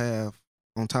also have,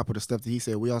 on top of the stuff that he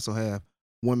said, we also have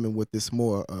women with this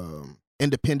more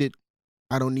independent,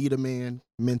 I don't need a man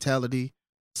mentality.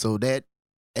 So that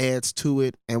adds to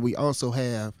it. And we also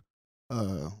have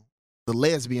the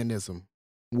lesbianism,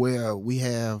 where we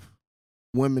have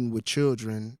women with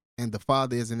children and the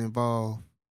father isn't involved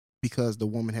because the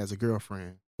woman has a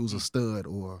girlfriend who's a stud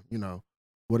or,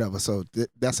 whatever. So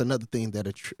that's another thing that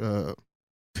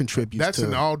contributes. That's to,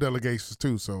 in all delegations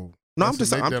too. So no, I'm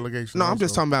just delegation. I'm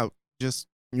just talking about just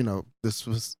this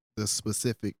was the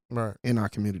specific right in our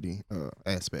community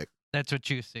aspect. That's what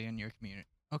you see in your community.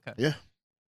 Okay. Yeah.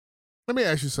 Let me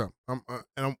ask you something.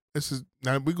 This is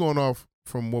now we're going off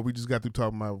from what we just got through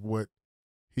talking about. What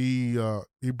he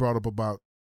brought up about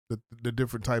the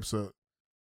different types of.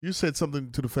 You said something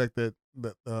to the fact that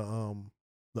the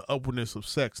upwardness of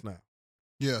sex now.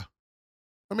 Yeah.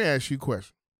 Let me ask you a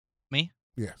question. Me?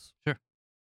 Yes. Sure.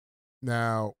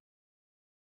 Now,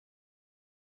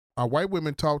 are white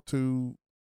women taught to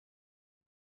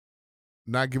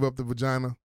not give up the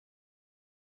vagina?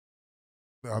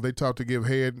 Are they taught to give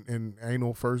head and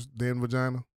anal first, then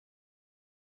vagina?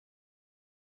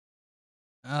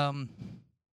 Was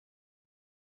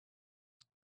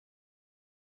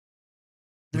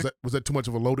that too much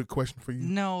of a loaded question for you?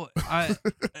 No,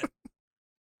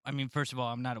 I mean, first of all,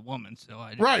 I'm not a woman, so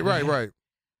I right.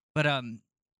 But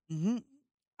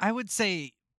I would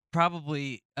say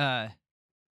probably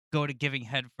go to giving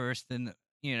head first, and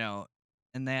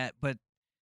and that. But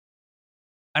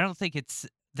I don't think it's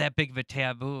that big of a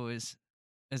taboo as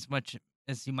much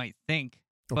as you might think.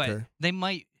 Okay. But they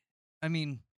might. I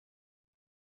mean,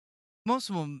 most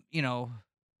of them,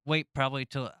 wait probably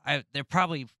till they're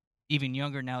probably even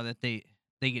younger now that they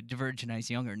get virginized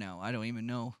younger now. I don't even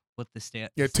know what the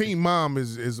stat. Yeah, Teen Mom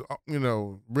is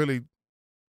really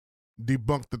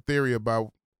debunked the theory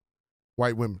about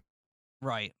white women.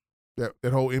 Right. That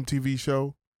whole MTV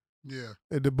show. Yeah.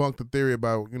 It debunked the theory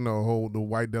about, the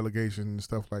white delegation and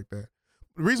stuff like that.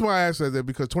 The reason why I asked that is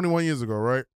because 21 years ago,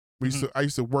 right? I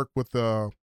used to work with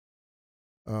a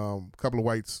couple of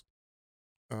whites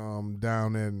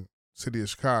down in city of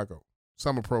Chicago,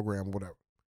 summer program or whatever.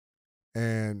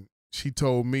 And she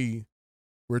told me,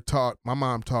 my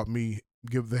mom taught me,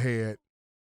 give the head.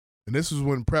 And this was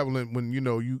when prevalent, when,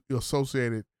 you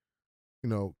associated,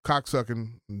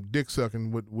 cocksucking and dick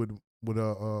sucking with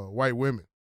white women.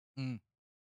 Mm.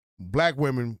 Black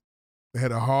women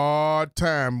had a hard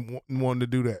time wanting to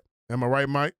do that. Am I right,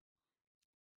 Mike?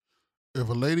 If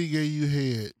a lady gave you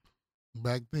head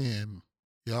back then,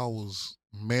 y'all was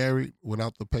married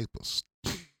without the papers.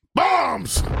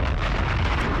 Bombs!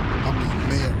 I mean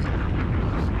married.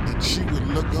 And she would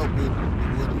look up with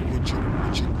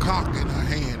your cock in her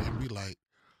hand and be like,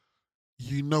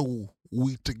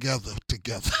 we together,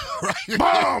 right?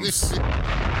 Bombs!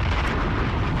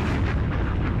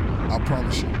 I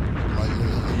promise you.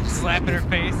 Slapping her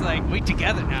face like, we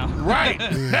together now. Right.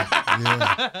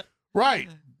 Yeah. Right.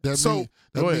 That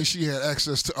means she had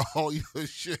access to all your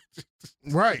shit.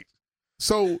 Right.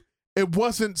 So it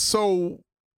wasn't so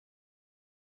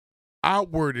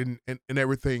outward and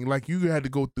everything. Like you had to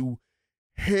go through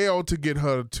hell to get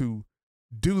her to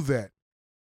do that.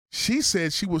 She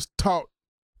said she was taught,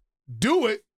 do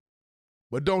it,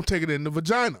 but don't take it in the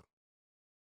vagina.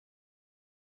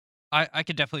 I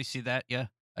could definitely see that, yeah.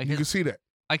 You can see that.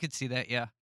 I could see that, yeah.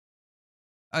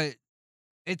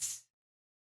 It's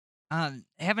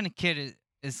having a kid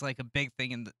is like a big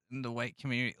thing in the white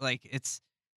community. Like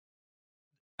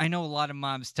I know a lot of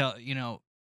moms tell,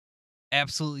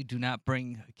 absolutely do not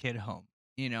bring a kid home,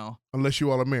 Unless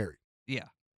you all are married. Yeah.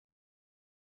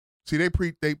 See, they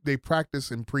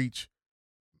practice and preach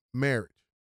marriage,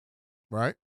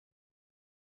 right?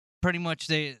 Pretty much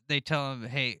they tell them,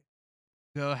 hey,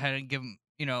 go ahead and give them,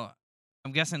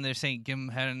 I'm guessing they're saying give them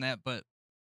head on that, but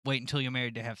wait until you're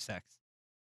married to have sex.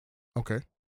 Okay.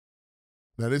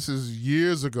 Now, this is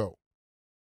years ago.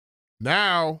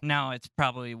 Now it's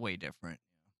probably way different.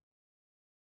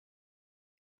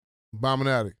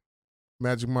 Bominati,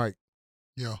 Magic Mike,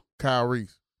 yeah, Kyle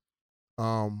Reese.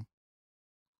 Do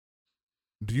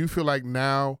you feel like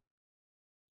now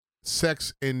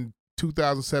sex in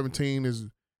 2017 is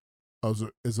a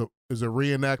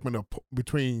reenactment of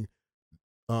between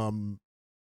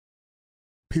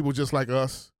people just like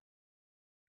us?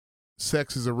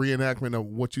 Sex is a reenactment of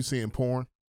what you see in porn?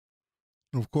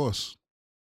 Of course.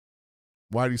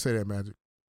 Why do you say that, Magic?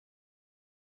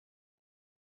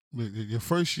 Your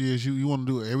first year is you want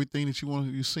to do everything that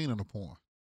you've seen in the porn.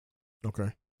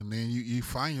 Okay. And then you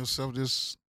find yourself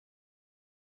just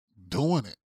doing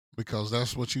it because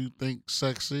that's what you think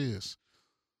sex is.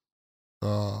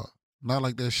 Not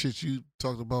like that shit you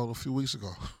talked about a few weeks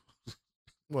ago.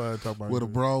 What I talk about? Where the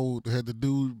bro had the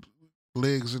dude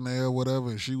legs in there or whatever,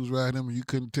 and she was riding him, and you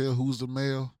couldn't tell who's the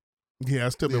male. Yeah, I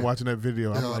still been watching that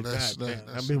video. I'm like,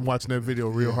 I've been watching that video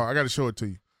real hard. I got to show it to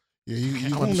you.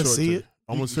 Yeah, I want to see it.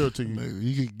 I'm gonna show it to you.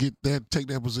 You can get that, take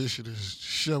that position, and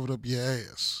shove it up your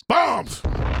ass. Bombs.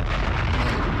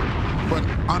 But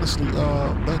honestly,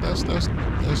 that's just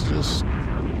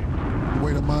the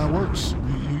way the mind works.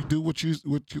 You do what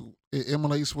it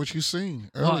emulates what you seen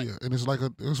earlier, and it's like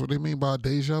that's what they mean by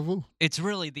deja vu. It's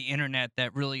really the internet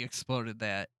that really exploded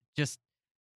that.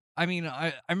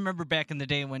 I remember back in the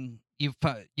day when you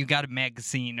got a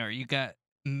magazine or you got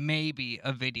maybe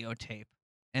a videotape,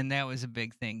 and that was a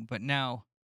big thing. But now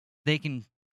they can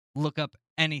look up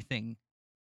anything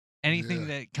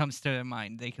that comes to their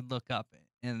mind. They could look up,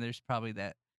 and there's probably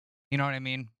that. You know what I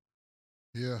mean?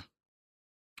 Yeah.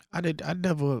 I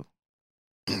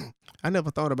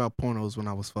never thought about pornos when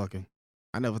I was fucking.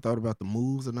 I never thought about the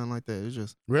moves or nothing like that. It's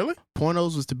just really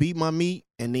pornos was to beat my meat,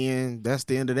 and then that's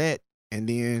the end of that. And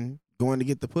then going to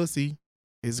get the pussy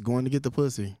is going to get the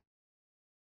pussy.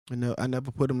 And I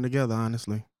never put them together,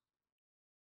 honestly.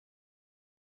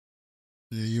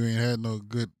 Yeah, you ain't had no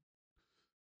good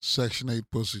Section 8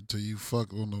 pussy till you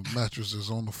fuck on the mattresses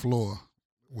on the floor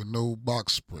with no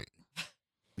box spring.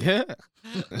 Yeah.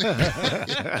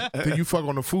 Then you fuck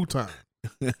on the futon.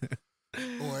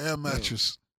 Or air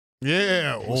mattress.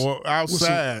 Yeah, or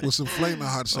outside. With some flaming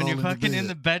hot When you're fucking in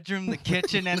the bedroom, the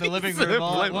kitchen, and the living room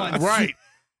all at once. Right.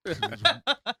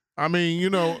 I mean,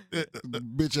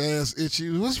 bitch ass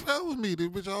itchy. What's wrong with me? The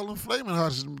bitch all them flaming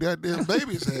hot goddamn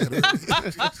babies had.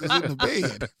 It's in the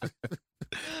bed.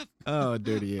 Oh,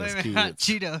 dirty ass kids. Hot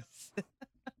Cheetos.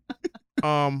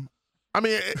 I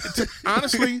mean,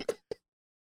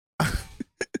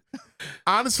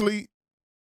 honestly,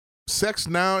 sex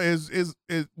now is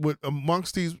with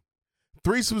amongst these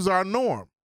threesomes are norm.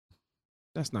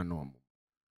 That's not normal.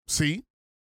 See?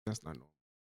 That's not normal.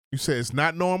 You say it's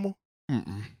not normal?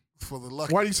 Mm-mm. For the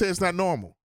lucky. Why do you say it's not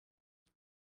normal?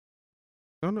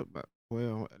 I don't know.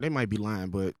 Well, they might be lying,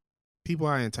 but people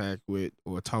I interact with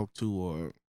or talk to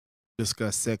or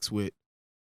discuss sex with,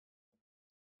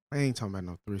 I ain't talking about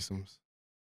no threesomes.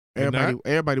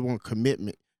 Everybody want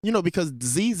commitment. You know, because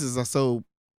diseases are so,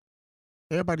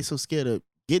 everybody's so scared of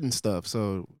getting stuff,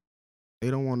 so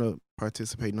they don't want to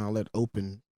participate in all that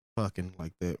open fucking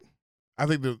like that. I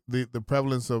think the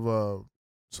prevalence of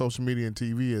social media and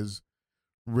TV is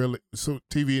really, so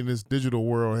TV in this digital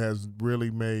world has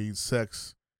really made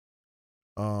sex,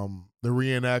 the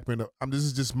reenactment of, this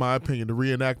is just my opinion, the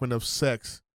reenactment of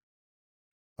sex,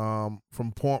 from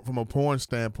a porn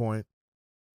standpoint,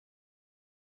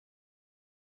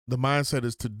 the mindset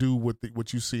is to do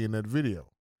what you see in that video.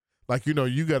 Like, you know,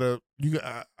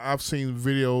 I've seen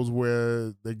videos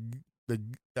where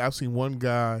I've seen one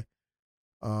guy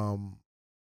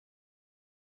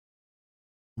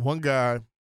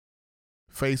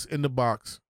face in the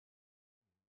box,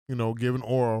 you know, giving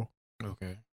oral.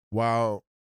 Okay. While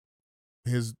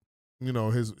his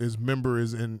member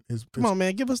is in his. Come on,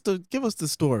 man, give us the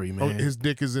story, man. His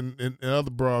dick is in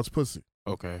other broad's pussy.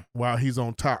 Okay. While he's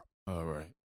on top. All right.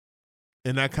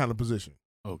 In that kind of position.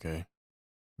 Okay.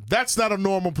 That's not a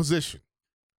normal position.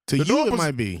 To you, it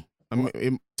might be. I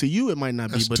mean, to you, it might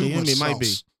not be, but to him, it might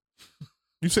be.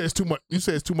 You say it's too much. You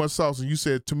say it's too much sauce, and you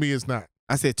said to me, it's not.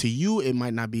 I said to you, it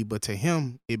might not be, but to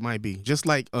him, it might be. Just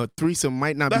like a threesome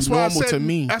might not be normal to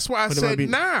me. That's why I said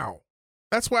now.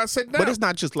 That's why I said now. But it's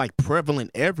not just like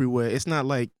prevalent everywhere. It's not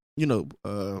like, you know.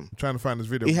 I'm trying to find this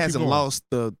video. It hasn't lost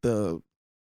the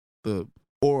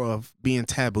aura of being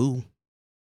taboo.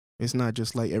 It's not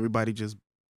just like everybody just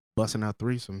busting out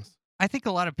threesomes. I think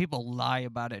a lot of people lie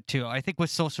about it too. I think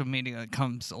with social media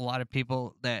comes a lot of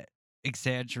people that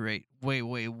exaggerate way,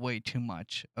 way, way too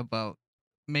much about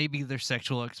maybe their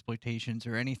sexual exploitations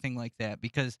or anything like that.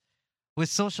 Because with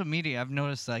social media, I've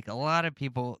noticed like a lot of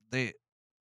people, they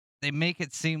make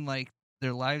it seem like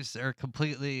their lives are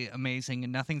completely amazing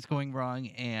and nothing's going wrong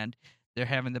and they're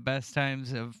having the best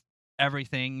times of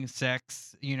everything,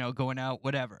 sex, you know, going out,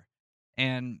 whatever.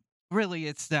 And really,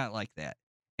 it's not like that.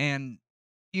 And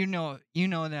you know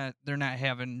that they're not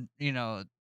having, you know,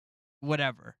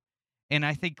 whatever. And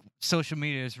I think social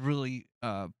media has really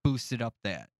boosted up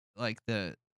that. Like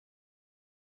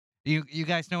you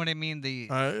guys know what I mean?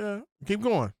 Yeah. Keep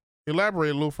going.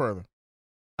 Elaborate a little further.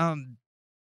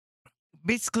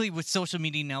 Basically with social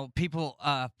media now, people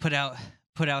put out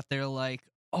there like,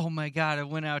 oh my God, I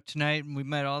went out tonight and we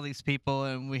met all these people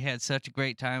and we had such a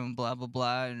great time and blah, blah,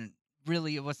 blah. And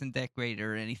really it wasn't that great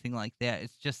or anything like that.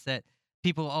 It's just that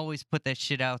people always put that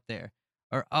shit out there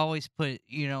or always put,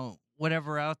 you know,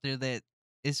 whatever out there that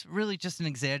is really just an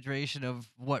exaggeration of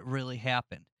what really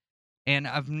happened. And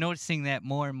I'm noticing that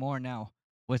more and more now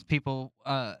with people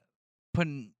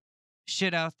putting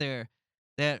shit out there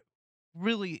that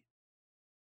really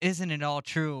isn't at all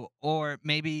true, or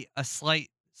maybe a slight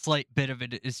bit of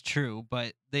it is true,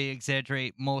 but they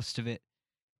exaggerate most of it.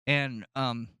 And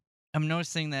I'm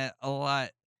noticing that a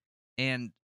lot,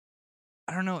 and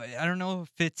I don't know if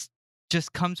it's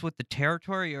just comes with the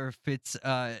territory or if it's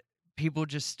people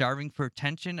just starving for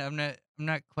attention. I'm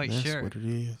not quite sure. That's what it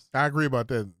is. I agree about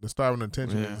that. The starving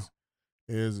attention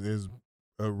is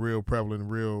a real prevalent,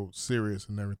 real serious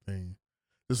and everything.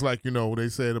 Just like, you know, they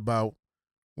said about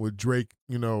with Drake,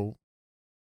 you know,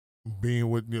 being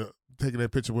with, you know, taking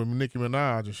that picture with Nicki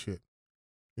Minaj and shit.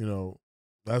 You know,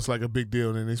 that's like a big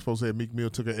deal. And they supposed to say Meek Mill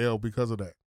took an L because of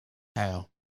that. How?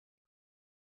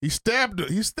 He stabbed her.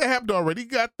 He stabbed already. He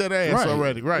got that ass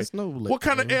already. Right. What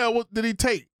kind of L did he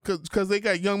take? Because they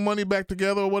got Young Money back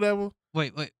together or whatever?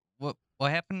 Wait. What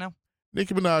happened now?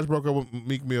 Nicki Minaj broke up with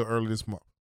Meek Mill early this month.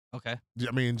 Okay.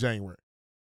 I mean, in January.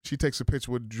 She takes a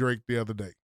picture with Drake the other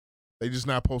day. They just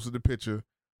now posted the picture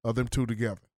of them two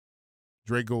together.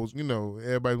 Drake goes, you know,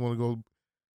 everybody want to go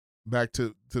back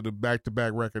to the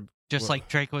back-to-back record. Just like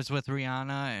Drake was with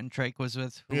Rihanna and Drake was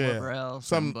with whoever else.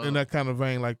 Something in that kind of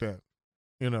vein like that,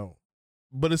 you know.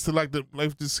 But it's like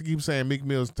just keep saying Meek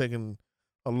Mill's taking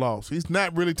a loss. He's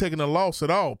not really taking a loss at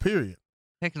all, period.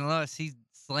 Taking a loss, he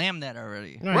slammed that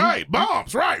already. Right,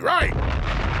 bombs, right.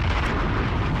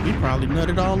 He probably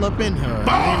nutted all up in her.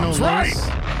 Bombs, right.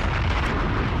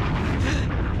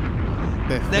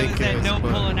 That was that no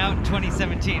pulling out in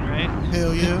 2017, right?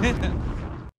 Hell yeah.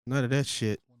 None of that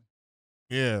shit.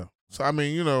 Yeah. So, I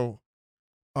mean, you know,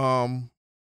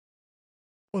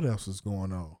 what else is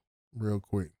going on real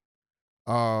quick?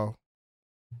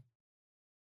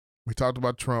 We talked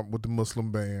about Trump with the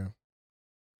Muslim ban.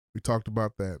 We talked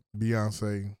about that.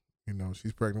 Beyonce,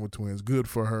 she's pregnant with twins. Good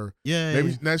for her. Yeah.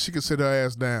 Maybe now she can sit her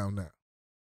ass down now.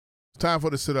 It's time for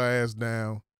her to sit her ass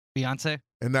down. Beyonce?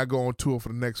 And not go on tour for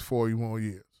the next 4 more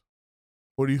years.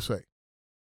 What do you say?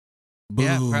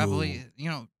 Yeah, probably.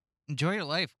 Enjoy your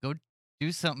life. Go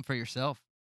do something for yourself.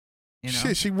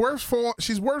 Shit, she's worth 5.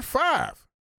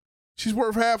 She's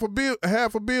worth half a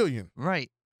billion. Right.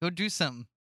 Go do something.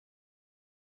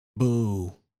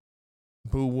 Boo.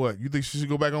 Boo what? You think she should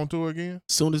go back on tour again?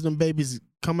 Soon as them babies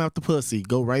come out the pussy,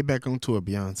 go right back on tour,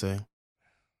 Beyonce.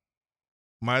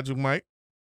 Magic Mike?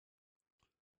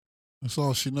 That's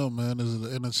all she know, man, is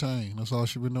to entertain. That's all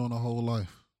she been doing her whole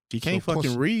life. She can't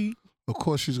fucking read. Of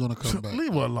course she's gonna come back.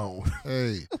 Leave her alone.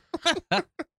 Hey.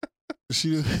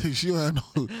 she don't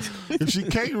know. If she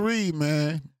can't read,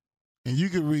 man, and you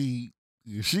can read,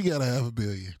 she got $500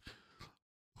 million.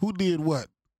 Who did what?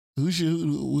 Would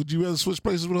you rather switch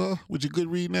places with her? With your good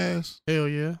reading ass? Hell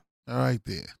yeah. All right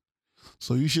then.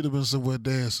 So you should have been somewhere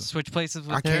dancing. Switch places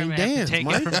with I her can't and dance, have to take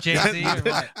Mike. it from Jay-Z or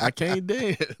what? I can't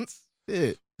dance.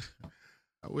 Shit.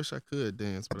 I wish I could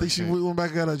dance, but I think she can't. went back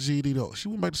and got her GED though. She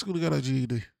went back to school and got her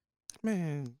GED.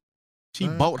 Man, she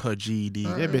bought her GED.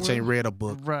 That bitch ain't read a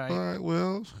book. Right. All right,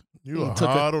 well. You are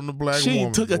hard on the black she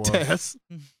woman. She took a boy. test.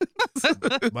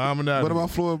 Bombing out. What about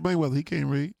Floyd Mayweather? He can't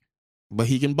read. But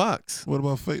he can box. What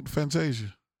about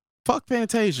Fantasia? Fuck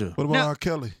Fantasia. What about R.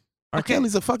 Kelly? R.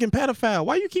 Kelly's a fucking pedophile.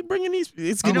 Why you keep bringing these?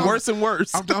 It's getting worse and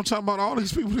worse. I'm talking about all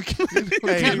these people that can't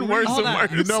getting worse and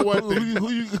worse. You know what?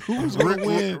 Who's going to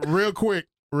win? Real quick.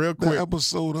 The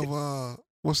episode of,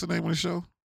 what's the name of the show?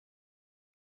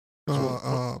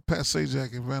 Pat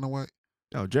Sajak and Vanna White.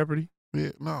 Oh, Jeopardy?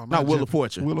 Yeah, no. Not Wheel of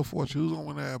Fortune. Wheel of Fortune. Who's going to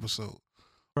win that episode?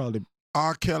 Probably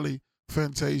R. Kelly,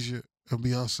 Fantasia, and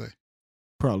Beyonce.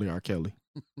 Probably R. Kelly.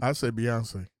 I say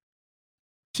Beyonce.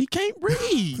 She can't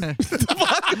read.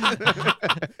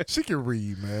 She can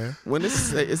read, man. When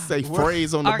it's a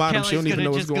phrase on the bottom, she don't even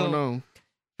know what's going on.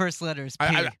 First letter is P.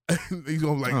 He's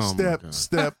going to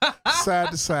step,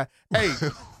 side to side. Hey.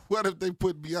 What if they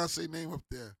put Beyonce name up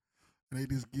there and they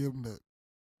just give them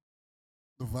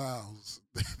the vowels,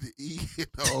 the E and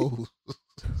the O?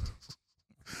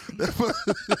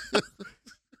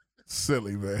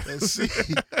 Silly, man.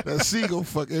 That C gonna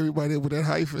fuck everybody up with that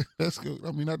hyphen. That's good.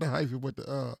 I mean, not the hyphen, but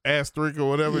the asterisk or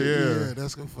whatever. Yeah,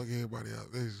 that's gonna fuck everybody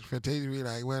up. Fantasia be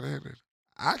like, well,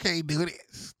 I can't do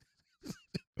this.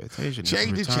 Fantasia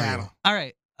change the channel. All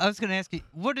right, I was gonna ask you,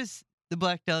 what does the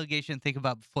black delegation think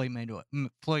about Floyd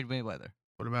Mayweather?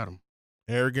 What about him?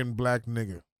 Arrogant black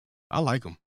nigga. I like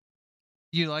him.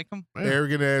 You like him? Yeah.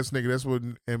 Arrogant ass nigga. That's what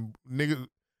and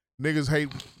niggas hate.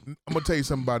 I'm gonna tell you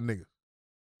something about niggas.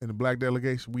 In the black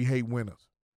delegation, we hate winners.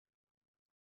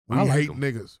 We hate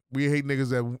niggas. We hate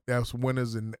niggas that's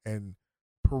winners and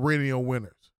perennial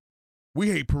winners.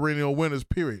 We hate perennial winners,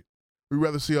 period. We'd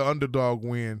rather see an underdog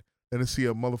win than to see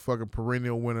a motherfucking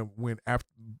perennial winner win after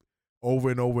over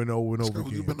and over and over and over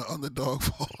again. You've been the underdog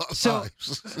for all our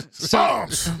lives. So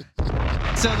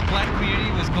the black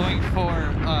community was going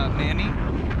for Manny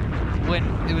when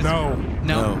it was No.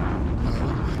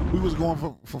 We was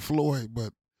going for Floyd,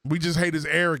 but we just hate his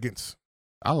arrogance.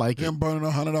 I like him burning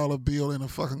 $100 bill in a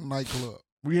fucking nightclub.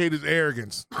 We hate his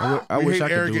arrogance. I we wish hate I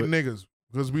could arrogant do it. niggas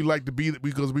because we like to be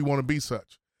because we want to be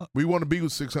such. We want to be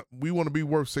with 600. We want to be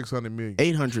worth 600 million.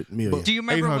 800 million. Do you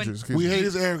remember 800, when we hate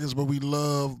his arrogance, but we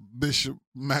love Bishop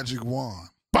Magic Wand.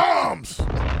 Bombs.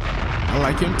 I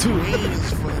like him too. Green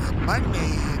is for the money,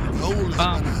 and gold is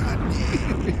for the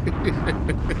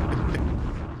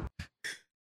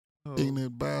honey.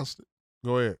 Ignorant bastard.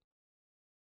 Go ahead.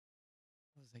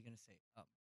 What was I gonna say?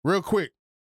 Real quick,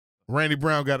 Randy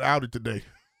Brown got outed today.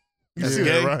 You see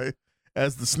that, right?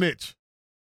 As the snitch.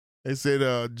 They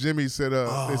said Jimmy said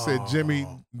they said Jimmy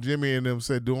and them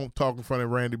said don't talk in front of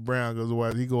Randy Brown because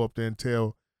otherwise he go up there and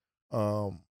tell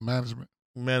management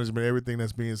everything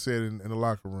that's being said in the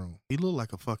locker room. He looked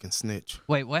like a fucking snitch.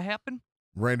 Wait, what happened?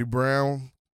 Randy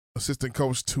Brown, assistant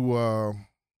coach to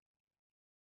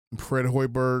Fred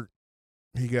Hoiberg,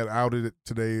 he got outed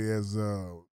today as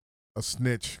a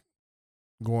snitch,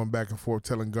 going back and forth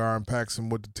telling Gar and Paxson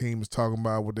what the team is talking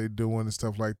about, what they're doing and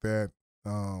stuff like that.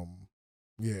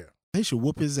 Yeah. They should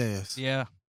whoop his ass. Yeah.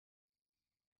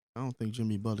 I don't think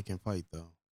Jimmy Butler can fight though.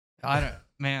 I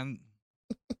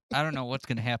don't know what's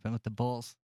gonna happen with the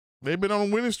Bulls. They've been on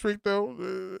a winning streak though.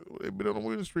 They've been on a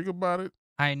winning streak about it.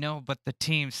 I know, but the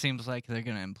team seems like they're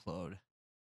gonna implode.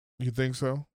 You think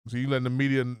so? So you letting the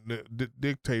media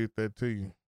dictate that to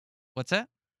you? What's that?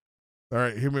 All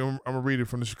right, I'm gonna read it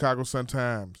from the Chicago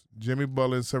Sun-Times. Jimmy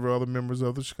Butler and several other members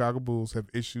of the Chicago Bulls have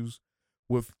issues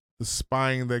with the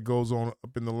spying that goes on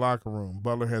up in the locker room.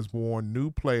 Butler has warned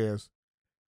new players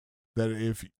that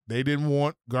if they didn't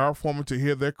want Gar Forman to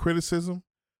hear their criticism,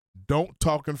 don't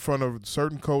talk in front of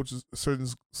certain coaches,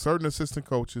 certain assistant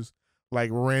coaches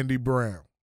like Randy Brown.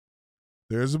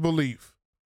 There's a belief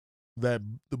that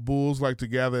the Bulls like to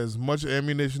gather as much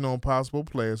ammunition on possible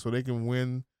players so they can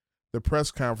win the press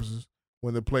conferences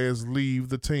when the players leave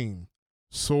the team.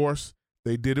 Source,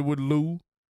 they did it with Lou,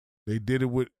 they did it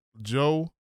with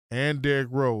Joe and Derrick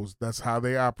Rose. That's how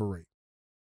they operate.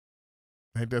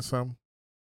 Ain't that something?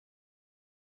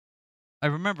 I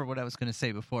remember what I was going to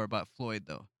say before about Floyd,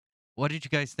 though. What did you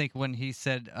guys think when he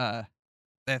said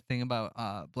that thing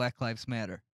about Black Lives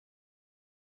Matter?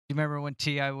 Do you remember when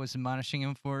T.I. was admonishing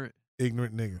him for it?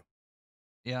 Ignorant nigga.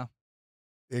 Yeah.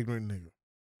 Ignorant nigga.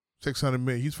 600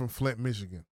 million. He's from Flint,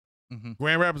 Michigan. Mm-hmm.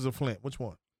 Grand Rapids or Flint? Which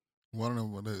one? One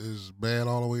of them is bad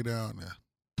all the way down there.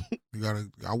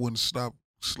 I wouldn't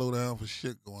slow down for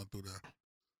shit going through there.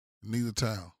 Neither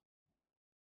town.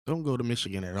 Don't go to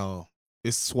Michigan at all.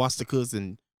 It's swastikas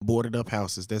and boarded up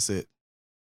houses. That's it.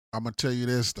 I'm going to tell you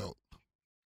this, though.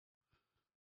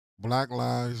 Black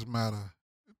Lives Matter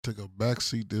took a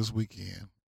backseat this weekend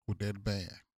with that band.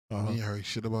 Uh-huh. We ain't heard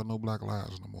shit about no Black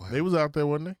Lives no more. They was out there,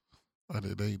 wasn't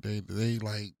they? They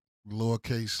like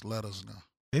lowercase letters now.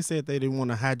 They said they didn't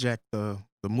want to hijack the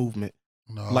movement.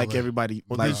 No, like everybody,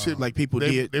 like people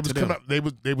did. They was coming up. They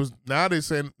was now they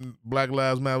saying Black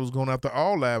Lives Matter was going after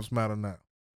all lives matter now.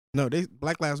 No,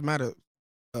 Black Lives Matter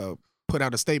put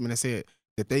out a statement that said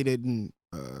that they didn't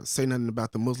say nothing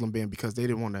about the Muslim ban because they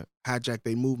didn't want to hijack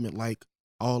their movement like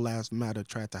all lives matter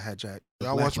tried to hijack.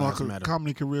 I watch my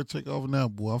comedy career take off now,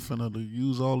 boy. I'm finna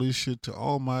use all this shit to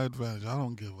all my advantage. I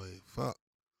don't give a fuck.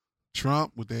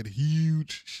 Trump with that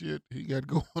huge shit he got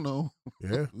going on.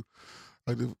 Yeah.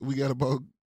 Like we got about,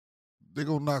 they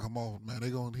gonna knock him off, man.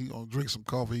 He gonna drink some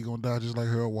coffee. He gonna die just like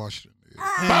Harold Washington.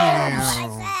 I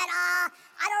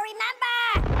don't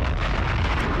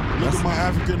remember. Look at my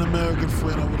African American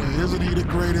friend over there. Isn't he the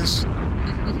greatest?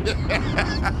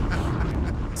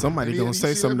 Somebody gonna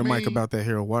say something to Mike about that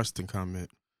Harold Washington comment.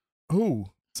 Who?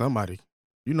 Somebody.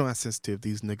 You know how sensitive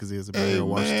these niggas is about Hey,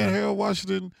 Harold Washington. man, Harold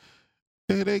Washington.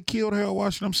 They killed Harold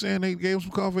Washington. I'm saying they gave him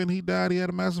some coffee and he died. He had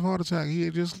a massive heart attack. He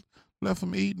had just left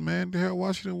him eating, man. Harold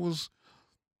Washington was.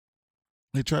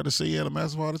 They tried to say he had a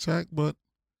massive heart attack, but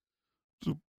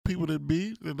the people that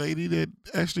beat the lady that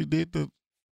actually did the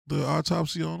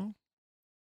autopsy on him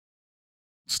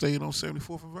stayed on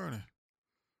 74th and Vernon.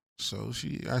 So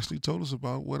she actually told us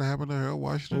about what happened to Harold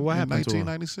Washington in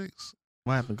 1996.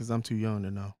 What happened? Because I'm too young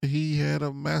to know. He had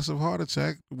a massive heart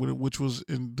attack, which was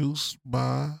induced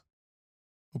by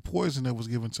a poison that was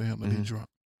given to him that he drank.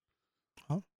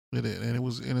 Huh? And it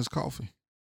was in his coffee.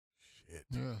 Shit.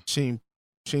 Yeah. She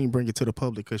didn't bring it to the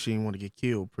public because she didn't want to get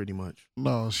killed, pretty much.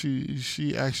 No,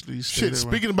 she actually Shit,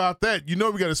 speaking about that, we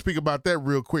got to speak about that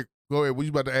real quick. Go ahead. What you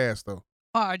about to ask, though?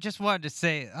 Oh, I just wanted to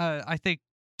say, I think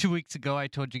 2 weeks ago I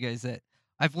told you guys that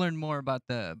I've learned more about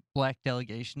the black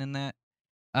delegation in that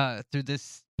through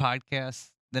this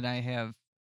podcast than I have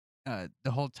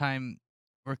the whole time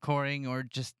recording or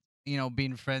just,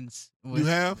 being friends with. You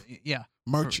have? Yeah.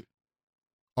 Merchant.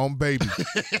 On baby.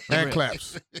 And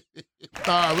claps.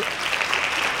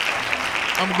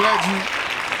 I'm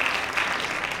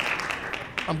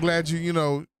glad you,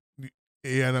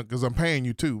 yeah, because I'm paying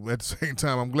you too. At the same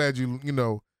time, I'm glad you're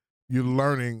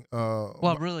learning.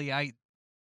 Well, really, I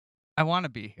want to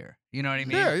be here. You know what I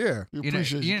mean? Yeah.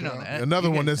 You know that. Another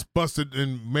one that's busted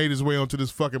and made his way onto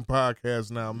this fucking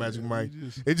podcast now, Magic Mike.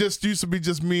 It just used to be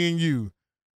just me and you.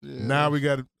 Yeah. Now we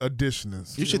got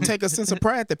additionals. You should take a sense of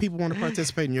pride that people want to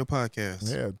participate in your podcast.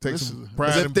 Yeah, take some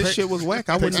pride. If this shit was whack,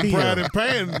 I wouldn't be pride here. in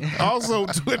paying. Also,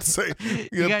 to say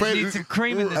you guys need some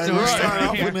cream in the door. We started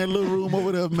off in that little room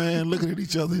over there, man, looking at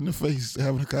each other in the face,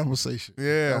 having a conversation.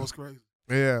 Yeah, that was crazy.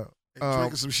 Yeah,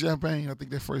 drinking some champagne. I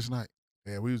think that first night.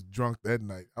 Yeah, we was drunk that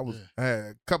night. I had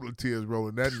a couple of tears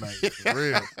rolling that night. For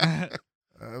real.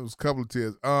 It was a couple of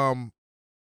tears.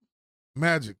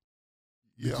 Magic.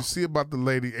 Did you see about the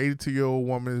lady, 82-year-old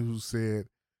woman who said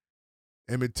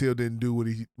Emmett Till didn't do what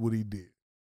he did?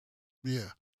 Yeah.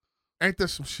 Ain't that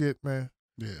some shit, man?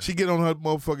 Yeah. She get on her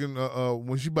motherfucking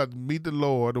when she about to meet the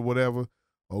Lord or whatever,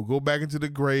 or go back into the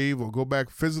grave, or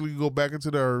physically go back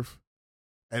into the earth.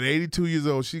 At 82 years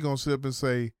old, she gonna sit up and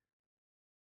say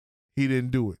he didn't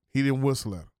do it. He didn't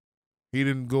whistle at her. He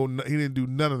didn't do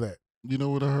none of that. You know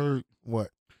what I heard?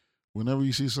 What? Whenever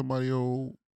you see somebody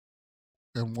old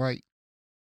and white,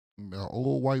 an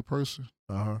old white person,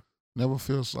 never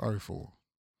feel sorry for them.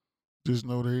 Just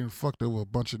know they ain't fucked over a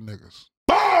bunch of niggas.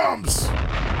 Bombs!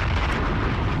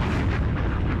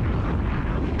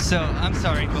 So I'm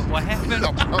sorry, but what happened?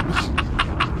 I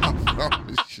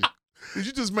promise you. Did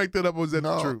you just make that up, or was that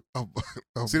the truth?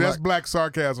 See, black, that's black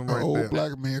sarcasm right An old there.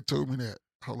 black man told me that.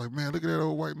 I was like, man, look at that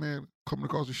old white man coming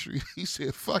across the street. He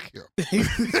said, fuck him. He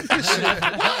said,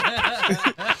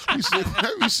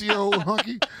 whenever you see an old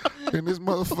hunky in this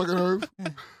motherfucking earth,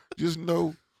 just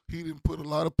know he didn't put a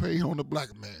lot of pain on the black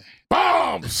man.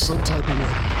 Bombs! Some type of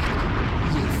way.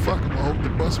 He said, fuck him, I hope the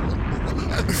bus went.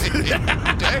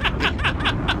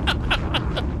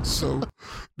 So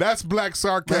that's black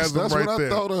sarcasm that's right what there. I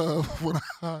thought of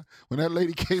when that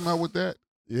lady came out with that.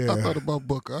 Yeah. I thought about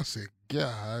Booker. I said,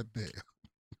 God damn.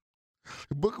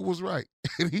 Booker was right.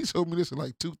 And he told me this in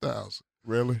like 2000.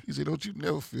 Really? He said, don't you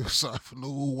never feel sorry for no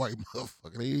old white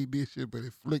motherfucker. They ain't did shit, but they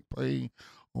flick pain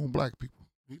on black people.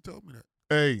 He told me that.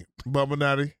 Hey, Bubba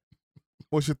Natty,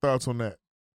 what's your thoughts on that?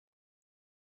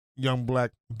 Young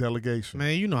black delegation.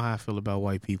 Man, you know how I feel about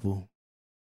white people.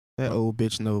 That old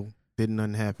bitch didn't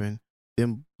nothing happen.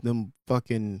 Them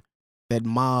fucking, that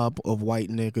mob of white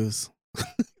niggas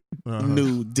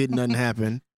knew did nothing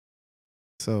happen.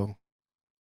 So,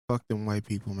 fuck them white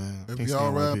people, man. If Can't y'all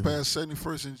stand white ride people. past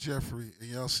 71st and Jeffrey and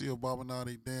y'all see Obama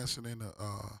Nadi dancing in the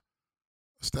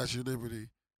Statue of Liberty,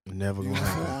 Never gonna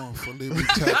happen. for Liberty,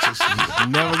 Texas.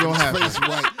 Never gonna happen. Face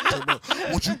white.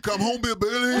 Won't you come home, Bill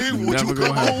Bailey? Won't Never you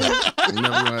come gonna home? Never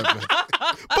gonna happen.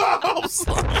 Bombs!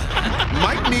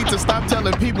 Mike needs to stop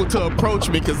telling people to approach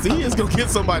me because he is gonna get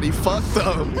somebody fucked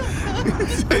up.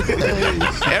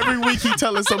 Every week he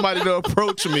telling somebody to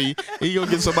approach me, he gonna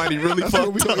get somebody really That's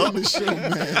fucked what we up. on the show,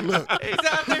 man. Look, He's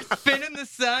out there spinning the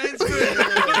signs for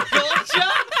the gold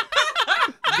shot.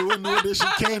 doing New Edition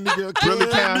Candy Girl. Really,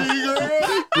 Cal? Candy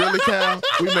Girl. Really, Cal?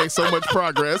 We make so much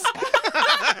progress.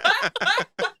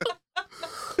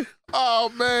 Oh,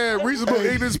 man. Reasonable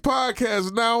Ignorance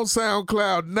Podcast now on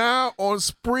SoundCloud, now on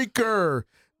Spreaker.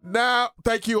 Now,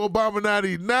 thank you, Obama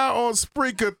Natty. Now on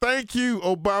Spreaker. Thank you,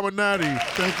 Obama Natty.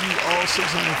 Thank you, all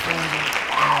 600 fans.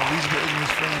 Reasonable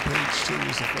Ignorance fan page, too.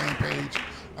 It's a fan page.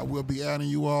 I will be adding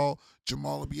you all.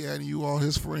 Jamal will be adding you all,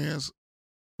 his friends.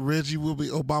 Reggie will be,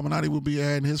 Obama Natty will be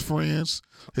adding his friends.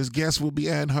 His guests will be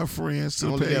adding her friends to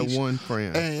the Only page. got one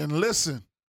friend. And listen,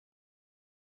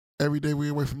 every day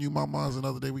we're away from you, mamas.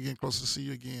 Another day we're getting closer to see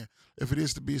you again. If it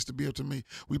is to be, it's to be up to me.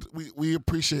 We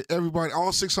appreciate everybody,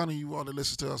 all 600 of you all that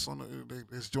listen to us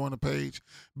that's join the page.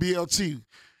 BLT,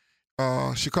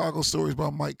 Chicago Stories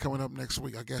by Mike coming up next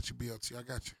week. I got you, BLT. I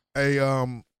got you. Hey,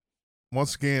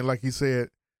 once again, like he said,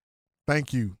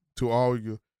 thank you to all of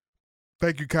you.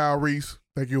 Thank you, Kyle Reese.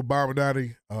 Thank you, Obama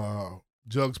Natty,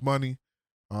 Jugs Money.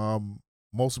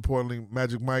 Most importantly,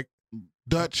 Magic Mike.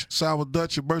 Dutch, Sour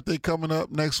Dutch, your birthday coming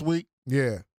up next week.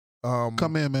 Yeah.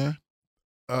 Come in, man.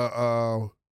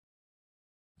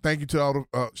 Thank you to all the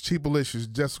Cheapalicious,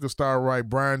 Jessica Starwright,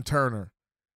 Brian Turner,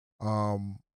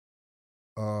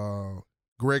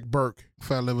 Greg Burke,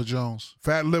 Fat Liver Jones.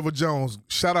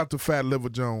 Shout out to Fat Liver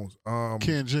Jones.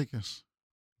 Ken Jenkins.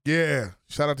 Yeah.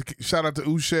 Shout out to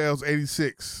Ushells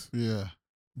 86. Yeah.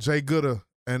 Jay Gooder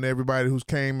and everybody who's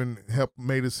came and helped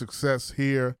made a success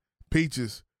here.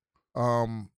 Peaches.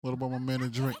 What about my man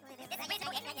that drink?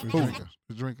 The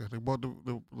drinker. They bought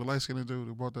the light-skinned dude.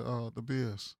 They bought the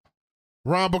beers.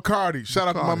 Ron Bacardi. Shout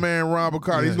out to my man Ron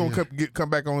Bacardi. He's gonna come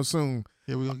back on soon.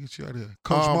 Yeah, we're gonna get you out of here.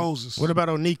 Coach Moses. What about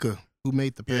Onika, who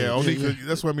made the page? Yeah, Onika.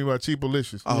 That's what I mean by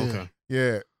Cheapalicious. Oh, okay.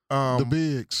 Yeah. The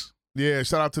Bigs. Yeah,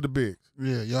 shout out to the Bigs.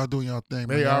 Yeah, y'all doing y'all thing.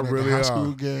 They man. are really high are.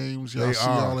 school games. Y'all They see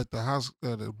are. y'all at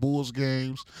the Bulls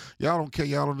games. Y'all don't care.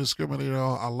 Y'all don't discriminate at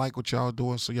all. I like what y'all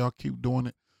doing, so y'all keep doing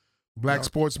it. Black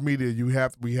sports media.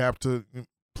 We have to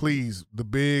please the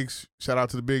Bigs. Shout out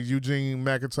to the Bigs. Eugene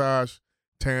McIntosh,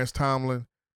 Terrence Tomlin.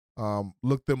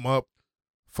 Look them up.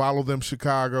 Follow them.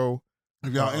 Chicago.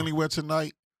 If y'all anywhere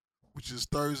tonight, which is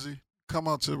Thursday, come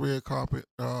out to the red carpet.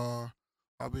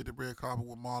 I'll be at the red carpet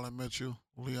with Marlon Mitchell,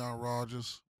 Leon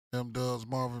Rogers, M. Dubs,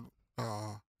 Marvin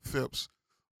Phipps,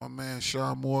 my man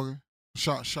Sean Morgan,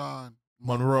 Sean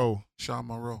Monroe. Sean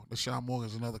Monroe. The Sean Morgan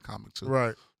is another comic too.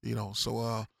 Right. You know,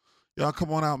 so y'all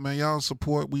come on out, man. Y'all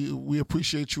support. We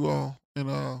appreciate you all.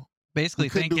 And Basically, we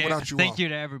couldn't thank do you, without you thank all. you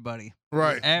to everybody.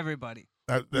 Right. Everybody.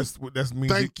 That's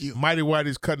means Thank you. Mighty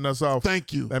Whitey's cutting us off.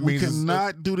 Thank you. That We means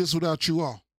cannot do this without you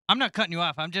all. I'm not cutting you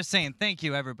off. I'm just saying thank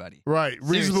you, everybody. Right.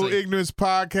 Reasonable Seriously. Ignorance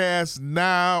Podcast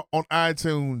now on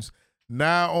iTunes,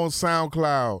 now on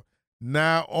SoundCloud,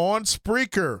 now on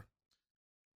Spreaker.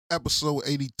 Episode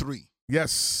 83.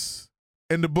 Yes.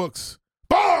 In the books.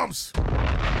 Bombs!